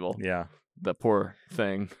on the table. yeah. The poor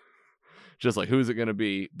thing. Just like, who's it going to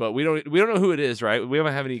be? But we don't know who it is, right? We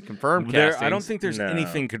don't have any confirmed castings. I don't think there's No.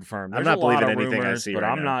 anything confirmed. I'm There's not a lot believing of anything I rumors, see but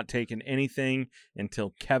right I'm now. not taking anything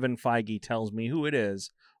until Kevin Feige tells me who it is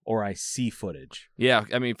or I see footage. Yeah,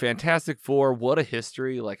 I mean, Fantastic Four, what a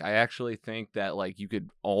history. Like, I actually think that, like, you could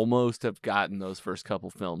almost have gotten those first couple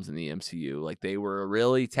films in the MCU. Like, they were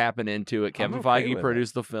really tapping into it. Kevin okay Feige with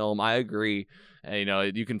produced the film. I agree.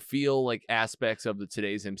 And, you can feel, like, aspects of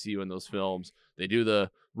today's MCU in those films. They do the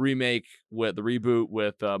remake with the reboot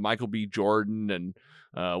with Michael B. Jordan and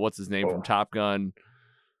what's his name from Top Gun?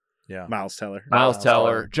 Yeah. Miles Teller. Miles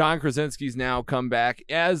Teller. John Krasinski's now come back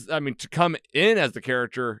to come in as the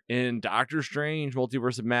character in Doctor Strange,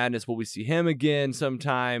 Multiverse of Madness. Will we see him again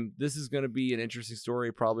sometime? This is going to be an interesting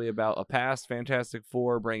story, probably about a past Fantastic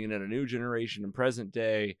Four, bringing in a new generation in present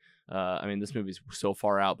day. I mean, this movie's so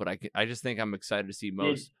far out, but I just think I'm excited to see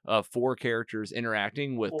most 4 characters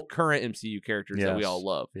interacting with current MCU characters that we Yes. all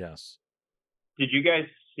love. Yes. Did you guys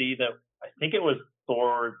see that? I think it was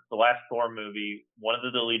Thor, the last Thor movie. One of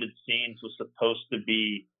the deleted scenes was supposed to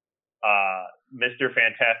be Mr.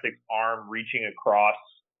 Fantastic's arm reaching across,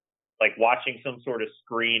 like watching some sort of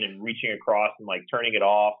screen and reaching across and like turning it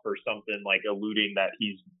off or something, like alluding that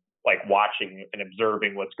he's like watching and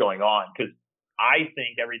observing what's going on. Because I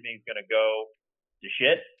think everything's going to go to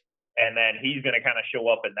shit. And then he's going to kind of show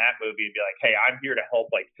up in that movie and be like, hey, I'm here to help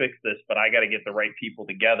like fix this, but I got to get the right people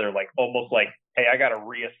together. Like almost like, hey, I got to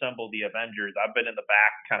reassemble the Avengers. I've been in the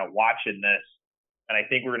back kind of watching this. And I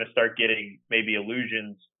think we're going to start getting maybe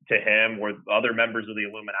allusions to him or other members of the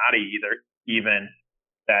Illuminati even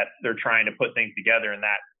that they're trying to put things together, and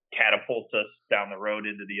that catapults us down the road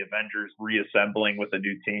into the Avengers reassembling with a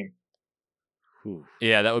new team. Whew.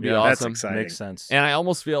 Yeah, that would be Yeah, That's awesome. exciting. Makes sense. And I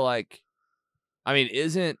almost feel like, I mean,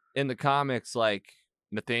 isn't in the comics like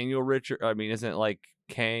Nathaniel Richard? I mean, isn't like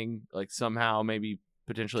Kang like somehow maybe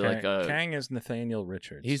potentially like a Kang is Nathaniel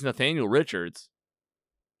Richards. he's Nathaniel Richards,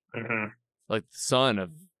 Mm-hmm. like the son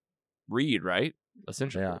of Reed, right?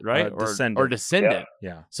 Essentially, Yeah, right? descendant. Or descendant.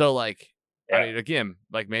 yeah. So like, Yeah. I mean, again,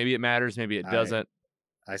 like maybe it matters, maybe it doesn't.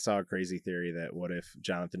 I saw a crazy theory that what if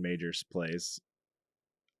Jonathan Majors plays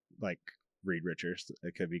like Reed Richards?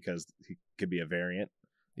 It could because he could be a variant.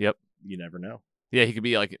 Yep. You never know. Yeah, he could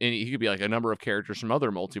be like a number of characters from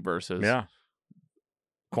other multiverses. Yeah.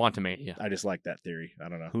 Quantumania. I just like that theory. I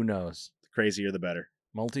don't know. Who knows? The crazier the better.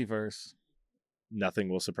 Multiverse. Nothing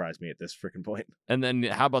will surprise me at this freaking point. And then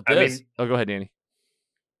how about I this? mean- Go ahead, Danny.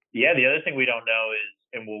 Yeah, the other thing we don't know is,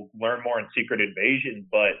 and we'll learn more in Secret Invasion,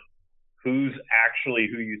 but who's actually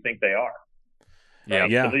who you think they are. Yeah.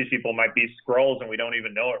 Right? Yeah. So these people might be Skrulls and we don't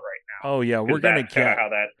even know it right now. Oh yeah, 'Cause we're gonna that's kinda get how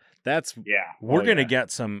that. That's Yeah. we're Oh, gonna yeah.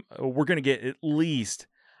 get some. We're gonna get at least,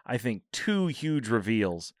 I think, 2 huge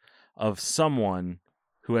reveals of someone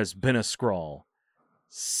who has been a Skrull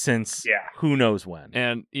since Yeah. who knows when.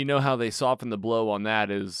 And you know how they soften the blow on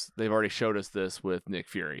that is they've already showed us this with Nick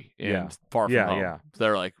Fury in Yeah. Far From Yeah, Home. yeah. So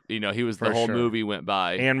they're like, he was For the whole sure. movie went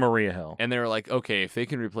by. And Maria Hill. And they were like, okay, if they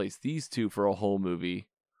can replace these two for a whole movie,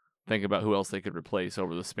 think about who else they could replace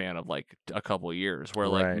over the span of like a couple of years. Where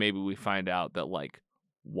like Right. maybe we find out that like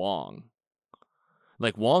Wong's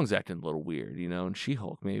acting a little weird, and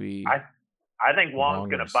She-Hulk maybe. I think Wong's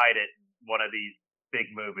going Wongers. to bite it in one of these big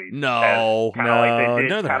movies. No. Kinda like they did,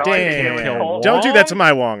 No, they're kinda like they did damn. with Kill Colt. Don't do that to Wong?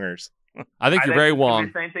 my Wongers. I think you're very it's gonna be Wong.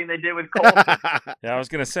 the same thing they did with Colt. Yeah, I was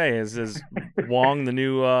gonna say, is Wong the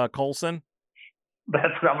new Coulson?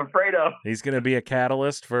 That's what I'm afraid of. He's gonna be a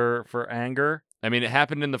catalyst for anger, I mean, it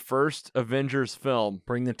happened in the first Avengers film.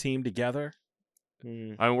 bring the team together.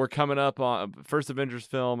 Hmm. I mean, we're coming up on first Avengers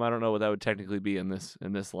film. I don't know what that would technically be in this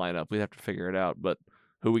lineup. We'd have to figure it out. But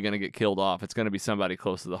who are we going to get killed off? It's going to be somebody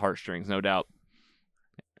close to the heartstrings, no doubt.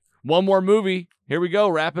 One more movie. Here we go.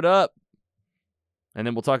 Wrap it up. And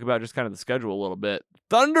then we'll talk about just kind of the schedule a little bit.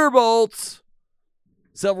 Thunderbolts.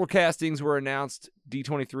 Several castings were announced.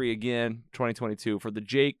 D23 again, 2022 for the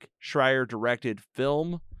Jake Schreier directed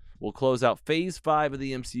film. Will close out Phase 5 of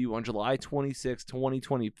the MCU on July 26,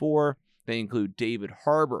 2024. They include David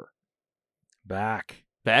Harbour. Back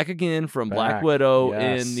Back again from Black Back, Widow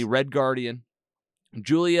yes. in The Red Guardian.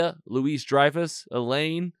 Julia Louis-Dreyfus,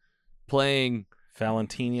 Elaine, playing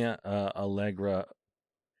Valentina Allegra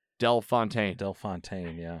Del Fontaine. Del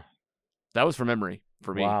Fontaine. Yeah. That was from memory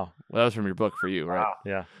for me. Wow. Well, that was from your book for you, right?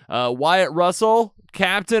 Wow. Yeah. Wyatt Russell,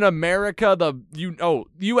 Captain America,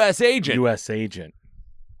 U.S. agent. U.S. agent.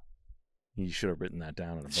 You should have written that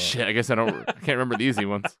down in a book. Shit, I guess I can't remember the easy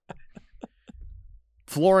ones.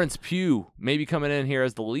 Florence Pugh maybe coming in here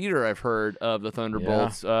as the leader, I've heard, of the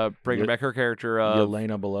Thunderbolts, bringing back her character of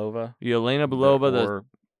Yelena Belova. Yelena Belova, or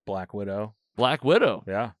Black Widow. Black Widow.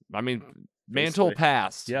 Yeah. I mean, mantle Basically.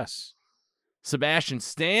 passed. Yes. Sebastian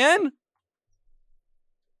Stan?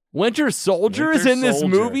 Winter Soldier Winter is in this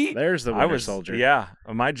Soldier. movie? There's the Winter Soldier. Yeah.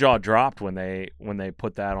 My jaw dropped when they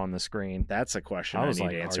put that on the screen. That's a question I I, was need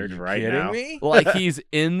like, answered are you right kidding now. me? Like he's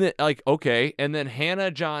in the okay, and then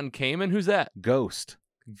Hannah John Kamen, who's that? Ghost.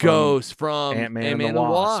 Ghost from Ant-Man Ant-Man and the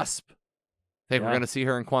Wasp. Think we're Yeah. gonna see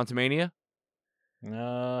her in Quantumania?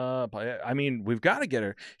 I mean, we've got to get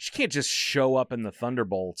her. She can't just show up in the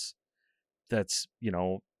Thunderbolts. That's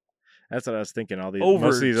That's what I was thinking. All these over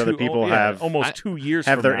most of these other people have almost 2 years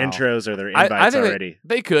have from their now. intros or their I invites think already.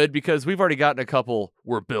 they could because we've already gotten a couple.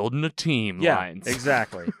 We're building a team Yeah, lines.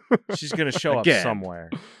 exactly. She's gonna show up Again.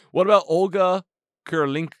 somewhere. What about Olga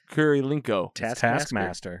Kurilenko?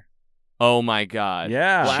 Taskmaster. Oh my God.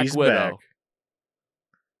 Yeah. Black She's Widow. back.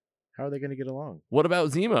 How are they going to get along? What about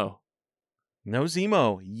Zemo? No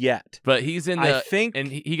Zemo yet. But he's in I the think and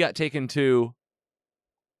he got taken to.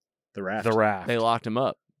 The raft. the raft. They locked him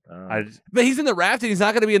up. I But he's in the raft and he's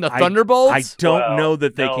not going to be in the I- Thunderbolts. I don't Well, know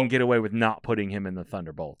that they no. can get away with not putting him in the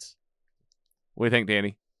Thunderbolts. What do you think,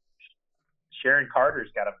 Danny? Sharon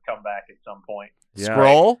Carter's got to come back at some point. Yeah.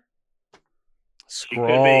 Scroll. She could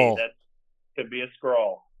Scroll. be. That could be a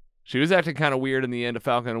scroll. She was acting kind of weird in the end of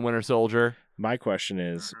Falcon and Winter Soldier. My question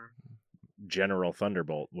is, General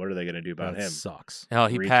Thunderbolt. What are they going to do about That him? sucks. Oh,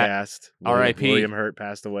 he Recast. R.I.P.. William Hurt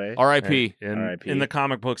passed away. R.I.P. R.I.P.. In the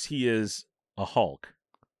comic books, he is a Hulk.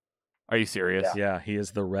 Are you serious? Yeah, he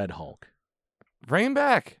is the Red Hulk. Bring him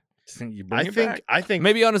back. You bring it back? I think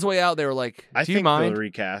Maybe on his way out, they were like, I "Do you think mind?" they'll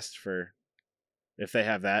recast for if they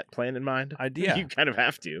have that plan in mind. Yeah. You kind of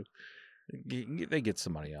have to. They get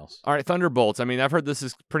somebody else. All right, Thunderbolts. I mean, I've heard this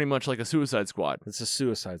is pretty much like a Suicide Squad, It's a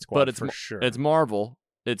Suicide Squad but it's for mo- sure. It's Marvel.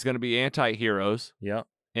 It's going to be anti-heroes, yeah.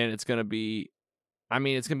 and it's going to be, I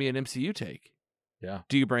mean, it's going to be an MCU take. Yeah.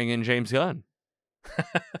 Do you bring in James Gunn?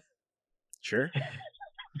 Sure.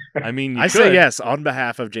 I mean, you I could. say yes on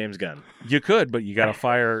behalf of James Gunn. You could, but you got to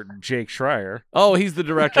fire Jake Schreier. Oh, he's the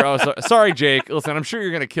director. I was sorry, Jake. Listen, I'm sure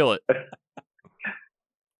you're going to kill it.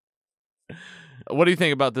 What do you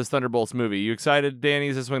think about this Thunderbolts movie? You excited, Danny?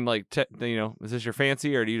 Is this one like, is this your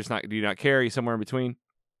fancy, or do you not care? Are you somewhere in between?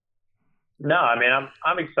 No, I mean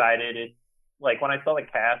I'm excited. It's like when I saw the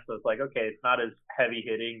cast, I was like, okay, it's not as heavy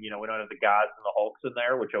hitting. You know, we don't have the gods and the Hulks in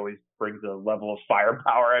there, which always brings a level of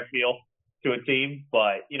firepower, I feel, to a team.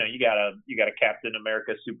 But you know, you got a Captain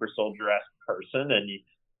America super soldier-esque person, and you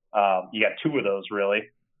got two of those really.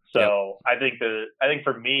 So I think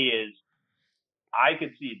for me is I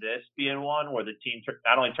could see this being one where the team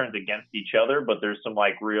not only turns against each other, but there's some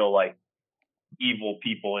like real like evil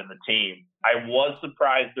people in the team. I was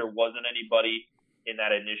surprised there wasn't anybody in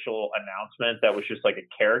that initial announcement that was just like a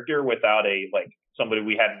character without a like somebody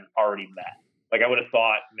we hadn't already met. Like I would have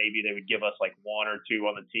thought maybe they would give us like one or two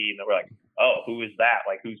on the team that were like, oh, who is that?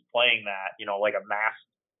 Like who's playing that? You know, like a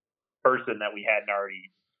masked person that we hadn't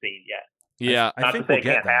already seen yet. Yeah, I Not think to say we'll it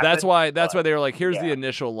get can't that. happen, that's why but- they were like, here's the yeah.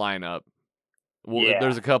 initial lineup. Well, Yeah.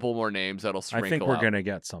 there's a couple more names that'll I sprinkle think we're out. going to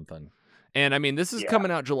get something. And I mean, this is Yeah. coming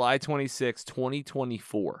out July 26,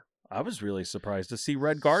 2024. I was really surprised to see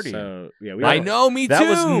Red Guardian. So yeah, we I don't- know, me that too.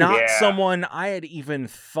 was not Yeah. someone I had even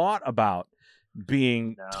thought about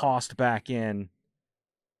being No. tossed back in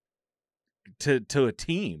to a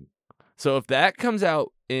team. So if that comes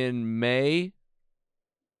out in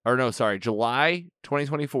July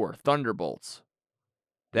 2024, Thunderbolts.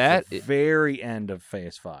 That The very end of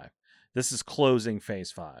Phase 5. This is closing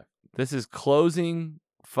Phase 5. this is closing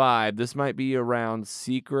 5. This might be around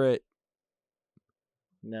Secret.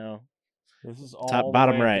 No. This is all Top-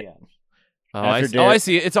 bottom right. Oh, After I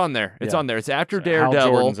see it. It's on there. It's Yeah. on there. It's after Hal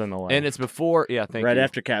Daredevil, Jordan's in the lane. and it's before. Yeah, thank Right you.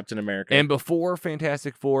 after Captain America. And before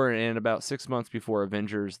Fantastic Four, and about 6 months before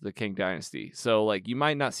Avengers: The King Dynasty. So like, you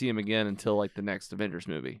might not see him again until like the next Avengers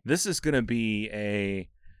movie. This is going to be a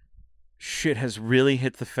shit has really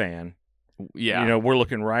hit the fan. Yeah. You know, we're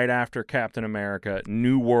looking right after Captain America,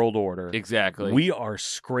 New World Order. Exactly. We are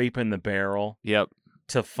scraping the barrel Yep.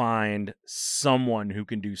 to find someone who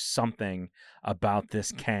can do something about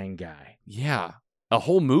this Kang guy. Yeah. A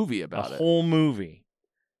whole movie about A it. whole movie.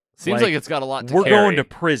 Seems like it's got a lot to We're carry. going to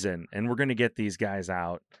prison, and we're going to get these guys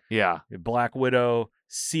out. Yeah. Black Widow,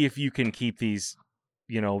 see if you can keep these,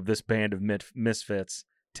 this band of misfits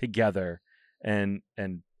together, and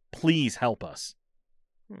please help us.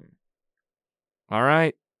 All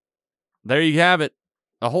right. There you have it.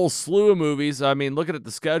 A whole slew of movies. I mean, looking at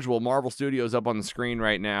the schedule, Marvel Studios up on the screen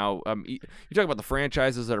right now. You talk about the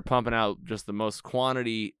franchises that are pumping out just the most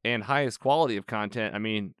quantity and highest quality of content. I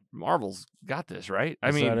mean, Marvel's got this, right? I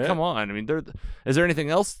Is mean, that it? come on. I mean, is there anything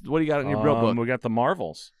else? What do you got in your real book? We got the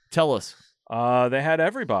Marvels. Tell us. They had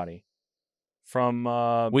everybody from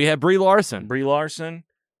We had Brie Larson. Brie Larson.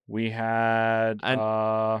 We had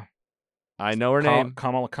I know her name.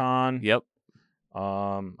 Kamala Khan. Yep. I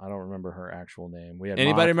don't remember her actual name. We had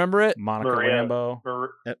Anybody remember it? Monica Maria. Rambeau.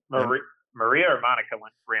 Maria or Monica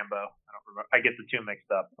Rambeau? I don't remember. I get the two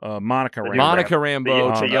mixed up. Monica The Rambeau. Monica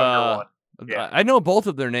Rambeau. The younger one. Yeah. I know both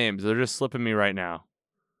of their names. They're just slipping me right now.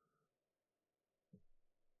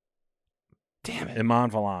 Damn it.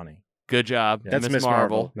 Iman Vellani. Good job. That's Miss Miss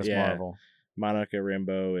Marvel. Miss Yeah. Marvel. Monica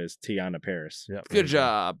Rambeau is Tiana Paris. Yep. Good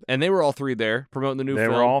job. And they were all three there promoting the new They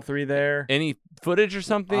film. were all three there. Any footage or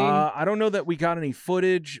something? I don't know that we got any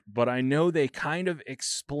footage, but I know they kind of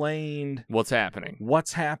explained What's happening?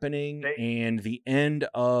 what's happening and the end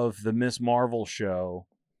of the Miss Marvel show,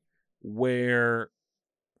 where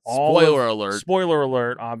Spoiler alert. Spoiler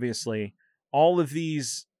alert, obviously. All of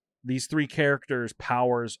these three characters'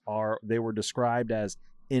 powers they were described as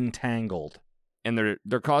entangled. And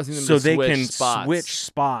they're causing them So to they switch can spots switch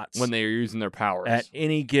spots when they are using their powers. at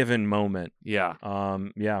any given moment. Yeah.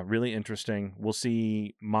 Yeah, really interesting. We'll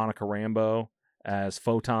see Monica Rambeau as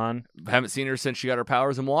Photon. Haven't seen her since she got her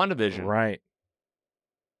powers in WandaVision. Right.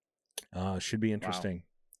 Should be interesting.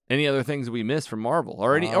 Any other things that we missed from Marvel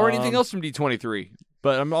or anything else from D23?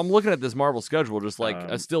 But I'm looking at this Marvel schedule just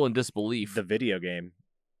like still in disbelief. The video game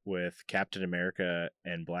with Captain America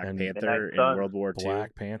and Black And Panther Midnight in Sun. World War II.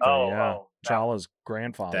 Black Panther, Oh, yeah. oh, T'Challa's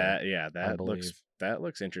grandfather. That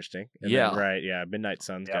looks interesting. And Yeah. then, right. Yeah. Midnight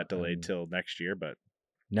Suns Yeah. got delayed till next year, but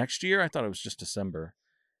Next year? I thought it was just December.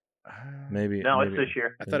 Maybe. No, maybe. it's this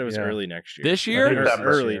year. I thought it was Yeah. early next year. This I year? think it was December.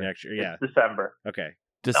 early next year. Yeah. It's December. Okay.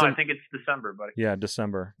 No, I think it's December, buddy. Yeah,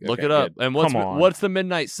 December. Look Okay, it up. good. And Come on. what's the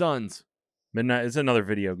Midnight Suns? Midnight is another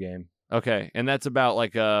video game. Okay, and that's about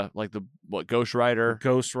like Ghost Rider.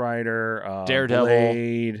 Ghost Rider, Daredevil.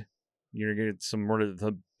 Blade. You're gonna get some more of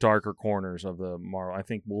the darker corners of the Marvel. I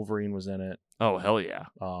think Wolverine was in it. Oh hell yeah!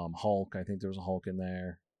 Hulk. I think there was a Hulk in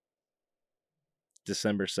there.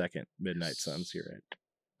 December 2nd, Midnight Suns. You're right.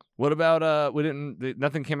 What about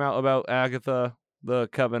nothing came out about Agatha the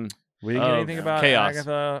Coven. We didn't get of anything about Chaos.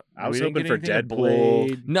 Agatha. I was We didn't hoping get for anything of Deadpool.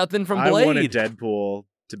 Blade. Nothing from I Blade. wanted Deadpool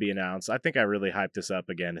to be announced. I think I really hyped this up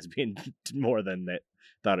again as being more than they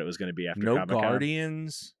thought it was going to be after No Comic-Con.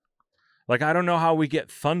 Guardians. Like, I don't know how we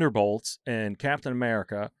get Thunderbolts and Captain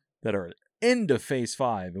America that are into Phase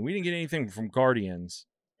 5, and we didn't get anything from Guardians.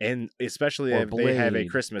 And especially Or if they have a Blade.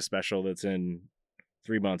 Christmas special that's in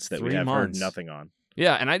 3 months that 3 we have months. heard nothing on.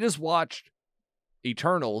 Yeah, and I just watched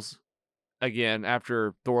Eternals again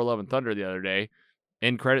after Thor: Love and Thunder the other day.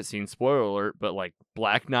 End credit scene, spoiler alert, but like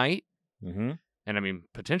Black Knight, Mm-hmm. and I mean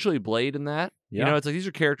potentially Blade in that. Yeah. You know, it's like these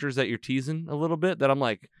are characters that you're teasing a little bit. That I'm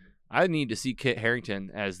like, I need to see Kit Harington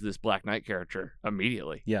as this Black Knight character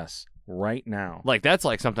immediately. Yes, right now. Like that's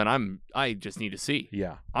like something I just need to see.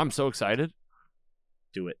 Yeah. I'm so excited.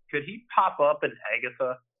 Do it. Could he pop up in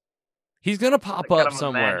Agatha? He's gonna pop Like kind up of a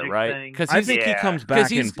somewhere, magic right? thing? Because I think he Yeah. comes 'Cause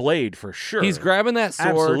back in he's- Blade for sure. he's grabbing that sword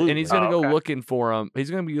Absolutely. and he's gonna Oh, go okay. looking for him.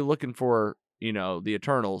 He's gonna be looking for the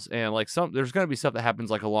Eternals, and like there's gonna be stuff that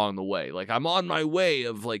happens like along the way. Like I'm on my way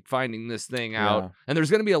of like finding this thing out, Yeah. and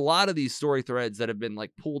there's gonna be a lot of these story threads that have been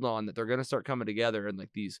like pulled on that they're gonna start coming together in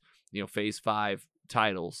like these Phase 5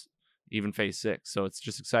 titles, even Phase 6. So it's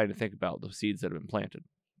just exciting to think about the seeds that have been planted.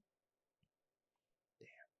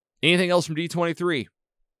 Anything else from D23?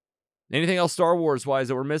 Anything else Star Wars wise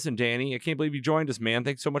that we're missing, Danny? I can't believe you joined us, man.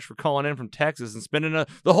 Thanks so much for calling in from Texas and spending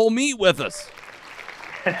the whole meet with us.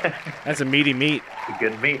 That's a meaty meat. It's a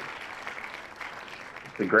good meet.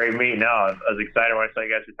 It's a great meet. No, I was excited when I saw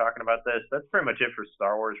you guys were talking about this. That's pretty much it for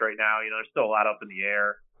Star Wars right now. There's still a lot up in the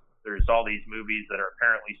air. There's all these movies that are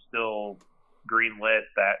apparently still greenlit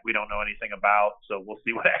that we don't know anything about. So we'll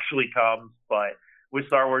see what actually comes. But with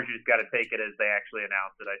Star Wars, you just got to take it as they actually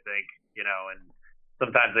announce it, I think. And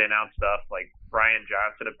sometimes they announce stuff like Brian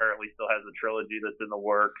Johnson apparently still has a trilogy that's in the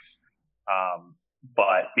works.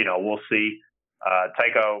 But we'll see.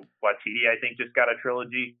 Taika Waititi, I think, just got a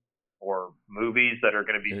trilogy or movies that are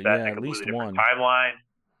going to be set in a completely different timeline.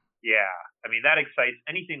 Yeah, I mean that excites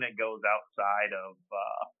anything that goes outside of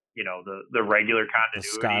the regular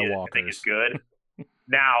continuity. I think is good.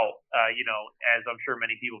 Now, as I'm sure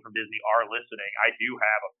many people from Disney are listening, I do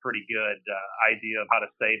have a pretty good idea of how to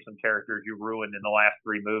save some characters you ruined in the last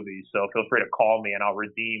 3 movies. So feel free to call me and I'll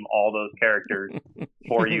redeem all those characters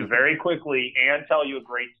for you very quickly and tell you a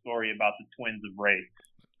great story about the twins of Rey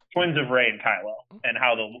and Kylo and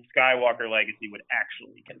how the Skywalker legacy would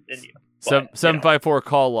actually continue. 754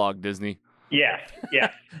 call log, Disney. Yes.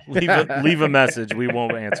 leave a message. We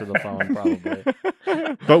won't answer the phone probably.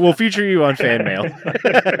 But we'll feature you on fan mail.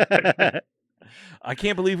 I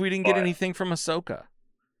can't believe we didn't get anything from Ahsoka.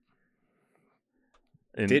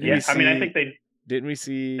 Didn't we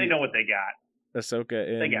see they know what they got. Ahsoka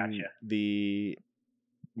in the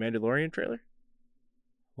Mandalorian trailer?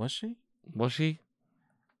 Was she?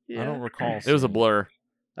 Yeah. I don't recall. It was a blur.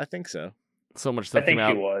 I think so. So much stuff I think came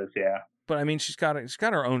out. she was, yeah. But I mean, she's got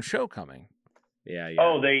her own show coming. Yeah.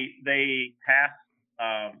 Oh, they cast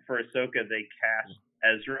for Ahsoka. They cast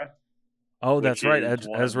Ezra. Oh, that's right,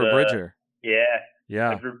 Ezra Bridger. Yeah.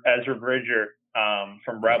 Ezra Bridger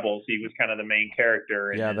from Rebels. He was kind of the main character.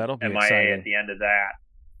 And that'll be MIA exciting. At the end of that.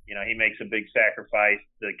 He makes a big sacrifice.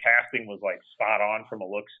 The casting was like spot on from a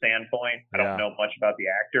look standpoint. I don't know much about the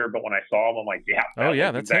actor, but when I saw him, I'm like,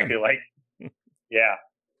 that's exactly him. like, yeah.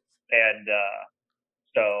 And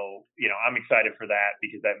so, I'm excited for that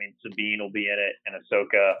because that means Sabine will be in it and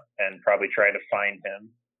Ahsoka and probably try to find him.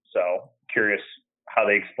 So curious how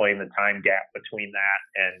they explain the time gap between that.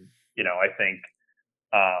 And, I think,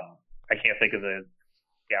 I can't think of the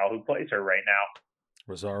gal who plays her right now.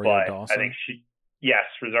 Rosario Dawson. I think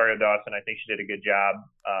Rosario Dawson. I think she did a good job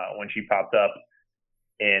when she popped up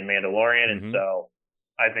in Mandalorian. Mm-hmm. And so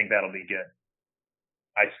I think that'll be good.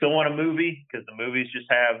 I still want a movie because the movies just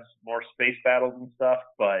have more space battles and stuff.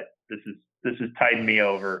 But this has tied me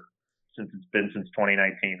over since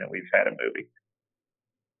 2019 that we've had a movie.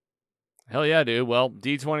 Hell yeah, dude. Well,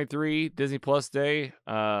 D23 Disney Plus Day.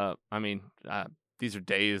 These are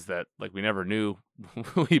days that we never knew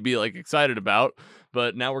we'd be excited about,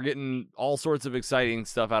 but now we're getting all sorts of exciting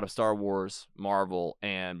stuff out of Star Wars, Marvel,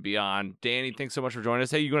 and beyond. Danny, thanks so much for joining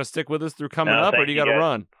us. Hey, you going to stick with us through coming up, or do you got to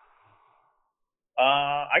run?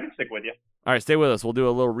 I can stick with you. All right, stay with us. We'll do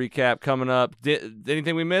a little recap coming up.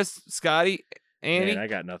 Anything we missed, Scotty, Andy? Man, I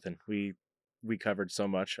got nothing. We covered so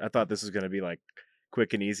much. I thought this was going to be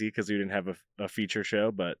quick and easy because we didn't have a feature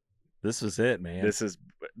show, but this was it, man.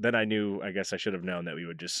 Then I knew. I guess I should have known that we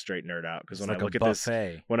would just straight nerd out because when I look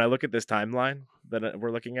at this timeline that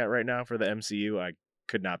we're looking at right now for the MCU, I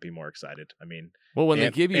could not be more excited. I mean, well, when they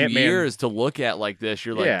give you years to look at like this,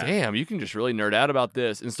 you're like, damn, you can just really nerd out about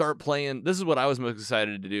this and start playing. This is what I was most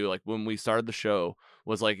excited to do. When we started the show,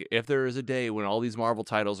 was if there is a day when all these Marvel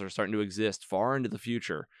titles are starting to exist far into the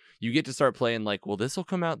future, you get to start playing well, this will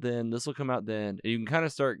come out then, this will come out then. And you can kind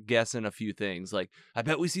of start guessing a few things. I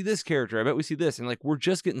bet we see this character. I bet we see this. And we're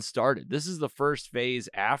just getting started. This is the first phase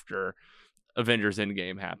after Avengers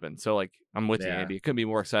Endgame happened. So I'm with you, Andy. It couldn't be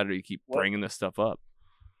more excited to keep bringing this stuff up.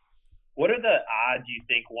 What are the odds you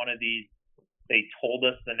think one of these they told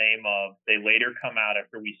us the name of, they later come out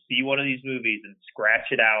after we see one of these movies and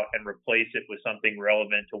scratch it out and replace it with something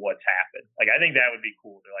relevant to what's happened? I think that would be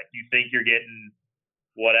cool. They're you think you're getting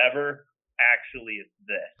whatever, actually it's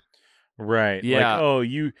this. Right. Yeah.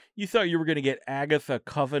 You thought you were going to get Agatha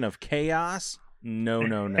Coven of Chaos? No.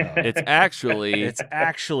 It's actually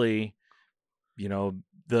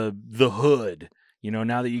the Hood.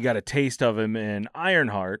 Now that you got a taste of him in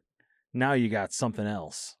Ironheart, now you got something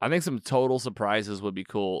else. I think some total surprises would be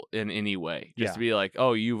cool in any way. Just to be you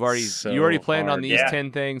already planned on these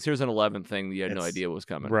 10 things. Here's an 11th thing that you had no idea was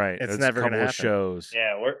coming. Right. It's never going to happen. Shows.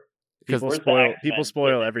 Yeah, people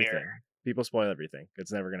spoil everything. People spoil everything.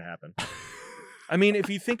 It's never going to happen. I mean, if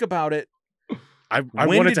you think about it, I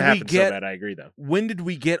want it to happen so bad. I agree, though. When did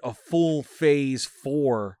we get a full Phase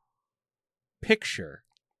 4 picture?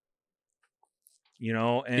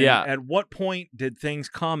 At what point did things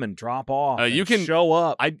come and drop off? You can show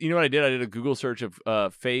up. You know what I did? I did a Google search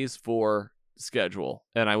of Phase 4 schedule,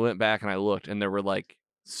 and I went back and I looked, and there were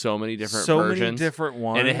so many different versions, many different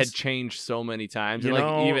ones, and it had changed so many times. And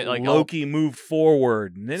even Loki moved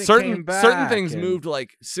forward, and then it came back. Certain things moved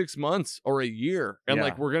 6 months or a year, and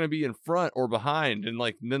we're gonna be in front or behind, and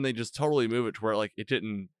then they just totally move it to where it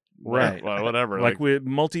didn't Right. Well, whatever. Like with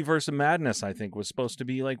Multiverse of Madness, I think was supposed to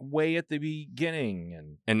be like way at the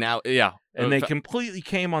beginning, and now, yeah, and they completely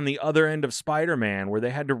came on the other end of Spider-Man, where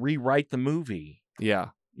they had to rewrite the movie. yeah.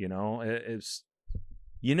 You know, it's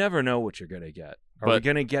you never know what you're gonna get. Are we But-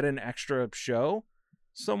 gonna get an extra show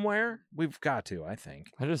somewhere? We've got to, I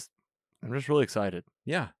think. I'm just really excited.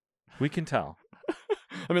 Yeah, we can tell.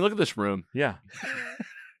 I mean, look at this room. Yeah.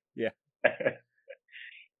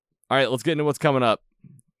 All right, let's get into what's coming up.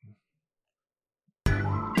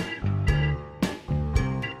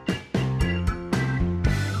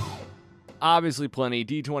 Obviously, plenty.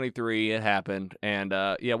 D23, it happened. And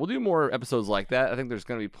yeah, we'll do more episodes like that. I think there's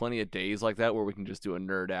going to be plenty of days like that where we can just do a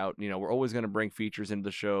nerd out. You know, we're always going to bring features into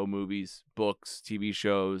the show, movies, books, TV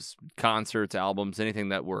shows, concerts, albums, anything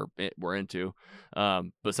that we're into.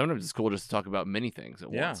 But sometimes it's cool just to talk about many things at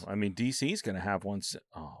once. I mean, DC's gonna have one.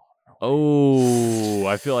 Oh,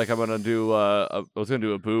 I feel like I'm gonna do. I was gonna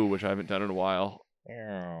do a boo, which I haven't done in a while.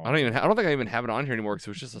 I don't think I even have it on here anymore because it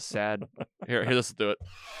was just a sad. Here, let's do it.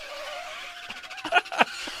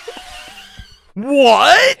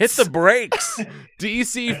 What? Hit the brakes.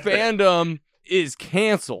 DC fandom is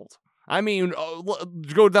canceled. I mean,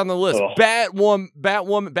 go down the list. Ugh. Batwoman,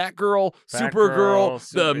 Batgirl, Supergirl,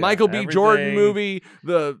 the Michael B. Jordan everything. movie,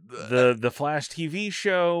 The Flash TV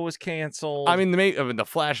show was canceled. I mean, the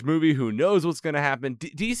Flash movie. Who knows what's going to happen?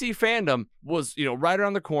 DC fandom was, right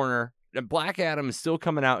around the corner. And Black Adam is still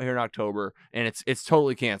coming out here in October, and it's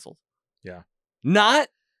totally canceled. Yeah, not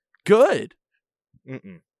good.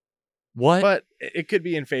 Mm-mm. What? But it could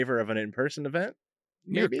be in favor of an in-person event.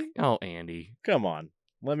 Maybe. Oh, Andy. Come on.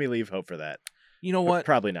 Let me leave hope for that. you know But what?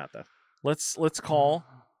 Probably not, though. Let's call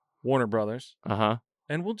Warner Brothers, Uh-huh.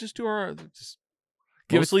 and we'll just do our just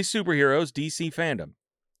Give us- mostly superheroes DC fandom.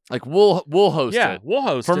 Like we'll host Yeah, it we'll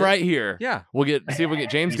host from it. right here. Yeah, We'll see if we get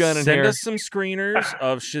James Gunn in send here. us some screeners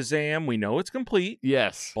of Shazam. We know it's complete.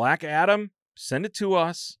 Yes. Black Adam, send it to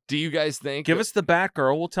us. Do you guys think Give us the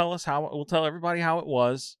Batgirl. We'll tell everybody how it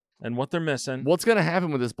was and what they're missing. what's going to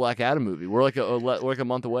happen with this Black Adam movie? We're like a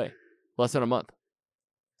month away. Less than a month.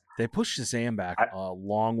 They pushed Shazam back a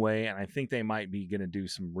long way, and I think they might be going to do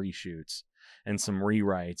some reshoots and some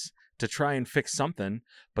rewrites to try and fix something,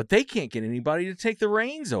 but they can't get anybody to take the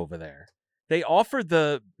reins over there. They offered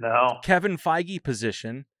the No. Kevin Feige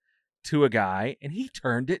position to a guy, and he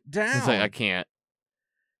turned it down. It's like I can't.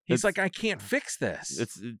 He's it's- like, I can't fix this.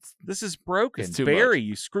 It's This is broken. it's too Barry,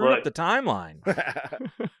 you screwed up Look. the timeline.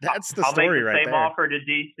 That's the I'll story make the right same there. offer to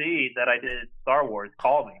DC that I did Star Wars.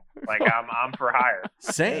 Call me. Like I'm for hire.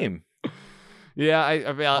 Same. yeah.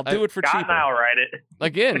 I mean, I'll do it for Scott cheaper. and I'll write it.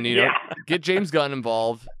 again. Yeah. Get James Gunn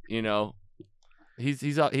involved.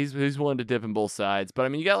 He's willing to dip in both sides. But I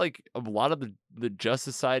mean, you got like a lot of the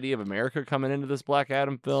Justice Society of America coming into this Black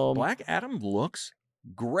Adam film. Black Adam looks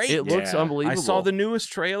great. It looks Yeah. unbelievable. I saw the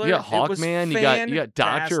newest trailer. You got It was Hawkman. You got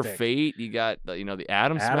Doctor fantastic. Fate. You got the Atom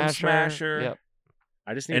Atom Smasher. Smasher. Yep.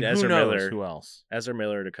 I just need And who Ezra knows Miller. who else? Ezra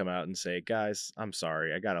Miller to come out and say, "Guys, I'm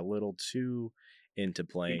sorry. I got a little too into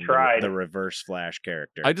playing tried. the Reverse Flash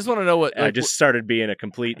character. I just want to know what I like, just started being a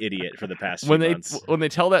complete idiot for the past when few they months." when they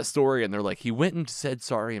tell that story and they're like, he went and said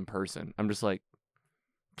sorry in person. I'm just like,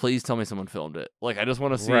 please tell me someone filmed it. Like, I just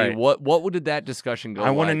want to see Right. what did that discussion go. I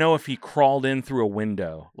want to like? know if he crawled in through a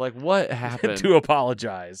window Like, what happened? to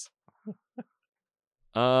apologize.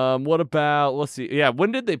 What about? Let's see. Yeah,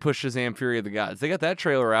 when did they push Shazam: Fury of the Gods? They got that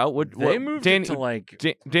trailer out. They moved Danny, it to like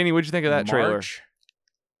Danny, what'd you think of that trailer? March.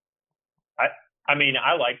 I mean,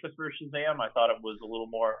 I liked the first Shazam. I thought it was a little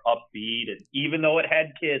more upbeat, and even though it had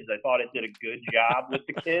kids, I thought it did a good job with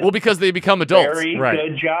the kids. Well, because they become adults. Very Right.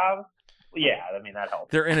 good job. Yeah, I mean that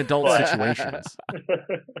helps. They're in adult But- situations.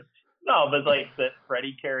 No, but like the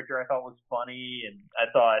Freddy character, I thought was funny, and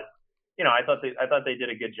I thought they did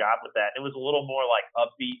a good job with that. It was a little more like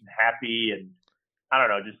upbeat and happy, and I don't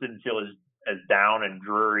know, just didn't feel as down and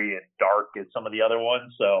dreary and dark as some of the other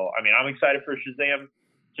ones. So I mean, I'm excited for Shazam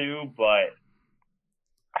 2, but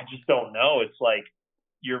I just don't know. It's like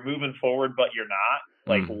you're moving forward, but you're not.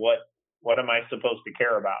 Like what am I supposed to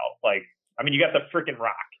care about? Like, I mean, you got the freaking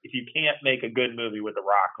Rock. If you can't make a good movie with the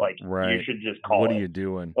Rock, like Right. you should just call What it. are you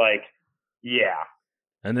doing? Like, yeah.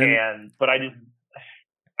 And then But I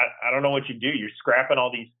don't know what you do. You're scrapping all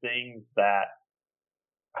these things that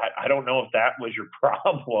I don't know if that was your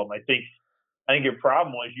problem. I think your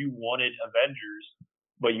problem was you wanted Avengers,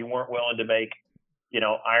 but you weren't willing to make,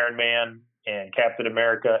 Iron Man and Captain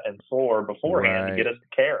America and Thor beforehand to Right. get us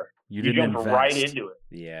to care. you You didn't jumped invest. right into it.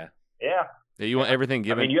 Yeah. Yeah. Yeah, you want everything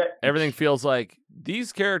given. I mean, Everything feels like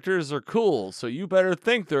these characters are cool, so you better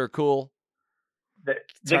think they're cool. the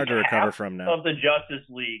It's hard to recover cast from now. of the Justice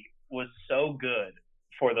League was so good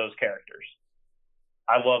for those characters.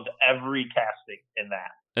 I loved every casting in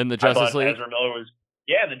that. And the I Justice thought League. Ezra Miller was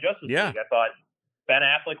the Justice Yeah. League. I thought Ben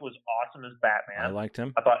Affleck was awesome as Batman. I liked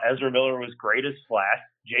him. I thought Ezra Miller was great as Flash.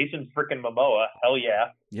 Jason freaking Momoa, hell yeah.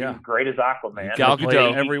 He Yeah. was great as Aquaman. Gal He played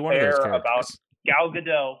Gadot. every one of those Care characters. about Gal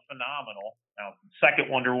Gadot, phenomenal. Now, second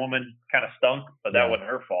Wonder Woman kind of stunk, but that Yeah. wasn't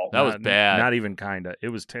her fault. That was Not- bad. Not even kinda. It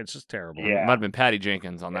was. It's just terrible. Yeah. Might have been Patty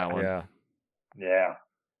Jenkins on that one. Yeah. Yeah.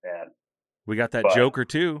 We got that But- Joker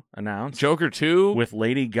 2 announced Joker 2. with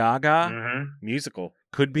Lady Gaga. Mm-hmm. Musical.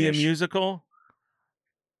 Could be a Ish. musical.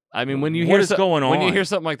 I mean, when you What hear is going when you on? hear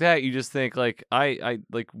something like that, you just think like,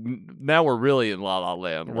 now we're really in La La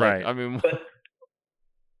Land, Like, Right. I mean,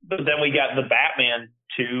 But then we got the Batman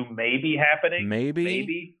 2 maybe happening.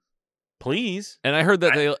 Maybe. Please. and I heard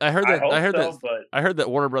that I heard so, but I heard that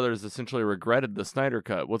Warner Brothers essentially regretted the Snyder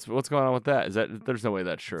Cut. What's going on with that? Is that there's no way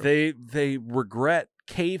that's true? They regret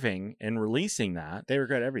caving and releasing that They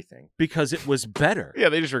regret everything. because it was better. Yeah,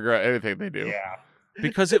 they just regret anything they do. yeah.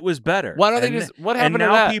 Because it was better. Why don't they And- just? What And happened to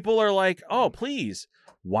now that? people are like, "Oh, please.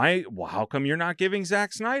 Why? Well, how come you're not giving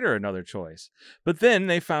Zack Snyder another choice?" But then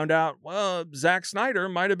they found out, well, Zack Snyder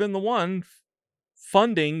might have been the one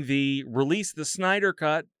funding the release the Snyder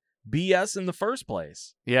Cut BS in the first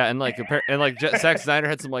place. Yeah, and like Zack Snyder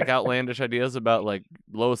had some like outlandish ideas about like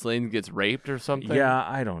Lois Lane gets raped or something. Yeah,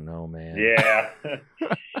 I don't know, man. Yeah.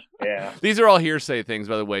 Yeah. These are all hearsay things,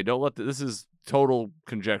 by the way. Don't let this is total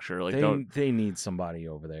conjecture. Like, don't. They need somebody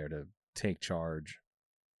over there to take charge,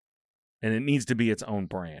 and it needs to be its own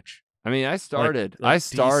branch. I mean, I started. Like I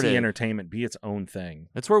started. DC Entertainment be its own thing.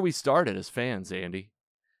 That's where we started as fans, Andy.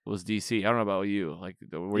 Was DC? I don't know about you. Like,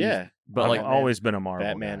 but I've like, always been a Marvel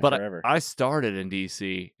Batman. guy. but forever. I started in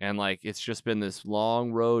DC, and like, it's just been this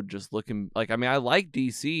long road. Just looking like, I mean, I like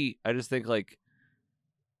DC. I just think like,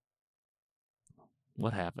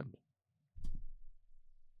 what happened?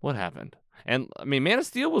 What happened? And I mean, Man of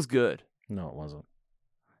Steel was good. No, it wasn't.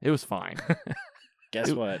 It was fine. Guess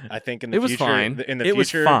it- what? I think in the it was future, fine. in the It was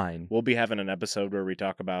future, fine. we'll be having an episode where we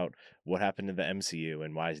talk about what happened to the MCU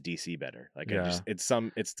and why is DC better. Like, Yeah. it's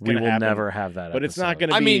We gonna will happen, never have that. but it's not episode.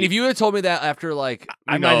 gonna. I mean, be- if you had told me that after like,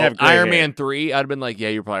 I you might know, have gray Iron hair. Man 3, I'd have been like, yeah,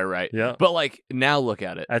 you're probably right. Yeah. But like, now look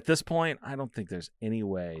at it. At this point, I don't think there's any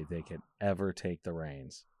way they could ever take the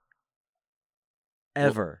reins.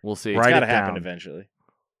 Ever. We'll see. it's Write gotta it happen down. eventually.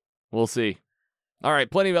 We'll see. All right,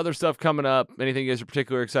 plenty of other stuff coming up. Anything you guys are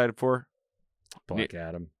particularly excited for? Black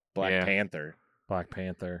Adam, Black Yeah. Panther. Black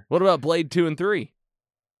Panther. What about Blade 2 and 3?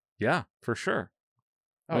 Yeah, for sure.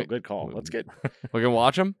 Oh, Wait. good call. Let's get. We can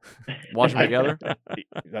watch them. Watch them together.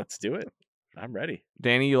 Let's do it. I'm ready.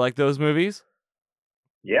 Danny, you like those movies?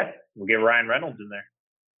 Yeah. We'll get Ryan Reynolds in there.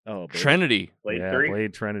 Oh, baby. Trinity. Blade yeah, 3.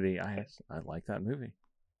 Blade Trinity. I like that movie.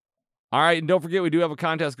 All right, and don't forget, we do have a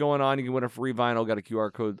contest going on. You can win a free vinyl. Got a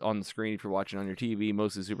QR code on the screen if you're watching on your TV.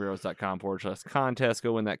 mostlysuperheroes.com/contest.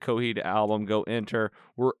 Go win that Coheed album. Go enter.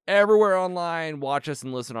 We're everywhere online. Watch us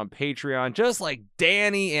and listen on Patreon, just like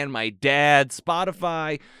Danny and my dad.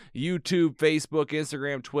 Spotify, YouTube, Facebook,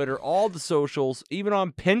 Instagram, Twitter, all the socials, even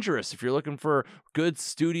on Pinterest if you're looking for good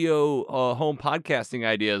studio home podcasting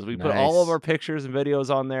ideas. We put all Nice. of our pictures and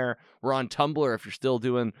videos on there. We're on Tumblr if you're still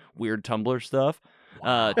doing weird Tumblr stuff.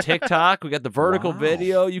 TikTok, we got the vertical Wow.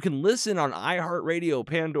 video. You can listen on iHeartRadio,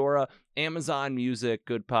 Pandora, Amazon Music,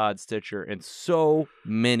 Good Pod, Stitcher, and so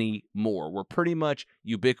many more. We're pretty much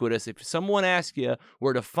ubiquitous. If someone asks you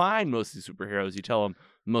where to find Mostly Superheroes, you tell them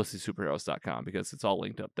mostlysuperheroes.com because it's all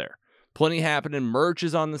linked up there. Plenty happening. Merch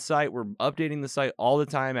is on the site. We're updating the site all the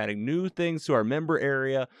time, adding new things to our member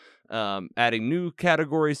area, adding new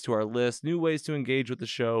categories to our list, new ways to engage with the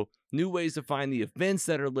show, new ways to find the events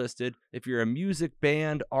that are listed. If you're a music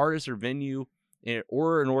band, artist, or venue,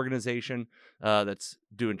 or an organization that's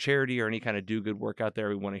doing charity or any kind of do good work out there,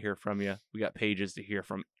 we want to hear from you. We got pages to hear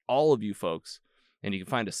from all of you folks. And you can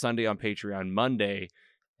find us Sunday on Patreon, Monday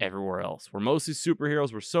everywhere else. We're Mostly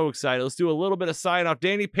Superheroes. We're so excited. Let's do a little bit of sign off.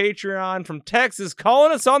 Danny Patreon from Texas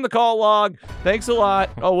calling us on the call log. Thanks a lot.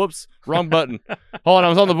 Oh, whoops. Wrong button. Hold on. I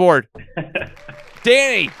was on the board.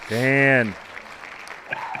 Danny. Dan.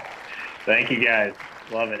 Thank you guys.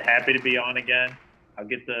 Love it. Happy to be on again. I'll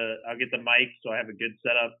get the mic so I have a good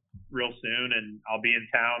setup real soon, and I'll be in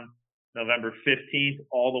town November 15th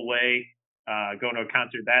all the way. Going to a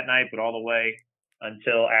concert that night, but all the way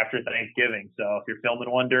until after Thanksgiving. So if you're filming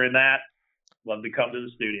one during that, love to come to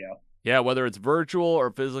the studio. Yeah, whether it's virtual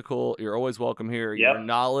or physical, you're always welcome here. Yep. Your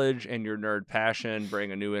knowledge and your nerd passion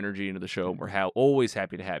bring a new energy into the show. We're always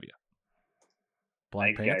happy to have you.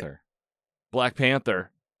 Black Thanks, guys. Panther. Black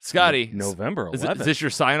Panther. Scotty. November 11th. Is this your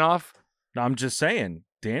sign off? No, I'm just saying.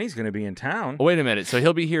 Danny's going to be in town. Oh, wait a minute. So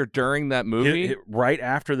he'll be here during that movie? Right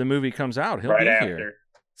after the movie comes out. He'll right be after. here.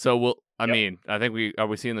 So we'll. I Yep. mean, I think are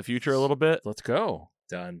we seeing the future a little bit? Let's go.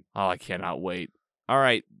 Done. Oh, I cannot wait. All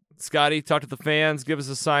right, Scotty, talk to the fans. Give us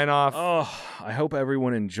a sign off. Oh, I hope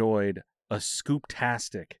everyone enjoyed a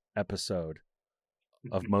scoop-tastic episode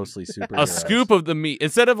of Mostly Superheroes. A scoop of the meat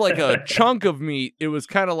instead of like a chunk of meat. It was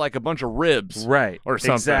kind of like a bunch of ribs, Right. Or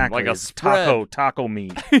something, Exactly. like a It's spread. taco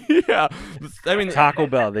meat. Yeah, I mean, Taco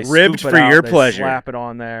Bell. They Ribbed scoop it for out, your they pleasure. Slap it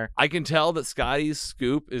on there. I can tell that Scotty's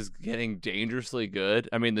scoop is getting dangerously good.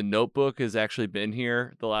 I mean, the Notebook has actually been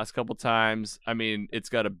here the last couple times. I mean, it's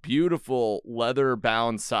got a beautiful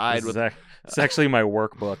leather-bound side with. It's actually my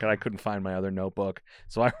workbook, and I couldn't find my other notebook,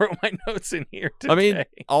 so I wrote my notes in here today. I mean,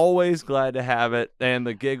 always glad to have it. And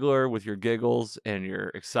the giggler with your giggles and your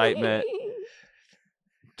excitement.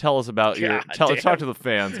 Tell us about talk to the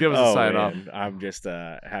fans. Give us a sign off. I'm just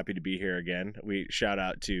happy to be here again. We shout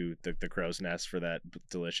out to the Crow's Nest for that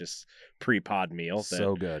delicious pre-pod meal.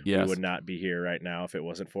 so good. Yes. We would not be here right now if it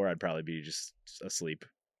wasn't for. I'd probably be just asleep.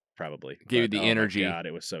 Probably Gave you But, the oh my energy. God,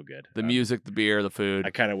 it was so good. The music, the beer, the food.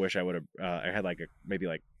 I kind of wish I would have. I had maybe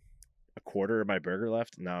a quarter of my burger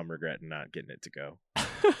left. Now I'm regretting not getting it to go.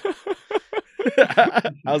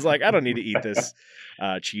 I was like, I don't need to eat this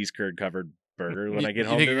cheese curd covered burger when I get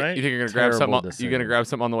home tonight. You think you're gonna grab Terrible something? You're gonna grab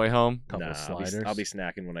something on the way home? Couple Nah, of sliders. I'll be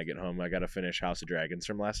snacking when I get home. I got to finish House of Dragons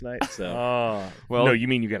from last night. So Oh, Well- no, you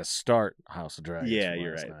mean you got to start House of Dragons? Yeah, from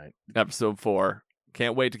you're last right. night. Episode 4.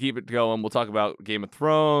 Can't wait to keep it going. We'll talk about Game of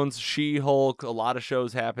Thrones, She-Hulk, a lot of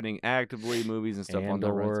shows happening actively, movies and stuff on the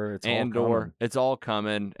Andor, it's all Andor. coming. It's all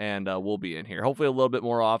coming, and we'll be in here. Hopefully a little bit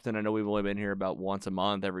more often. I know we've only been here about once a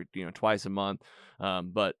month, twice a month.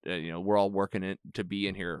 But we're all working it to be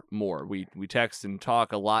in here more. We text and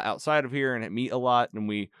talk a lot outside of here and meet a lot, and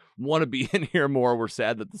we want to be in here more. We're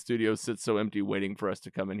sad that the studio sits so empty waiting for us to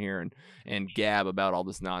come in here and gab about all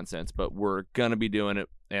this nonsense, but we're gonna be doing it,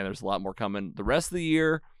 and there's a lot more coming the rest of the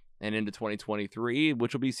year and into 2023,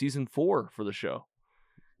 which will be season 4 for the show.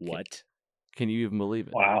 what? Can you even believe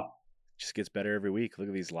it? Wow. Just gets better every week. Look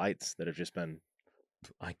at these lights that have just been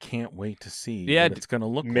I can't wait to see Yeah, what it's going to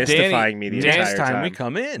look like. mystifying me the Danny- entire Next time we time.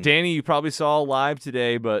 come in. Danny, you probably saw live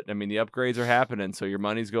today, but I mean the upgrades are happening, so your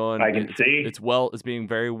money's going. I can see. It's being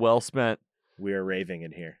very well spent. We are raving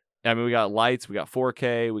in here. I mean, we got lights, we got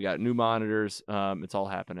 4K, we got new monitors. It's all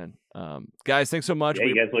happening. Guys, thanks so much. Yeah,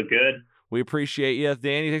 you guys look good. We appreciate you.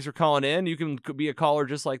 Danny, thanks for calling in. You can be a caller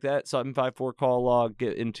just like that. 754 call log.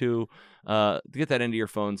 Get that into your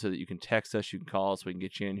phone so that you can text us. You can call us. We can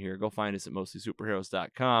get you in here. Go find us at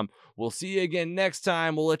mostlysuperheroes.com. We'll see you again next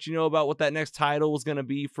time. We'll let you know about what that next title is going to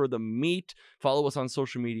be for the meet. Follow us on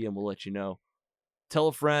social media and we'll let you know. Tell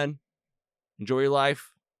a friend. Enjoy your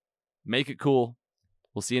life. Make it cool.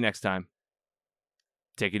 We'll see you next time.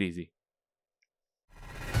 Take it easy.